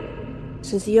it,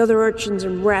 since the other urchins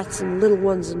and rats and little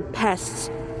ones and pests,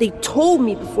 they told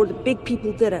me before the big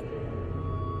people did it.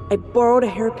 I borrowed a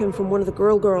hairpin from one of the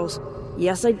girls.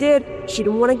 Yes, I did. She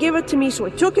didn't want to give it to me, so I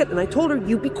took it and I told her,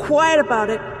 you be quiet about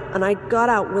it. And I got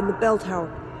out when the bell tower,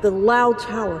 the loud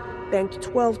tower, banged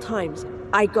 12 times.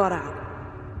 I got out.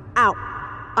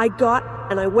 I got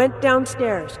and I went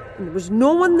downstairs. And there was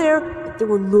no one there, but there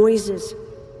were noises.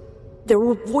 There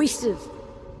were voices.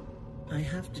 I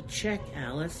have to check,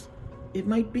 Alice. It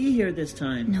might be here this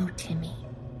time. No, Timmy.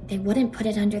 They wouldn't put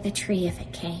it under the tree if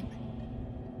it came.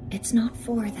 It's not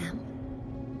for them.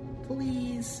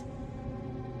 Please.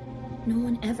 No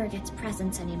one ever gets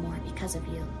presents anymore because of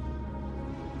you.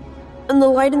 And the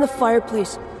light in the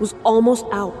fireplace was almost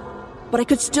out, but I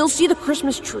could still see the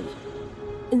Christmas tree.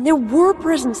 And there were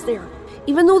presents there,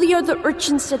 even though the other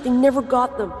urchins said they never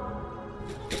got them.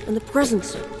 And the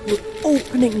presents were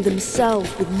opening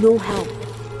themselves with no help.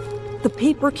 The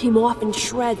paper came off in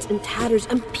shreds and tatters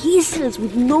and pieces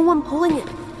with no one pulling it.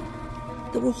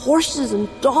 There were horses and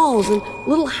dolls and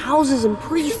little houses and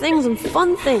pretty things and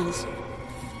fun things.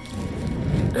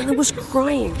 And I was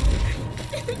crying.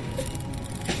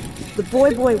 The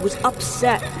boy was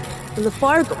upset, and the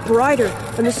fire got brighter,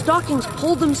 and the stockings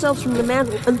pulled themselves from the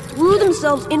mantel and threw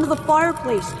themselves into the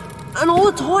fireplace, and all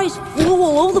the toys flew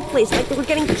all over the place like they were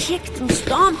getting kicked and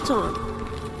stomped on.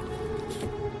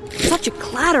 Such a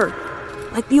clatter,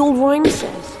 like the old rhyme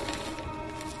says.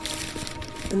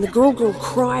 And the girl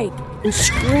cried and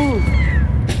screamed.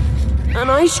 And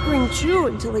I screamed too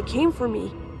until they came for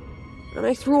me. And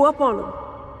I threw up on them.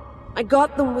 I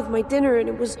got them with my dinner and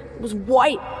it was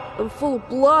white and full of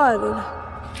blood and...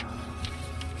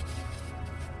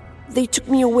 They took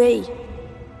me away.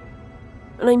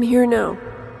 And I'm here now,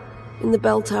 in the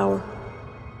bell tower,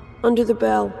 under the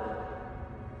bell.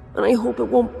 And I hope it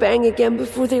won't bang again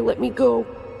before they let me go.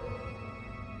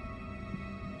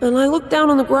 And I look down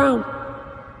on the ground,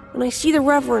 and I see the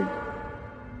Reverend,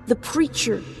 the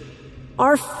preacher,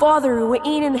 our Father who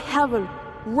ain't in heaven,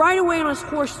 ride away on his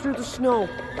horse through the snow,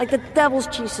 like the devil's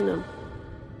chasing him.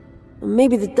 Or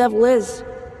maybe the devil is.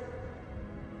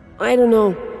 I don't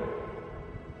know.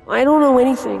 I don't know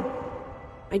anything.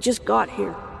 I just got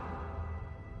here.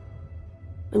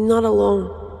 I'm not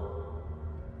alone.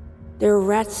 There are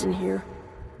rats in here.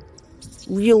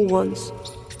 Real ones.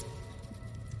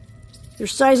 They're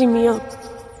sizing me up.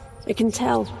 I can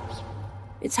tell.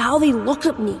 It's how they look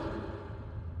at me.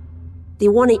 They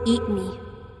want to eat me.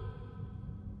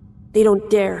 They don't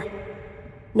dare.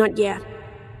 Not yet.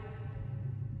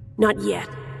 Not yet.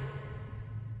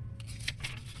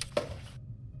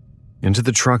 Into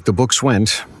the truck the books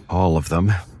went, all of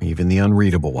them, even the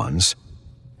unreadable ones,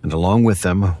 and along with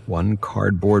them, one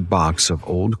cardboard box of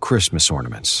old Christmas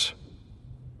ornaments.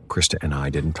 Krista and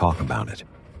I didn't talk about it.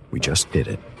 We just did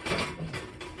it.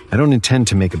 I don't intend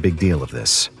to make a big deal of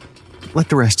this. Let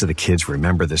the rest of the kids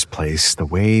remember this place the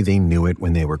way they knew it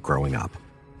when they were growing up.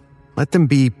 Let them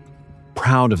be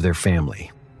proud of their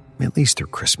family, at least through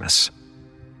Christmas.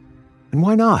 And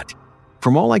why not?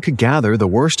 From all I could gather, the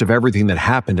worst of everything that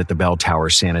happened at the Bell Tower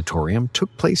Sanatorium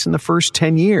took place in the first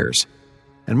 10 years.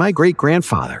 And my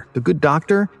great-grandfather, the good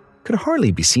doctor, could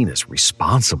hardly be seen as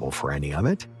responsible for any of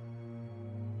it.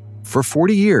 For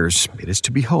 40 years, it is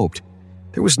to be hoped,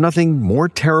 there was nothing more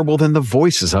terrible than the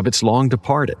voices of its long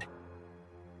departed.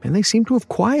 And they seem to have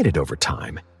quieted over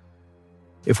time.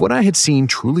 If what I had seen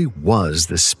truly was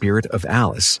the spirit of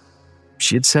Alice,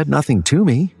 she had said nothing to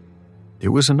me. It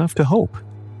was enough to hope.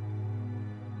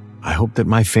 I hope that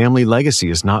my family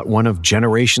legacy is not one of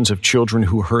generations of children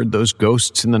who heard those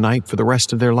ghosts in the night for the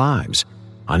rest of their lives,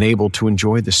 unable to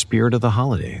enjoy the spirit of the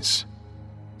holidays.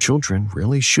 Children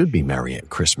really should be merry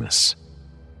at Christmas.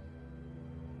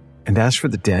 And as for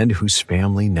the dead whose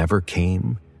family never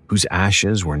came, whose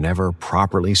ashes were never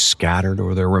properly scattered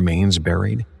or their remains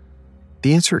buried,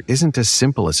 the answer isn't as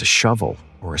simple as a shovel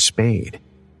or a spade.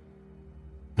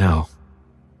 No.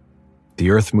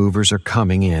 The earth movers are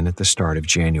coming in at the start of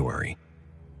January.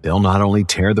 They'll not only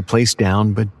tear the place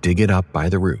down, but dig it up by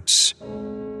the roots.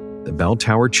 The Bell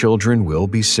Tower children will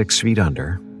be 6 feet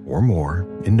under, or more,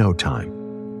 in no time.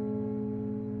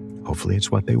 Hopefully it's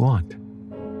what they want.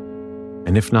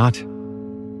 And if not,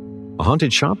 a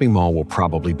haunted shopping mall will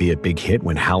probably be a big hit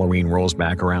when Halloween rolls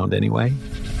back around anyway.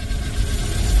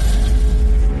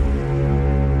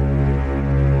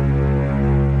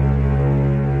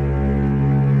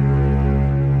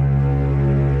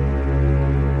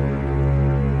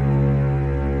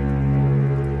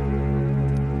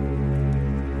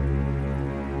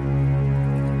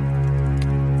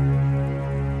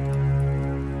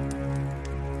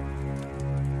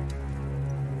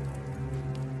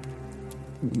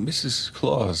 Mrs.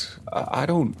 Claus, I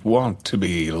don't want to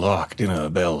be locked in a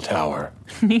bell tower.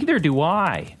 Neither do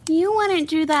I. You wouldn't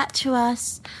do that to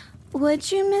us,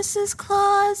 would you, Mrs.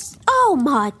 Claus? Oh,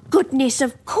 my goodness,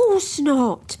 of course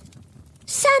not.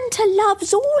 Santa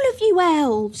loves all of you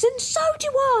elves, and so do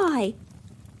I.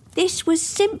 This was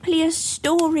simply a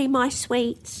story, my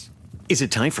sweets. Is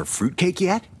it time for fruitcake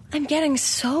yet? I'm getting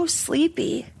so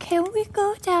sleepy. Can we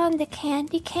go down the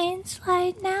candy cane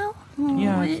slide now?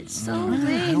 Yeah. It's so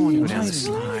late. I want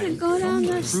to go down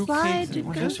the slide to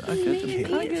go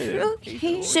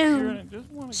fruitcake.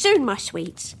 Soon, my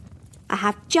sweets. I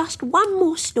have just one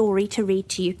more story to read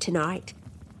to you tonight.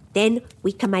 Then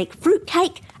we can make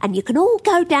fruitcake and you can all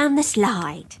go down the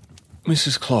slide.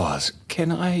 Mrs. Claus,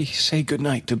 can I say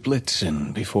goodnight to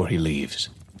Blitzen before he leaves?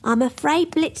 I'm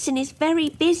afraid Blitzen is very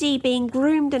busy being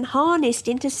groomed and harnessed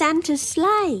into Santa's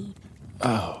sleigh.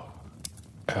 Oh.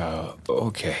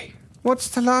 Okay. What's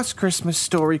the last Christmas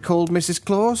story called, Mrs.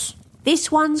 Claus?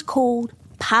 This one's called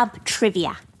Pub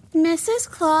Trivia. Mrs.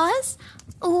 Claus,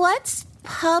 what's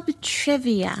pub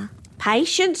trivia?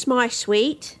 Patience, my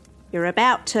sweet. You're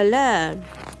about to learn.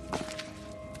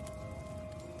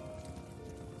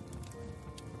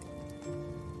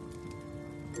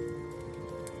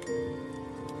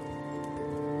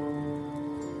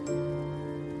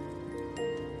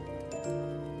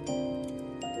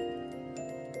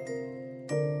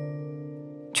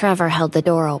 Trevor held the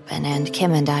door open and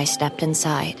Kim and I stepped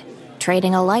inside.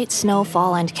 trading a light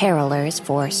snowfall and carolers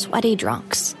for sweaty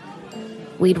drunks.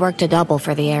 We'd worked a double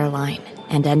for the airline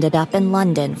and ended up in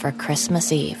London for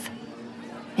Christmas Eve.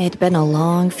 It'd been a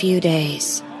long few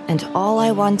days, and all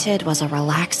I wanted was a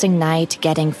relaxing night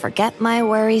getting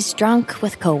forget-my-worries drunk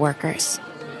with coworkers.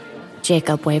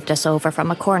 Jacob waved us over from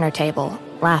a corner table,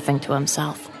 laughing to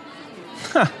himself.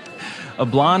 A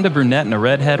blonde, a brunette, and a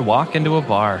redhead walk into a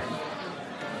bar.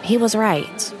 He was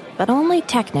right, but only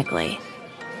technically.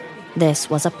 This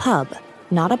was a pub,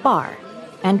 not a bar,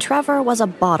 and Trevor was a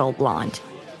bottle blonde.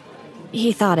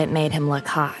 He thought it made him look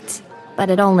hot, but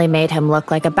it only made him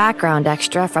look like a background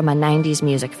extra from a 90s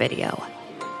music video.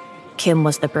 Kim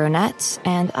was the brunette,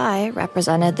 and I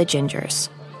represented the gingers.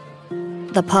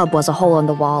 The pub was a hole in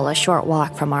the wall a short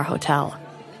walk from our hotel.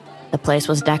 The place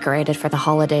was decorated for the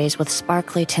holidays with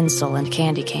sparkly tinsel and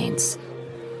candy canes.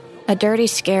 A dirty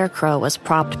scarecrow was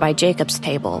propped by Jacob's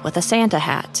table with a Santa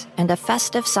hat and a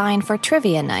festive sign for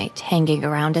trivia night hanging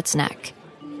around its neck.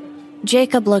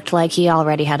 Jacob looked like he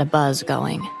already had a buzz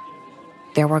going.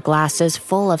 There were glasses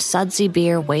full of sudsy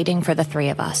beer waiting for the three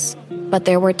of us, but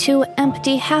there were 2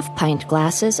 empty half-pint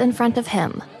glasses in front of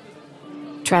him.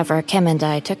 Trevor, Kim, and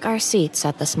I took our seats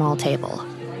at the small table.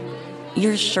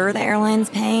 You're sure the airline's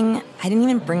paying? I didn't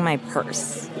even bring my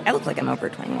purse. I look like I'm over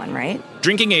 21, right?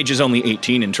 Drinking age is only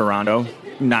 18 in Toronto.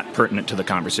 Not pertinent to the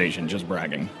conversation, just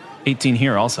bragging. 18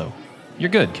 here also. You're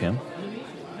good, Kim.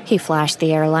 He flashed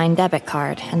the airline debit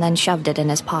card and then shoved it in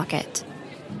his pocket.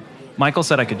 Michael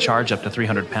said I could charge up to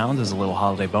 £300 as a little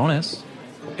holiday bonus.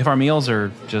 If our meals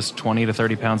are just 20 to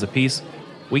 30 pounds apiece,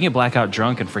 we can get blackout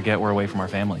drunk and forget we're away from our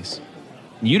families.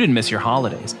 You didn't miss your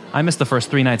holidays. I missed the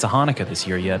first 3 nights of Hanukkah this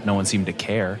year, yet no one seemed to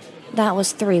care. That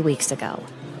was 3 weeks ago.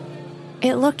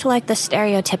 It looked like the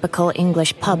stereotypical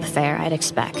English pub fare I'd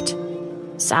expect.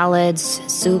 Salads,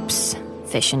 soups,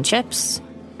 fish and chips,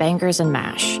 bangers and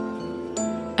mash.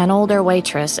 An older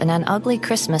waitress in an ugly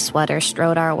Christmas sweater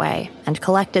strode our way and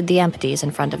collected the empties in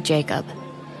front of Jacob.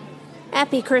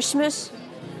 Happy Christmas.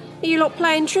 Are you lot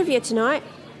playing trivia tonight?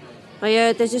 I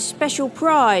heard there's a special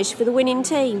prize for the winning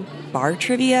team. Bar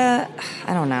trivia?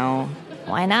 I don't know.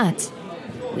 Why not?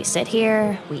 We sit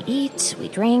here, we eat, we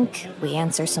drink, we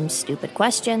answer some stupid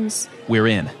questions. We're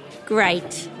in.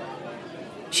 Great.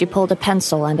 She pulled a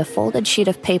pencil and a folded sheet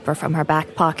of paper from her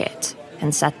back pocket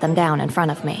and set them down in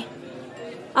front of me.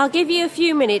 I'll give you a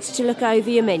few minutes to look over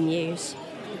your menus.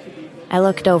 I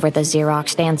looked over the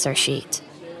Xeroxed answer sheet.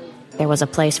 There was a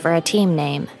place for a team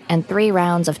name and 3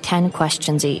 rounds of 10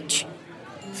 questions each.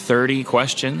 30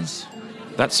 questions?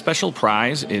 That special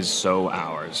prize is so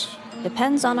ours.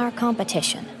 Depends on our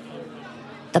competition.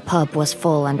 The pub was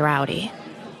full and rowdy.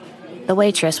 The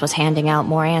waitress was handing out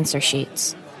more answer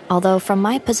sheets, although from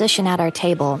my position at our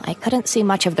table, I couldn't see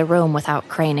much of the room without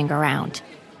craning around.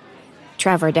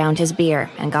 Trevor downed his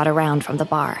beer and got a round from the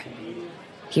bar.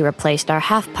 He replaced our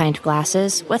half-pint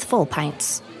glasses with full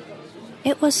pints.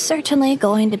 It was certainly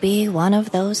going to be one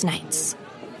of those nights.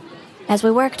 As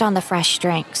we worked on the fresh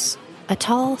drinks, a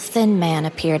tall, thin man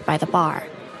appeared by the bar.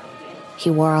 He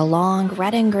wore a long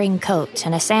red and green coat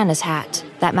and a Santa's hat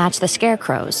that matched the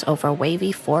scarecrow's over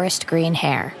wavy forest green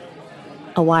hair.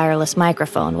 A wireless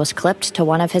microphone was clipped to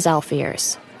one of his elf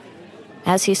ears.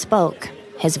 As he spoke,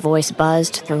 his voice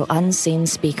buzzed through unseen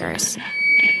speakers.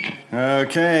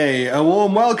 Okay, a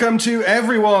warm welcome to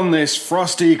everyone this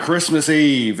frosty Christmas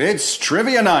Eve. It's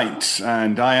Trivia Night,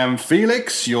 and I am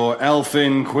Felix, your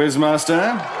elfin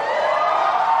quizmaster.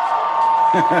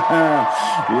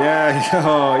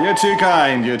 You're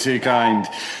too kind.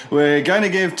 We're going to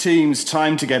give teams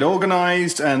time to get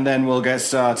organised, and then we'll get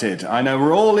started. I know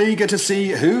we're all eager to see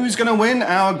who's going to win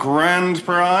our grand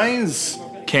prize.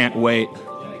 Can't wait.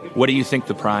 What do you think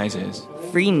the prize is?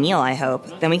 Free meal, I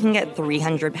hope. Then we can get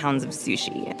 300 pounds of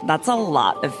sushi. That's a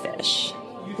lot of fish.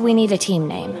 We need a team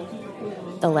name.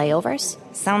 The Layovers?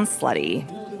 Sounds slutty.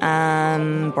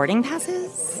 Boarding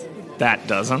passes? That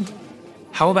doesn't.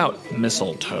 How about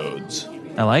mistletoes?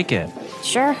 I like it.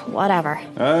 Sure, whatever.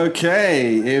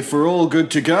 Okay, if we're all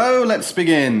good to go, let's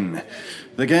begin.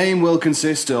 The game will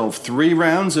consist of 3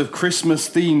 rounds of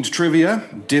Christmas-themed trivia.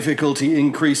 Difficulty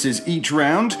increases each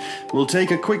round. We'll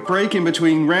take a quick break in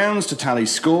between rounds to tally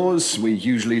scores. We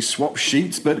usually swap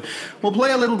sheets, but we'll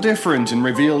play a little different and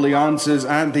reveal the answers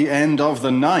at the end of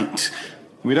the night.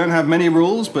 We don't have many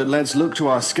rules, but let's look to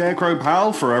our Scarecrow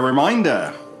pal for a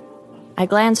reminder. I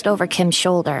glanced over Kim's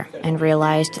shoulder and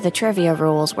realized the trivia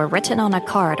rules were written on a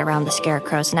card around the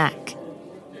Scarecrow's neck.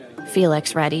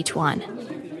 Felix read each one.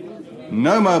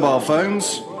 No mobile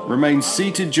phones. Remain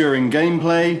seated during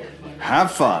gameplay.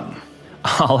 Have fun.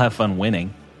 I'll have fun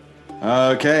winning.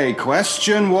 Okay,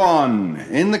 question 1.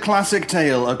 In the classic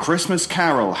tale A Christmas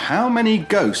Carol, how many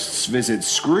ghosts visit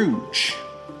Scrooge?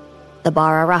 The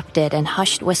bar erupted in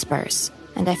hushed whispers,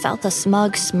 and I felt a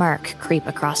smug smirk creep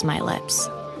across my lips.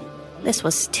 This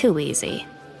was too easy.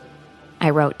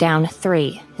 I wrote down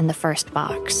 3 in the first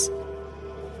box.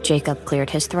 Jacob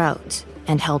cleared his throat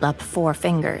and held up 4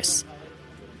 fingers.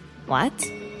 What?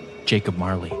 Jacob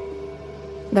Marley.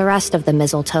 The rest of the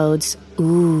mistletoes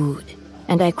oohed,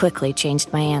 and I quickly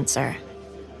changed my answer.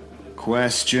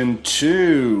 Question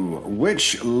 2.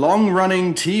 Which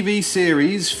long-running TV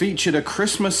series featured a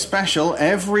Christmas special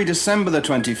every December the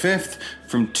 25th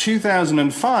from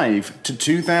 2005 to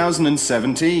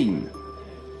 2017?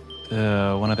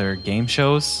 One of their game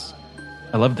shows?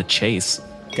 I love The Chase.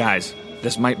 Guys,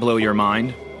 this might blow your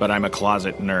mind, but I'm a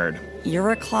closet nerd.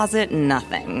 You're a closet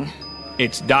nothing.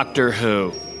 It's Doctor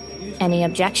Who. Any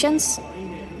objections?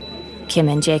 Kim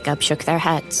and Jacob shook their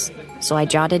heads, so I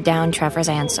jotted down Trevor's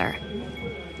answer.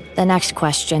 The next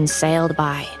question sailed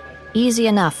by, easy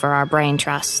enough for our brain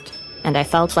trust, and I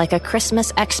felt like a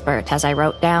Christmas expert as I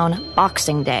wrote down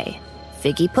Boxing Day,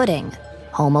 Figgy Pudding,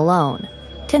 Home Alone,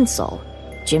 Tinsel,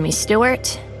 Jimmy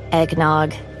Stewart,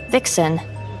 Eggnog, Vixen,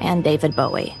 and David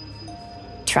Bowie.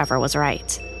 Trevor was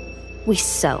right. We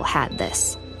so had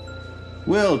this.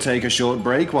 We'll take a short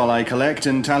break while I collect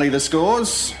and tally the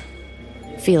scores.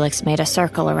 Felix made a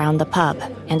circle around the pub,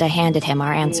 and I handed him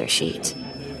our answer sheet.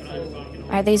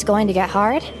 Are these going to get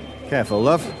hard? Careful,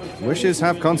 love. Wishes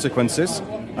have consequences.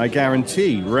 I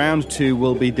guarantee round 2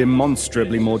 will be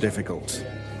demonstrably more difficult.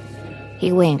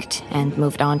 He winked and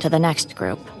moved on to the next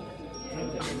group.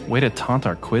 Way to taunt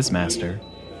our quizmaster.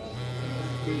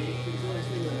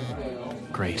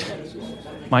 Great.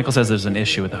 Michael says there's an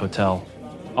issue at the hotel.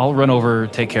 I'll run over,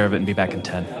 take care of it, and be back in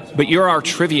 10. But you're our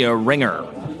trivia ringer.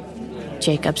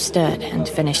 Jacob stood and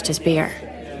finished his beer.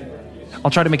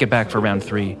 I'll try to make it back for round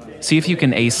 3. See if you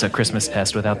can ace a Christmas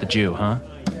test without the Jew, huh?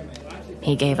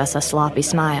 He gave us a sloppy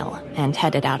smile and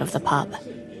headed out of the pub.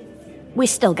 We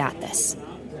still got this.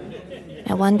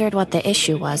 I wondered what the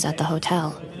issue was at the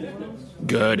hotel.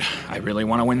 Good. I really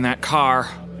want to win that car.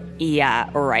 Yeah,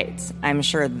 right. I'm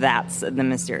sure that's the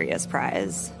mysterious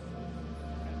prize.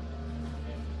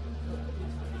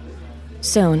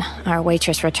 Soon, our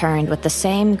waitress returned with the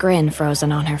same grin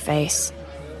frozen on her face.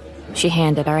 She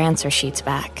handed our answer sheets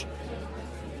back.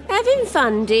 Having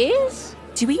fun, dears?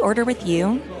 Do we order with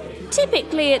you?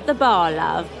 Typically at the bar,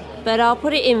 love, but I'll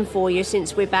put it in for you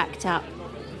since we're backed up.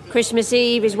 Christmas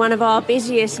Eve is one of our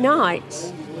busiest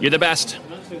nights. You're the best.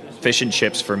 Fish and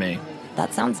chips for me.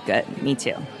 That sounds good. Me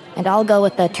too. And I'll go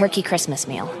with the turkey Christmas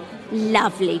meal.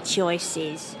 Lovely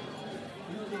choices.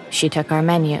 She took our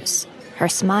menus, her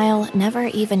smile never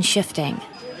even shifting,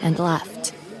 and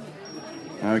left.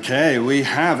 Okay, we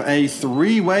have a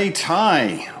 3-way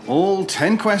tie. All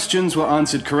 10 questions were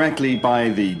answered correctly by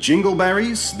the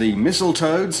Jingleberries, the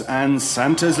Mistletoads, and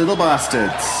Santa's Little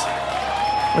Bastards.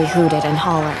 We hooted and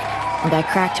hollered, and I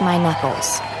cracked my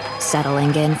knuckles,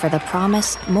 settling in for the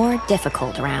promised, more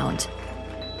difficult round.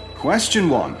 Question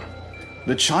 1.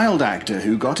 The child actor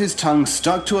who got his tongue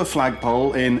stuck to a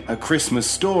flagpole in A Christmas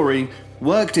Story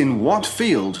worked in what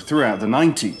field throughout the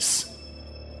 90s?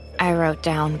 I wrote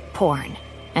down porn,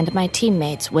 and my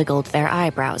teammates wiggled their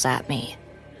eyebrows at me.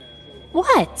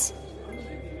 What?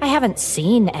 I haven't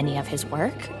seen any of his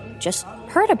work, just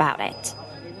heard about it.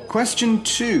 Question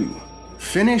 2.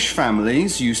 Finnish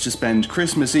families used to spend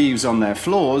Christmas Eves on their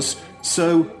floors,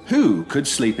 so who could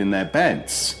sleep in their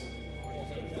beds?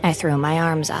 I threw my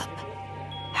arms up.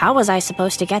 How was I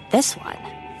supposed to get this one?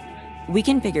 We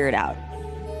can figure it out.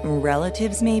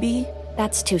 Relatives, maybe?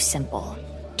 That's too simple.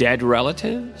 Dead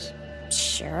relatives?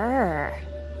 Sure.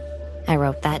 I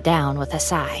wrote that down with a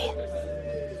sigh.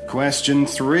 Question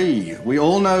 3. We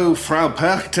all know Frau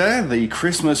Perchte, the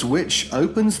Christmas witch,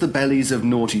 opens the bellies of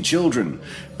naughty children.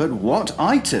 But what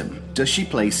item does she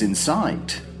place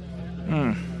inside?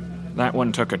 That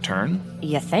one took a turn.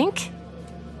 You think?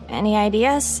 Any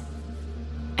ideas?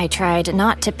 I tried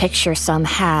not to picture some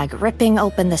hag ripping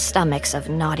open the stomachs of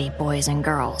naughty boys and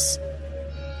girls.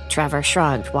 Trevor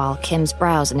shrugged while Kim's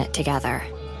brows knit together.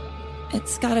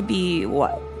 It's gotta be,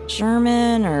 what,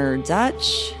 German or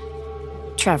Dutch?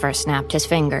 Trevor snapped his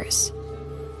fingers.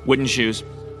 Wooden shoes.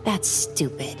 That's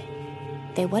stupid.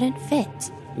 They wouldn't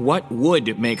fit. What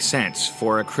would make sense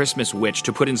for a Christmas witch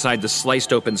to put inside the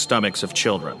sliced open stomachs of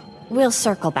children? We'll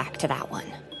circle back to that one.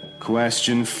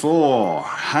 Question 4.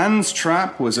 Hans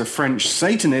Trapp was a French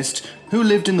Satanist who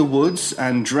lived in the woods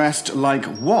and dressed like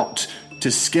what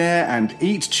to scare and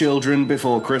eat children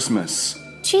before Christmas?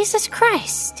 Jesus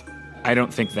Christ. I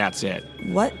don't think that's it.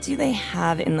 What do they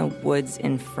have in the woods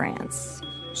in France?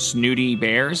 Snooty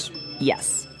bears?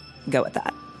 Yes, go with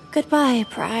that. Goodbye,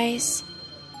 prize.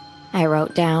 I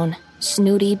wrote down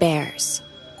snooty bears.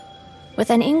 With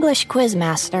an English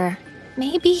quizmaster,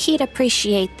 maybe he'd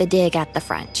appreciate the dig at the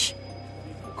French.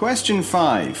 Question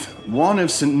 5. One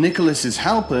of St. Nicholas's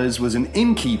helpers was an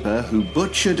innkeeper who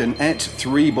butchered and ate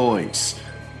 3 boys.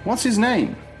 What's his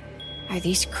name? Are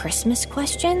these Christmas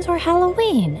questions or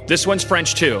Halloween? This one's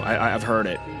French too. I've heard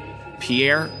it.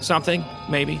 Pierre something,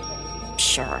 maybe?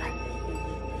 Sure.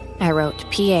 I wrote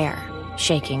Pierre,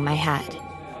 shaking my head.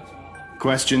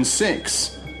 Question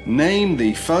 6. Name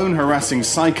the phone-harassing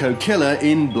psycho killer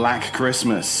in Black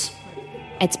Christmas.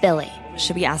 It's Billy.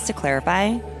 Should we ask to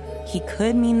clarify? He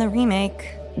could mean the remake.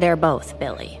 They're both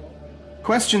Billy.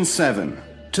 Question 7.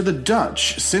 To the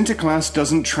Dutch, Sinterklaas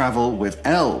doesn't travel with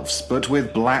elves, but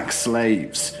with black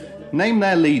slaves. Name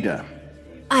their leader.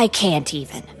 I can't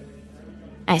even.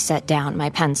 I set down my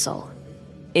pencil.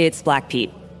 It's Black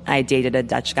Pete. I dated a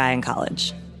Dutch guy in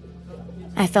college.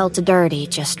 I felt dirty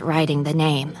just writing the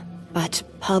name, but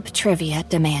pub trivia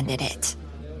demanded it.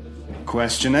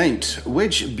 Question 8.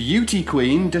 Which beauty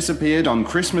queen disappeared on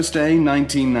Christmas Day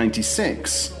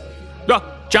 1996?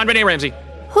 Oh, John Benet Ramsey.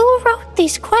 Who wrote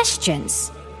these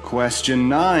questions? Question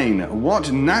 9.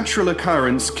 What natural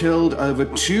occurrence killed over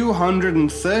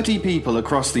 230 people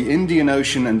across the Indian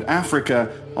Ocean and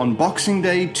Africa on Boxing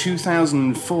Day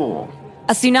 2004?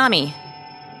 A tsunami.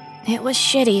 It was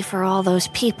shitty for all those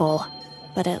people,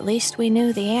 but at least we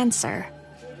knew the answer.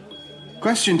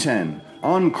 Question 10.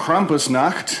 On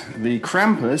Krampusnacht, the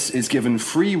Krampus is given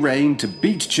free rein to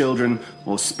beat children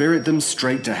or spirit them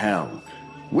straight to hell.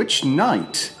 Which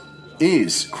night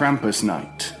is Krampus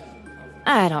night?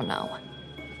 I don't know.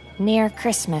 Near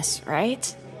Christmas,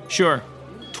 right? Sure.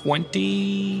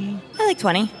 20? I like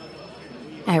 20.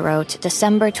 I wrote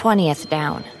December 20th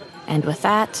down, and with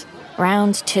that,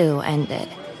 round 2 ended.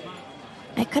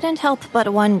 I couldn't help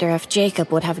but wonder if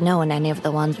Jacob would have known any of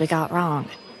the ones we got wrong.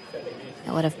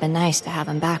 It would have been nice to have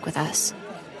him back with us.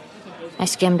 I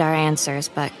skimmed our answers,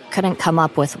 but couldn't come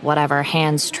up with whatever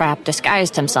Hans Trapp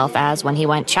disguised himself as when he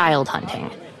went child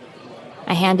hunting.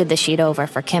 I handed the sheet over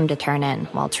for Kim to turn in,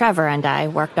 while Trevor and I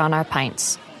worked on our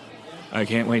pints. I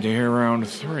can't wait to hear round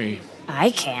 3.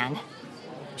 I can.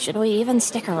 Should we even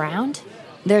stick around?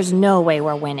 There's no way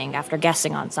we're winning after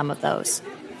guessing on some of those.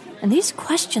 And these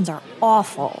questions are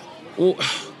awful. Well,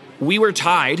 we were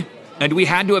tied, and we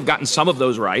had to have gotten some of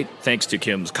those right, thanks to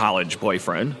Kim's college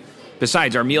boyfriend.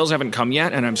 Besides, our meals haven't come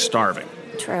yet, and I'm starving.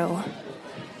 True.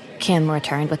 Kim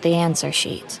returned with the answer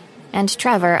sheet, and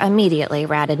Trevor immediately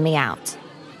ratted me out.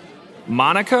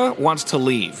 Monica wants to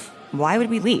leave. Why would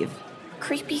we leave?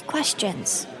 Creepy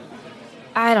questions.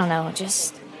 I don't know,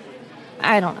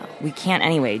 I don't know. We can't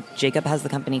anyway. Jacob has the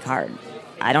company card.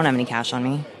 I don't have any cash on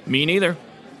me. Me neither.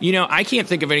 You know, I can't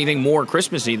think of anything more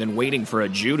Christmassy than waiting for a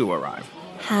Jew to arrive.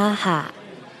 Ha ha.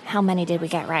 How many did we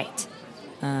get right?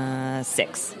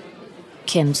 6.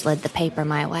 Kim slid the paper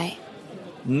my way.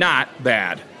 Not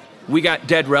bad. We got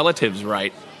dead relatives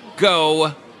right.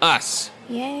 Go us.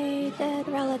 Yay, dead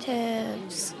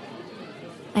relatives.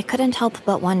 I couldn't help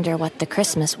but wonder what the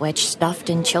Christmas witch stuffed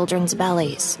in children's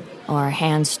bellies, or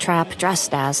Hans Trapp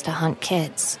dressed as to hunt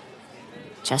kids.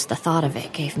 Just the thought of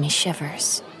it gave me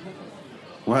shivers.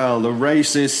 Well, the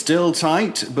race is still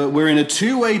tight, but we're in a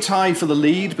 2-way tie for the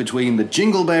lead between the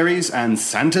Jingleberries and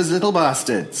Santa's Little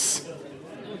Bastards.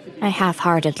 I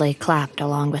half-heartedly clapped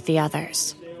along with the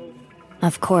others.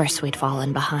 Of course we'd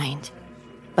fallen behind.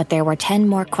 But there were 10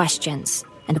 more questions,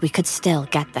 and we could still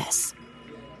get this.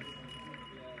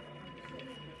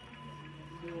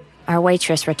 Our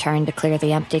waitress returned to clear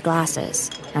the empty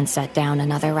glasses and set down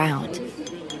another round.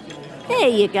 There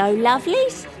you go,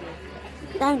 lovelies.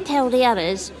 Don't tell the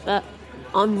others, but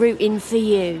I'm rooting for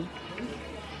you.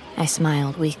 I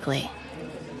smiled weakly.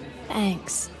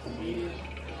 Thanks.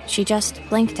 She just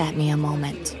blinked at me a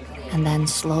moment, and then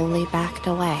slowly backed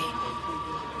away.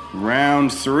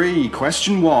 Round 3,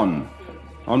 question 1.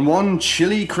 On one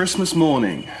chilly Christmas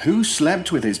morning, who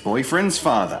slept with his boyfriend's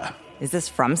father? Is this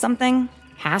from something?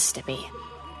 Has to be.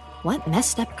 What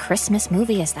messed up Christmas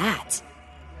movie is that?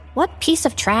 What piece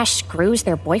of trash screws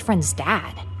their boyfriend's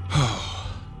dad?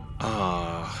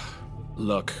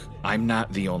 Look, I'm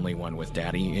not the only one with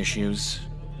daddy issues.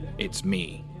 It's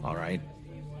me, all right?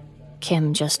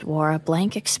 Kim just wore a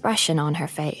blank expression on her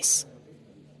face.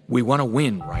 We want to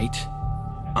win, right?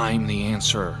 I'm the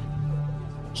answer.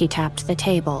 He tapped the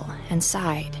table and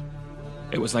sighed.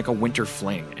 It was like a winter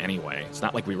fling, anyway. It's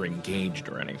not like we were engaged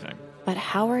or anything. But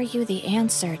how are you the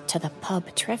answer to the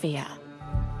pub trivia?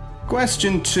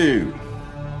 Question 2.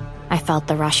 I felt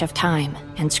the rush of time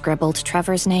and scribbled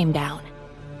Trevor's name down.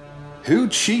 Who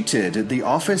cheated at the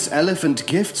office elephant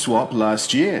gift swap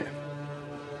last year?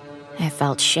 I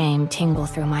felt shame tingle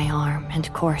through my arm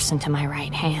and course into my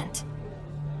right hand.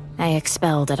 I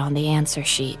expelled it on the answer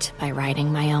sheet by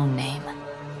writing my own name.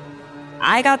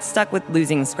 I got stuck with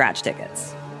losing scratch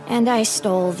tickets. And I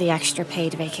stole the extra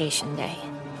paid vacation day.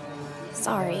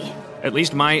 Sorry. At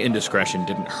least my indiscretion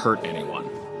didn't hurt anyone.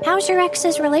 How's your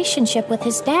ex's relationship with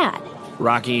his dad?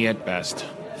 Rocky at best.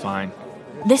 Fine.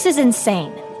 This is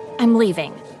insane. I'm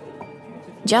leaving.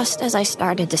 Just as I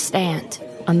started to stand,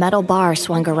 a metal bar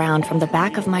swung around from the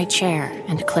back of my chair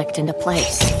and clicked into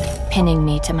place, pinning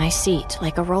me to my seat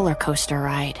like a roller coaster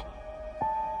ride.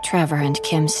 Trevor and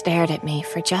Kim stared at me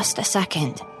for just a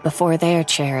second before their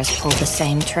chairs pulled the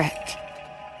same trick.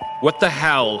 What the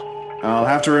hell? I'll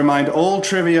have to remind all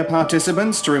trivia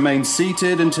participants to remain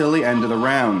seated until the end of the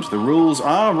round. The rules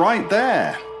are right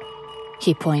there.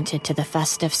 He pointed to the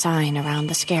festive sign around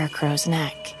the scarecrow's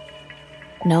neck.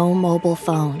 No mobile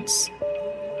phones.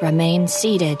 Remain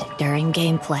seated during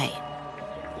gameplay.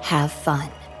 Have fun.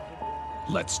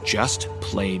 Let's just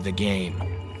play the game.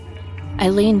 I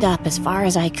leaned up as far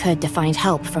as I could to find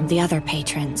help from the other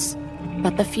patrons,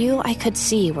 but the few I could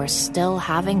see were still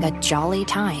having a jolly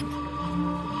time.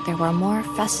 There were more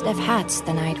festive hats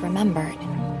than I'd remembered.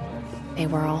 They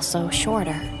were also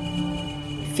shorter.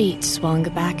 Feet swung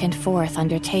back and forth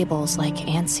under tables like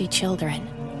antsy children.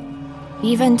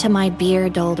 Even to my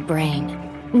beer-dulled brain,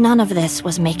 none of this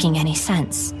was making any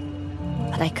sense.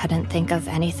 But I couldn't think of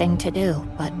anything to do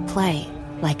but play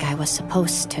like I was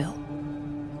supposed to.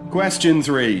 Question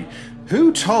 3.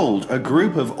 Who told a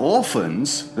group of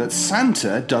orphans that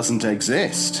Santa doesn't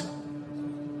exist?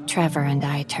 Trevor and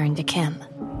I turned to Kim.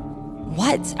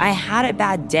 What? I had a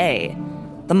bad day.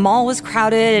 The mall was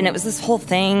crowded and it was this whole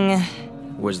thing.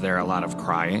 Was there a lot of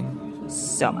crying?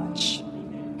 So much.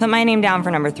 Put my name down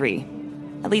for number 3.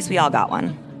 At least we all got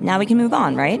one. Now we can move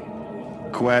on, right?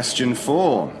 Question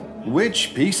 4.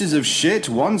 Which pieces of shit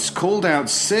once called out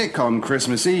sick on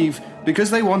Christmas Eve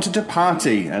because they wanted to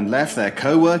party and left their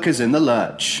co-workers in the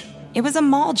lurch? It was a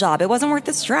mall job. It wasn't worth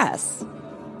the stress.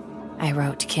 I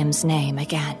wrote Kim's name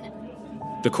again.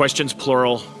 The question's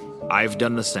plural. I've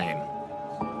done the same.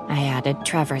 I added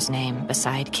Trevor's name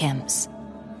beside Kim's.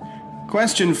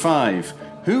 Question 5.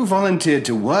 Who volunteered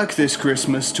to work this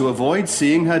Christmas to avoid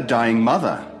seeing her dying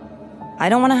mother? I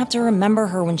don't want to have to remember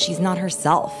her when she's not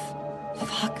herself.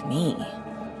 Fuck me.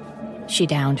 She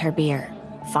downed her beer,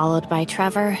 followed by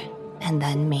Trevor, and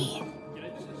then me.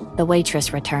 The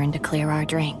waitress returned to clear our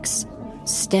drinks,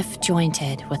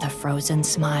 stiff-jointed with a frozen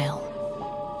smile.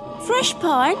 Fresh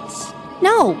pints?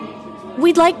 No,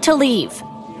 we'd like to leave.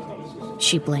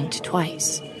 She blinked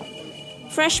twice.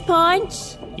 Fresh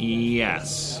pints?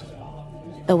 Yes.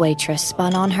 The waitress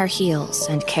spun on her heels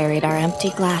and carried our empty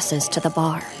glasses to the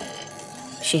bar.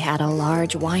 She had a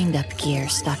large wind-up gear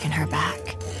stuck in her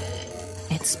back.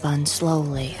 It spun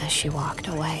slowly as she walked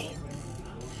away.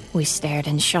 We stared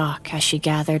in shock as she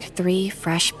gathered 3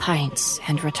 fresh pints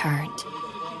and returned.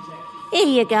 Here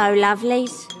you go,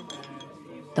 lovelies.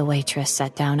 The waitress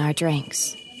set down our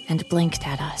drinks and blinked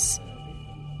at us.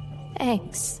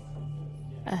 Thanks.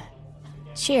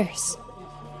 Cheers.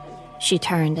 She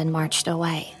turned and marched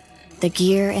away, the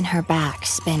gear in her back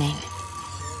spinning.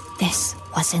 This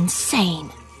was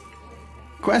insane.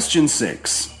 Question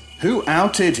 6. Who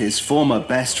outed his former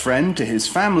best friend to his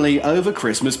family over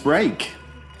Christmas break?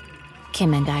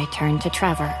 Kim and I turned to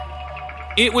Trevor.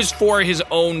 It was for his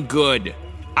own good.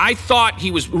 I thought he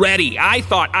was ready. I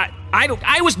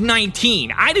was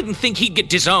 19. I didn't think he'd get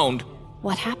disowned.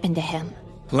 What happened to him?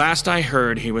 Last I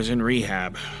heard, he was in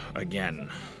rehab again.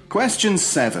 Question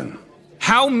 7.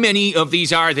 How many of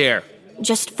these are there?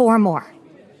 Just 4 more.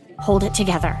 Hold it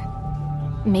together.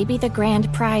 Maybe the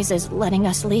grand prize is letting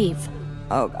us leave.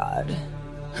 Oh, God.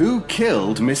 Who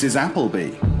killed Mrs.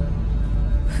 Appleby?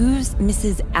 Who's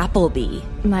Mrs. Appleby?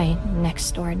 My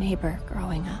next-door neighbor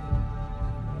growing up.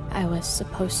 I was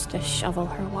supposed to shovel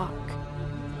her walk.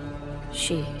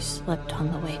 She slipped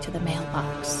on the way to the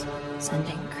mailbox,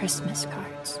 sending Christmas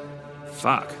cards.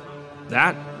 Fuck.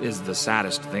 That is the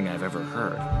saddest thing I've ever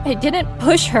heard. I didn't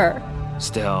push her.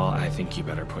 Still, I think you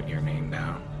better put your name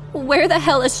down. Where the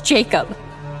hell is Jacob?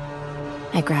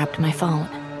 I grabbed my phone.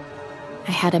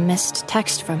 I had a missed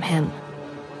text from him.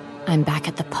 I'm back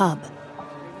at the pub.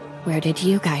 Where did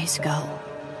you guys go?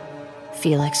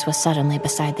 Felix was suddenly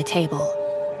beside the table.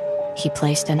 He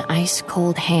placed an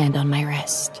ice-cold hand on my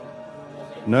wrist.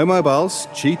 No mobiles.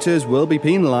 Cheaters will be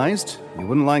penalized. You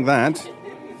wouldn't like that.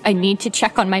 I need to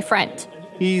check on my friend.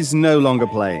 He's no longer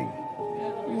playing.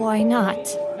 Why not?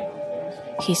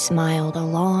 He smiled a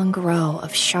long row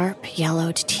of sharp,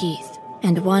 yellowed teeth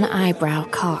and one eyebrow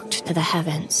cocked to the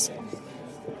heavens.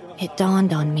 It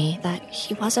dawned on me that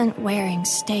he wasn't wearing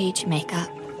stage makeup.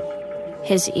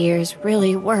 His ears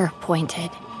really were pointed,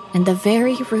 and the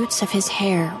very roots of his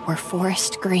hair were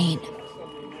forest green.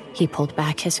 He pulled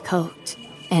back his coat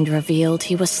and revealed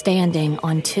he was standing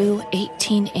on two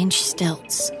 18-inch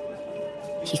stilts.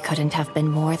 He couldn't have been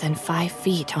more than 5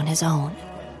 feet on his own.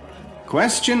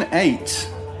 Question 8.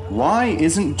 Why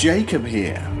isn't Jacob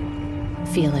here?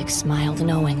 Felix smiled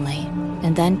knowingly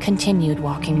and then continued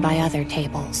walking by other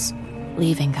tables,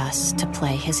 leaving us to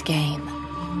play his game.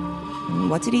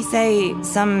 What did he say?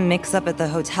 Some mix-up at the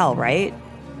hotel, right?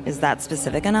 Is that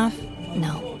specific enough?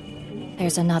 No.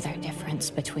 There's another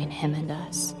difference between him and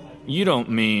us. You don't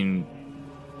mean...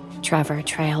 Trevor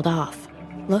trailed off,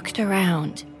 looked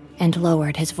around, and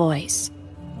lowered his voice.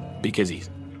 Because he's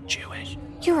Jewish.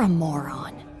 You're a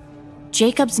moron.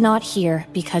 Jacob's not here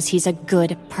because he's a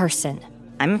good person.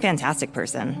 I'm a fantastic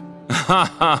person.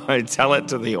 Tell it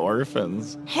to the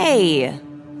orphans. Hey!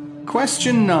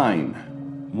 Question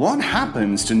 9. What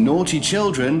happens to naughty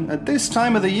children at this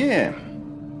time of the year?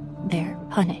 They're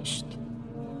punished.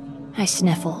 I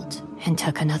sniffled and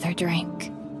took another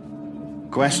drink.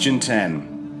 Question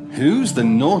 10. Who's the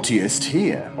naughtiest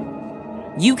here?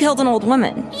 You killed an old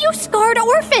woman. You scarred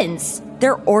orphans!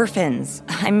 They're orphans.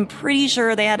 I'm pretty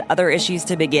sure they had other issues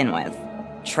to begin with.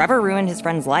 Trevor ruined his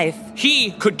friend's life.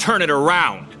 He could turn it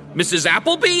around. Mrs.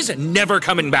 Appleby's never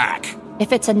coming back.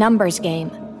 If it's a numbers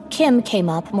game, Kim came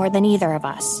up more than either of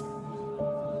us.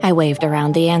 I waved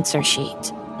around the answer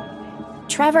sheet.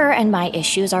 Trevor and my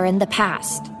issues are in the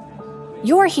past.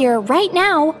 You're here right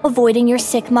now avoiding your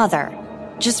sick mother.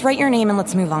 Just write your name and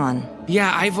let's move on.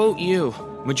 Yeah, I vote you.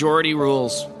 Majority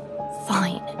rules.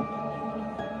 Fine.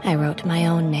 I wrote my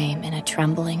own name in a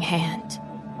trembling hand.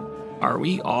 Are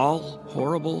we all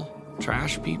horrible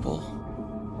trash people?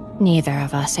 Neither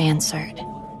of us answered.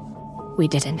 We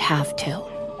didn't have to.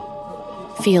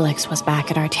 Felix was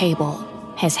back at our table,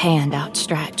 his hand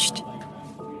outstretched.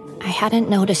 I hadn't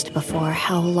noticed before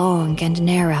how long and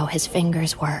narrow his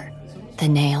fingers were, the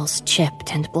nails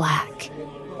chipped and black.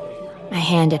 I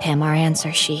handed him our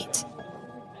answer sheet.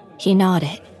 He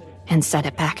nodded and set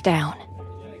it back down.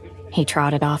 He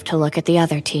trotted off to look at the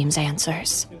other team's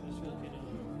answers.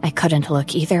 I couldn't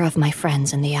look either of my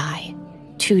friends in the eye,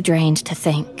 too drained to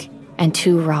think and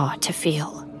too raw to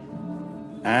feel.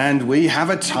 And we have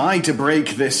a tie to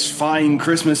break this fine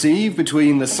Christmas Eve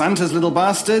between the Santa's little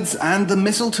bastards and the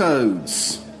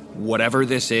Mistletoes. Whatever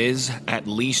this is, at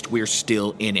least we're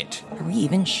still in it. Are we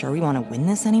even sure we want to win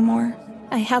this anymore?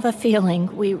 I have a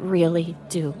feeling we really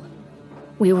do.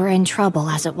 We were in trouble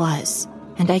as it was,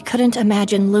 and I couldn't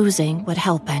imagine losing would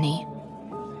help any.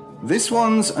 This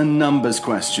one's a numbers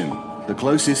question. The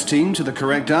closest team to the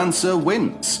correct answer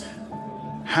wins.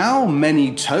 How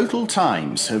many total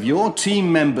times have your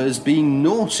team members been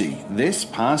naughty this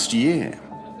past year?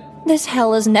 This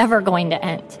hell is never going to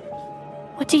end.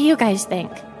 What do you guys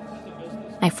think?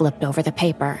 I flipped over the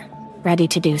paper, ready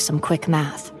to do some quick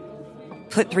math.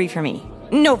 Put 3 for me.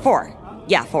 No, 4.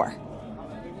 Yeah, 4.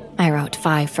 I wrote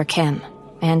 5 for Kim,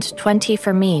 and 20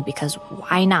 for me because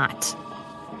why not?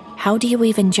 How do you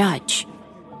even judge?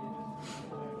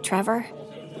 Trevor?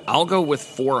 I'll go with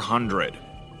 400.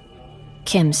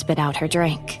 Kim spit out her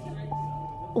drink.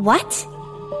 What?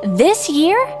 This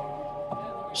year?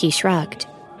 He shrugged.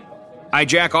 I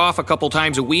jack off a couple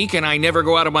times a week and I never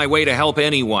go out of my way to help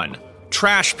anyone.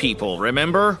 Trash people,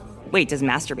 remember? Wait, does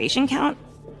masturbation count?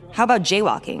 How about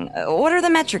jaywalking? What are the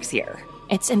metrics here?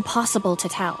 It's impossible to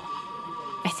tell.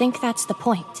 I think that's the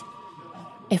point.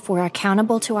 If we're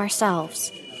accountable to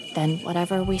ourselves, then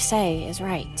whatever we say is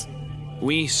right.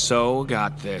 We so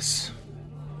got this.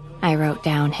 I wrote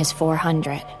down his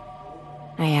 400.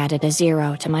 I added a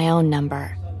 0 to my own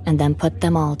number, and then put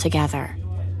them all together.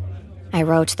 I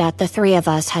wrote that the 3 of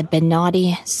us had been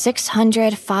naughty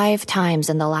 605 times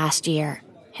in the last year,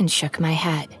 and shook my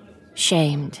head,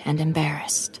 shamed and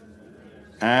embarrassed.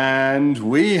 And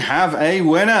we have a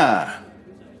winner!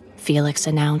 Felix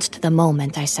announced the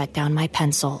moment I set down my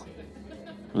pencil.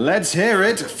 Let's hear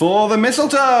it for the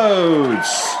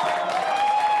Mistletoes!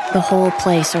 The whole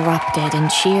place erupted in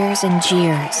cheers and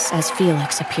jeers as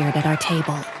Felix appeared at our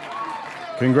table.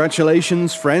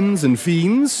 Congratulations, friends and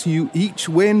fiends. You each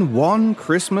win 1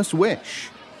 Christmas wish.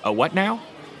 A what now?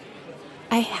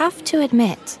 I have to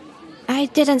admit, I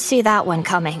didn't see that one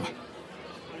coming.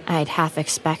 I'd half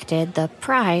expected the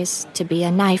prize to be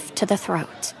a knife to the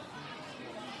throat.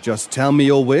 Just tell me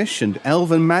your wish and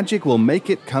elven magic will make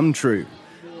it come true.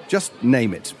 Just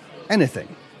name it.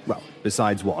 Anything. Well,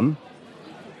 besides 1.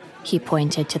 He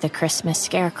pointed to the Christmas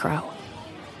scarecrow.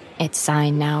 Its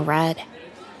sign now read,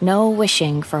 "No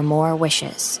wishing for more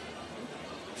wishes."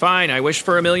 Fine, I wish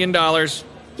for $1 million.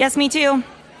 Yes, me too.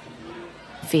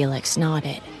 Felix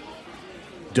nodded.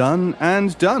 Done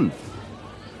and done.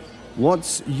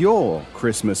 What's your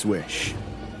Christmas wish?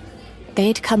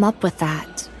 They'd come up with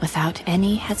that without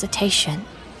any hesitation.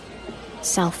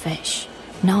 Selfish,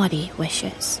 naughty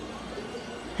wishes.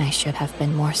 I should have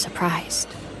been more surprised.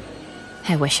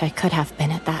 I wish I could have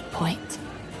been at that point.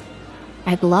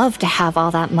 I'd love to have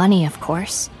all that money, of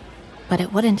course, but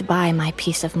it wouldn't buy my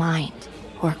peace of mind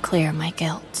or clear my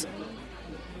guilt.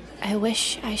 I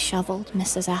wish I shoveled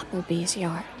Mrs. Appleby's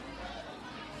yard.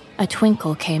 A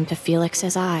twinkle came to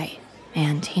Felix's eye,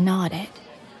 and he nodded.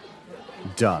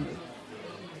 Done.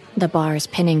 The bars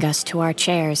pinning us to our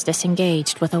chairs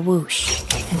disengaged with a whoosh,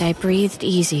 and I breathed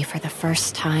easy for the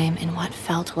first time in what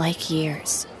felt like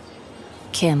years.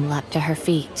 Kim leapt to her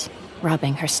feet,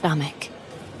 rubbing her stomach.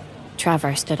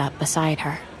 Trevor stood up beside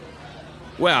her.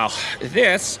 Well,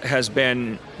 this has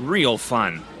been real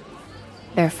fun.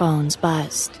 Their phones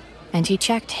buzzed, and he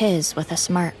checked his with a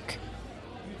smirk.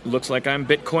 Looks like I'm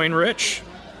Bitcoin rich.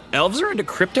 Elves are into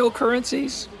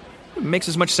cryptocurrencies. It makes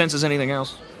as much sense as anything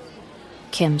else.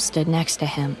 Kim stood next to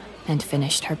him and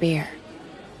finished her beer.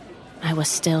 I was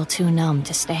still too numb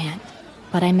to stand,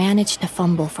 but I managed to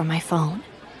fumble for my phone.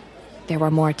 There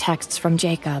were more texts from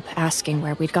Jacob asking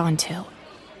where we'd gone to.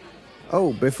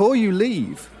 Oh, before you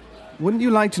leave, wouldn't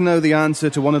you like to know the answer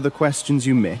to one of the questions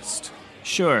you missed?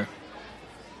 Sure.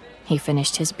 He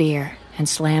finished his beer and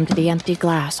slammed the empty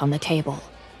glass on the table.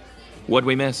 What'd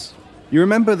we miss? You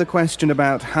remember the question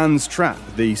about Hans Trapp,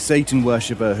 the Satan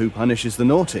worshipper who punishes the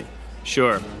naughty?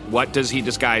 Sure. What does he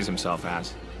disguise himself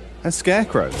as? A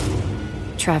scarecrow.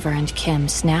 Trevor and Kim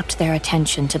snapped their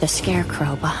attention to the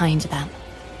scarecrow behind them.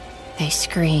 They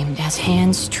screamed as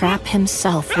Hans Trapp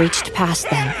himself reached past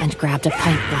them and grabbed a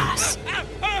pint glass.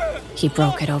 He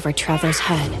broke it over Trevor's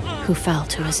head, who fell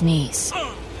to his knees.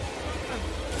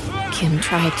 Kim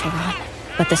tried to run,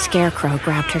 but the scarecrow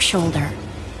grabbed her shoulder.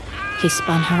 He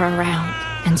spun her around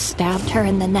and stabbed her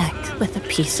in the neck with a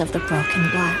piece of the broken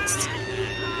glass.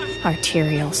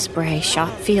 Arterial spray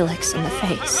shot Felix in the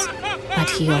face, but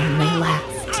he only laughed.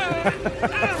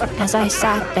 As I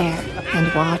sat there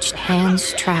and watched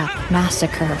Hans Trapp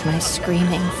massacre my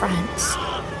screaming friends,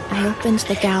 I opened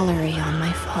the gallery on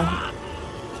my phone.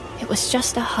 It was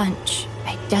just a hunch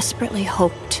I desperately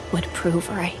hoped would prove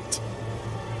right.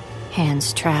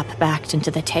 Hans Trapp backed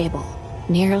into the table,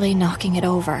 nearly knocking it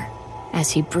over,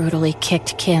 as he brutally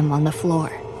kicked Kim on the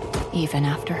floor, even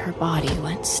after her body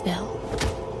went still.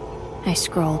 I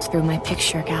scrolled through my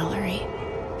picture gallery,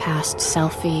 past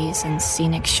selfies and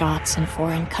scenic shots in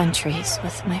foreign countries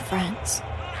with my friends.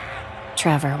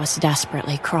 Trevor was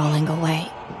desperately crawling away,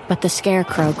 but the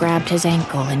scarecrow grabbed his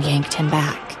ankle and yanked him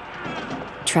back.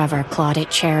 Trevor clawed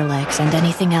at chair legs and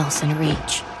anything else in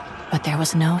reach, but there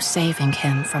was no saving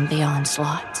him from the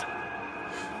onslaught.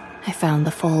 I found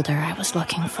the folder I was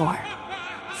looking for.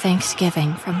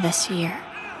 Thanksgiving from this year.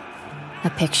 A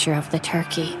picture of the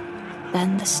turkey,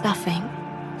 then the stuffing.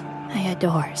 I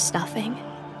adore stuffing.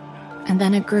 And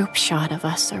then a group shot of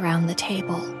us around the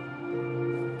table.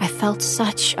 I felt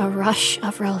such a rush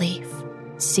of relief,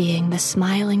 seeing the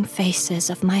smiling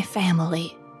faces of my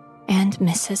family and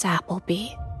Mrs. Appleby.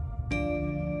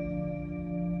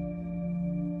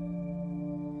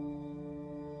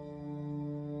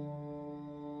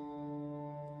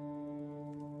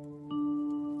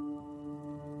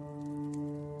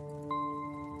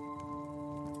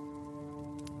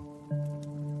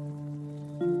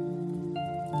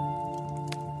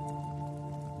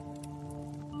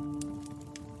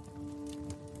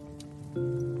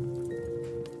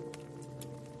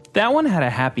 That one had a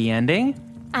happy ending.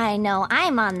 I know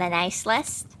I'm on the nice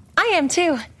list. I am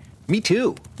too. Me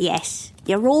too. Yes,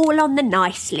 you're all on the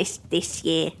nice list this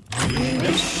year. We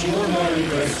wish you a Merry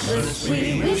Christmas.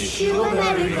 We wish you a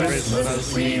Merry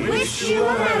Christmas. We wish you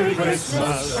a Merry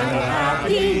Christmas and a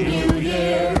Happy New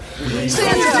Year.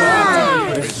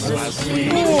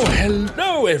 Oh,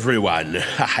 hello, everyone.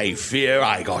 I fear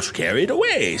I got carried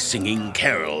away singing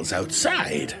carols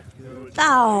outside.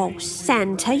 Oh,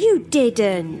 Santa, you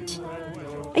didn't.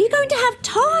 Are you going to have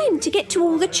time to get to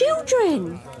all the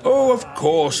children? Oh, of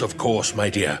course, my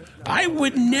dear. I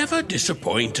would never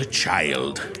disappoint a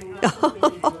child.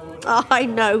 I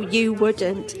know you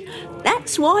wouldn't.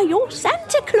 That's why you're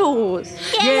Santa Claus.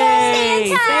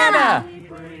 Yay, Santa!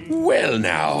 Well,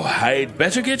 now, I'd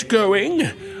better get going.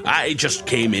 I just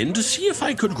came in to see if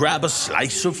I could grab a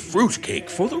slice of fruitcake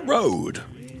for the road.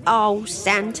 Oh,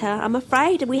 Santa, I'm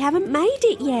afraid we haven't made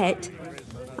it yet.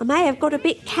 I may have got a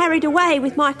bit carried away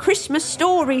with my Christmas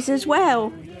stories as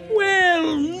well.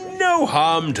 Well, no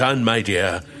harm done, my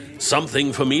dear.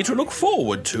 Something for me to look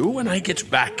forward to when I get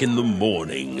back in the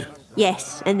morning.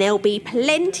 Yes, and there'll be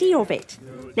plenty of it.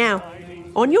 Now,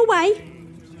 on your way.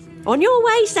 On your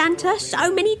way, Santa.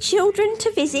 So many children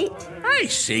to visit. I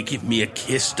say give me a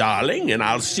kiss, darling, and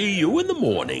I'll see you in the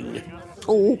morning.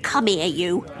 Oh, come here,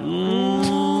 you.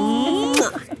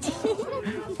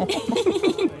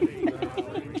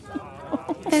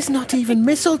 There's not even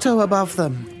mistletoe above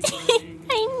them.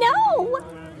 I know.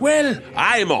 Well,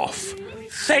 I'm off.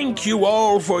 Thank you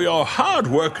all for your hard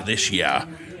work this year.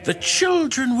 The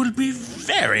children will be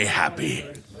very happy.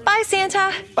 Bye,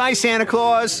 Santa. Bye, Santa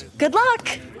Claus. Good luck.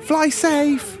 Fly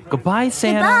safe. Goodbye,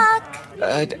 Santa.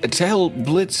 Good luck. Tell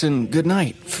Blitzen good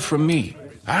night from me.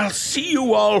 I'll see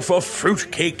you all for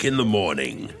fruitcake in the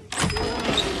morning.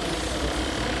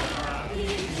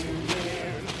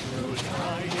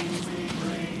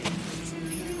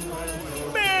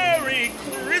 Merry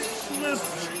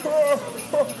Christmas!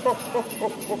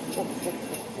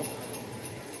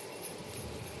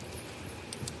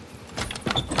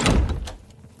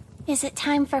 Is it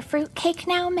time for fruitcake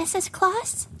now, Mrs.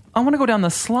 Claus? I want to go down the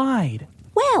slide.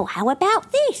 Well, how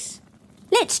about this?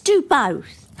 Let's do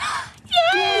both.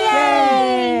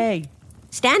 Yay!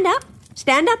 Stand up,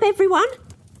 everyone.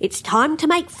 It's time to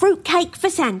make fruitcake for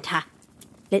Santa.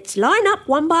 Let's line up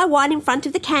one by one in front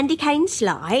of the candy cane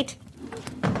slide.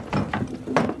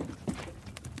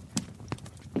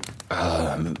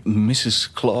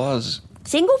 Mrs. Claus?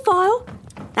 Single file.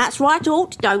 That's right,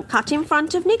 Alt. Don't cut in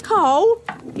front of Nicole.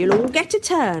 You'll all get a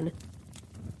turn.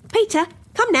 Peter,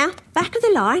 come now. Back of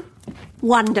the line.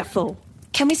 Wonderful.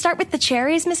 Can we start with the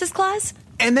cherries, Mrs. Claus?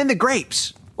 And then the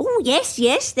grapes. Oh,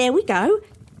 yes, there we go.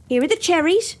 Here are the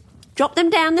cherries. Drop them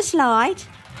down the slide.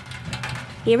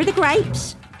 Here are the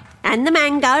grapes. And the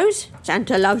mangoes.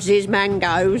 Santa loves his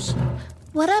mangoes.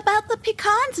 What about the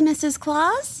pecans, Mrs.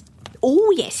 Claus?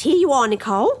 Oh, yes, here you are,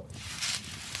 Nicole.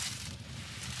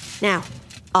 Now,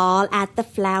 I'll add the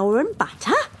flour and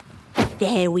butter.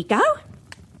 There we go.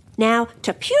 Now,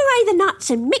 to puree the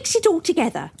nuts and mix it all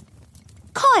together.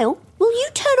 Kyle, will you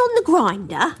turn on the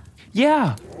grinder?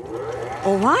 Yeah.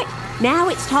 All right, now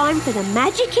it's time for the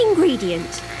magic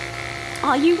ingredient.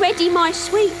 Are you ready, my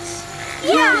sweets?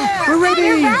 Yeah, we're ready.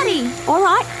 We're ready. All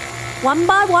right, one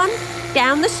by one,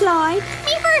 down the slide.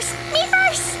 Me first.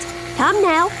 Come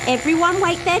now, everyone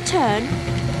wait their turn.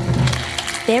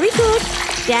 Very good.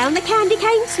 Down the candy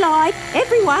cane slide,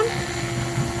 everyone.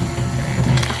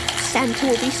 Santa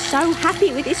will be so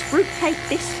happy with his fruitcake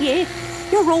this year.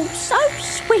 You're all so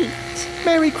sweet.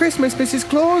 Merry Christmas, Mrs.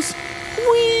 Claus.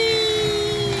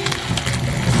 Whee!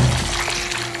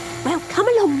 Well, come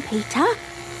along, Peter.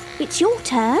 It's your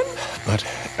turn. But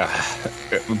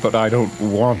I don't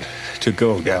want to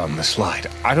go down the slide.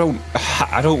 I don't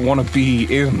want to be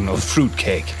in a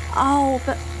fruitcake. Oh,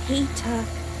 but Peter,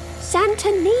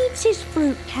 Santa needs his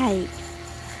fruitcake.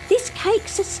 This cake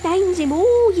sustains him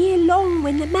all year long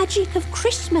when the magic of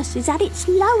Christmas is at its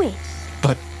lowest.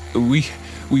 But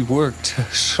we worked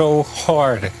so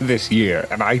hard this year,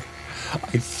 and I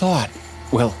thought,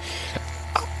 well...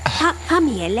 Come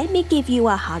here, let me give you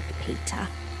a hug, Peter.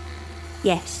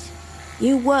 Yes,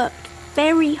 you worked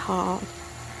very hard.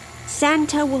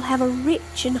 Santa will have a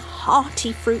rich and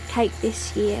hearty fruitcake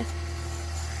this year.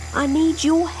 I need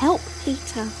your help,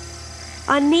 Peter.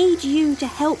 I need you to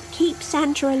help keep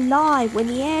Santa alive when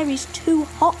the air is too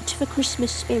hot for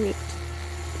Christmas spirit.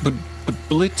 But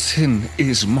Blitzen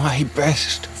is my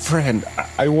best friend.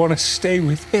 I want to stay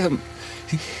with him.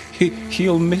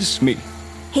 He'll miss me.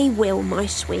 He will, my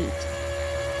sweet.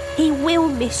 He will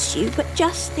miss you, but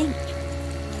just think.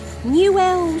 New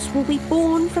elves will be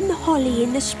born from the holly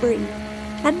in the spring,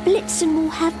 and Blitzen will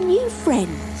have new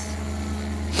friends.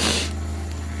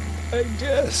 I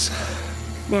guess.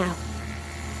 Now,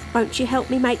 won't you help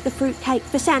me make the fruitcake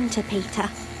for Santa, Peter?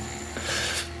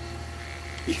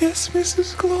 Yes,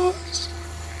 Mrs. Claus.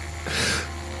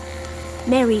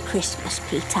 Merry Christmas,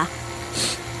 Peter.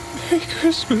 Merry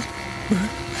Christmas.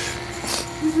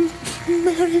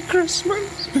 Merry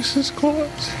Christmas, Mrs.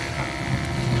 Claus.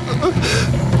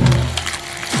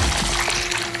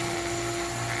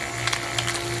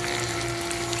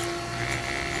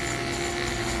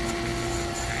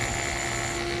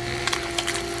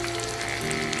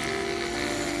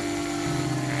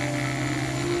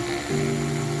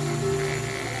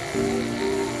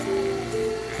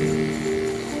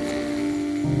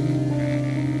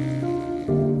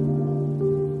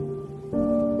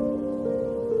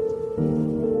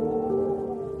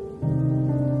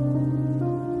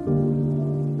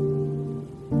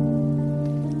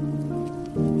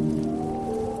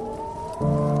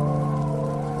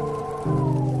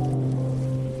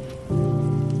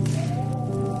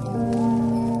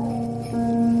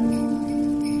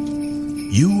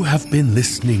 have been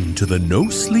listening to the No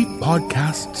Sleep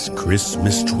Podcast's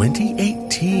Christmas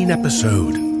 2018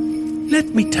 episode. Let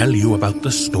me tell you about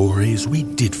the stories we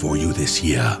did for you this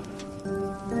year.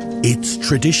 It's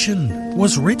Tradition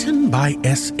was written by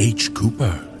S.H.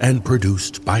 Cooper and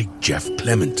produced by Jeff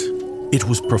Clement. It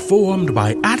was performed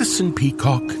by Addison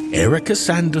Peacock, Erica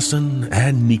Sanderson,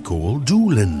 and Nicole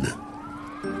Doolin.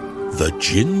 The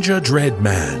Gingerbread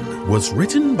Man was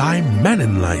written by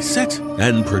Manon Lysette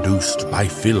and produced by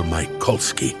Phil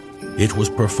Mikulski. It was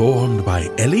performed by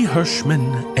Ellie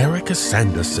Hirschman, Erica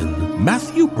Sanderson,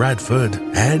 Matthew Bradford,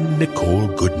 and Nicole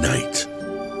Goodnight.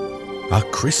 A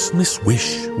Christmas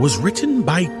Wish was written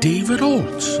by David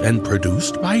Alt and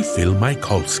produced by Phil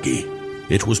Mikulski.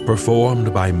 It was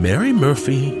performed by Mary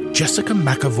Murphy, Jessica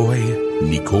McAvoy,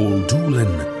 Nicole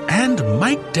Doolin, and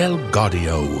Mike Del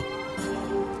Gaudio.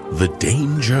 The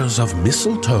Dangers of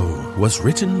Mistletoe was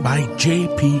written by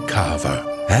J.P. Carver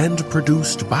and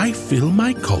produced by Phil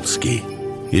Mikulski.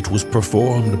 It was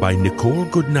performed by Nicole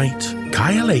Goodnight,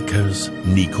 Kyle Akers,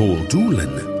 Nicole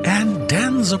Doolin, and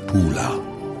Dan Zapula.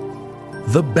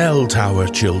 The Bell Tower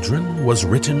Children was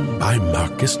written by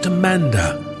Marcus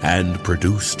Demanda and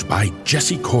produced by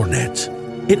Jesse Cornett.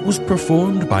 It was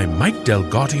performed by Mike Del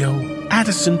Gaudio,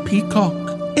 Addison Peacock,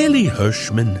 Ellie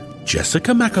Hirschman,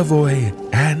 Jessica McAvoy,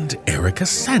 and Erica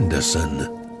Sanderson.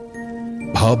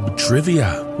 Pub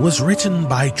Trivia was written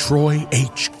by Troy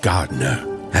H. Gardner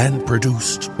and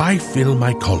produced by Phil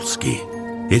Mikulski.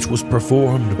 It was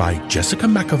performed by Jessica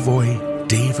McAvoy,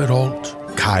 David Alt,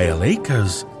 Kyle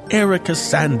Akers, Erica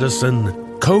Sanderson,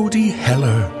 Cody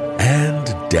Heller, and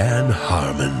Dan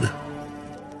Harmon.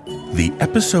 The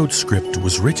episode script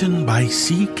was written by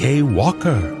C.K.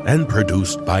 Walker and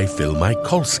produced by Phil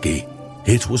Mikulski.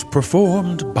 It was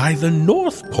performed by the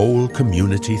North Pole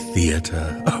Community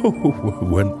Theatre. Oh,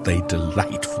 weren't they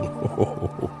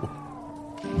delightful?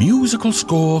 Musical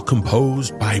score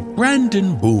composed by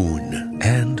Brandon Boone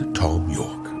and Tom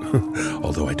York.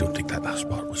 Although I don't think that last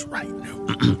part was right, no.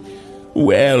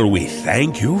 Well, we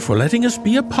thank you for letting us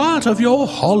be a part of your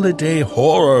holiday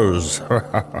horrors.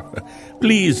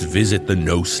 Please visit the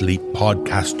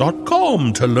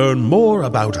NoSleepPodcast.com to learn more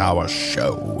about our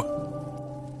show.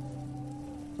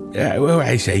 Well,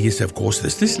 I say, yes, of course,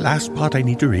 there's this last part I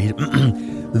need to read.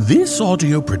 This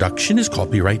audio production is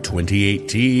copyright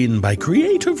 2018 by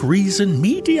Creative Reason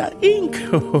Media,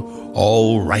 Inc.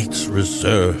 All rights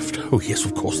reserved. Oh, yes,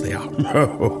 of course they are.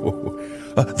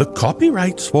 The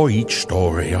copyrights for each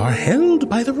story are held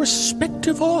by the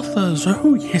respective authors.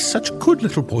 Oh, yes, such good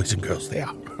little boys and girls they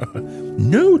are.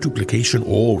 No duplication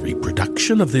or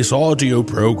reproduction of this audio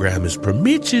program is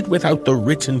permitted without the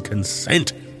written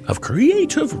consent of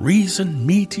Creative Reason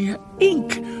Media,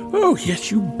 Inc. Oh, yes,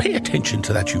 you pay attention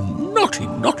to that, you naughty,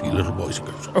 naughty little boys and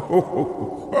girls.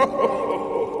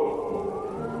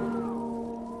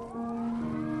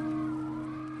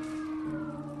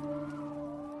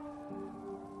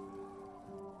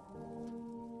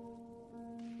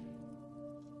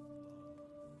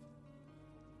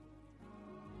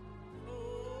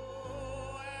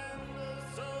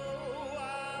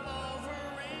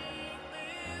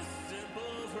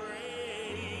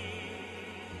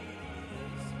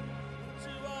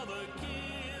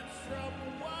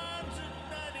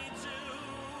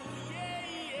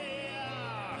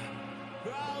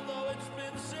 Although it's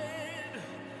been said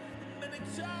many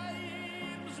times.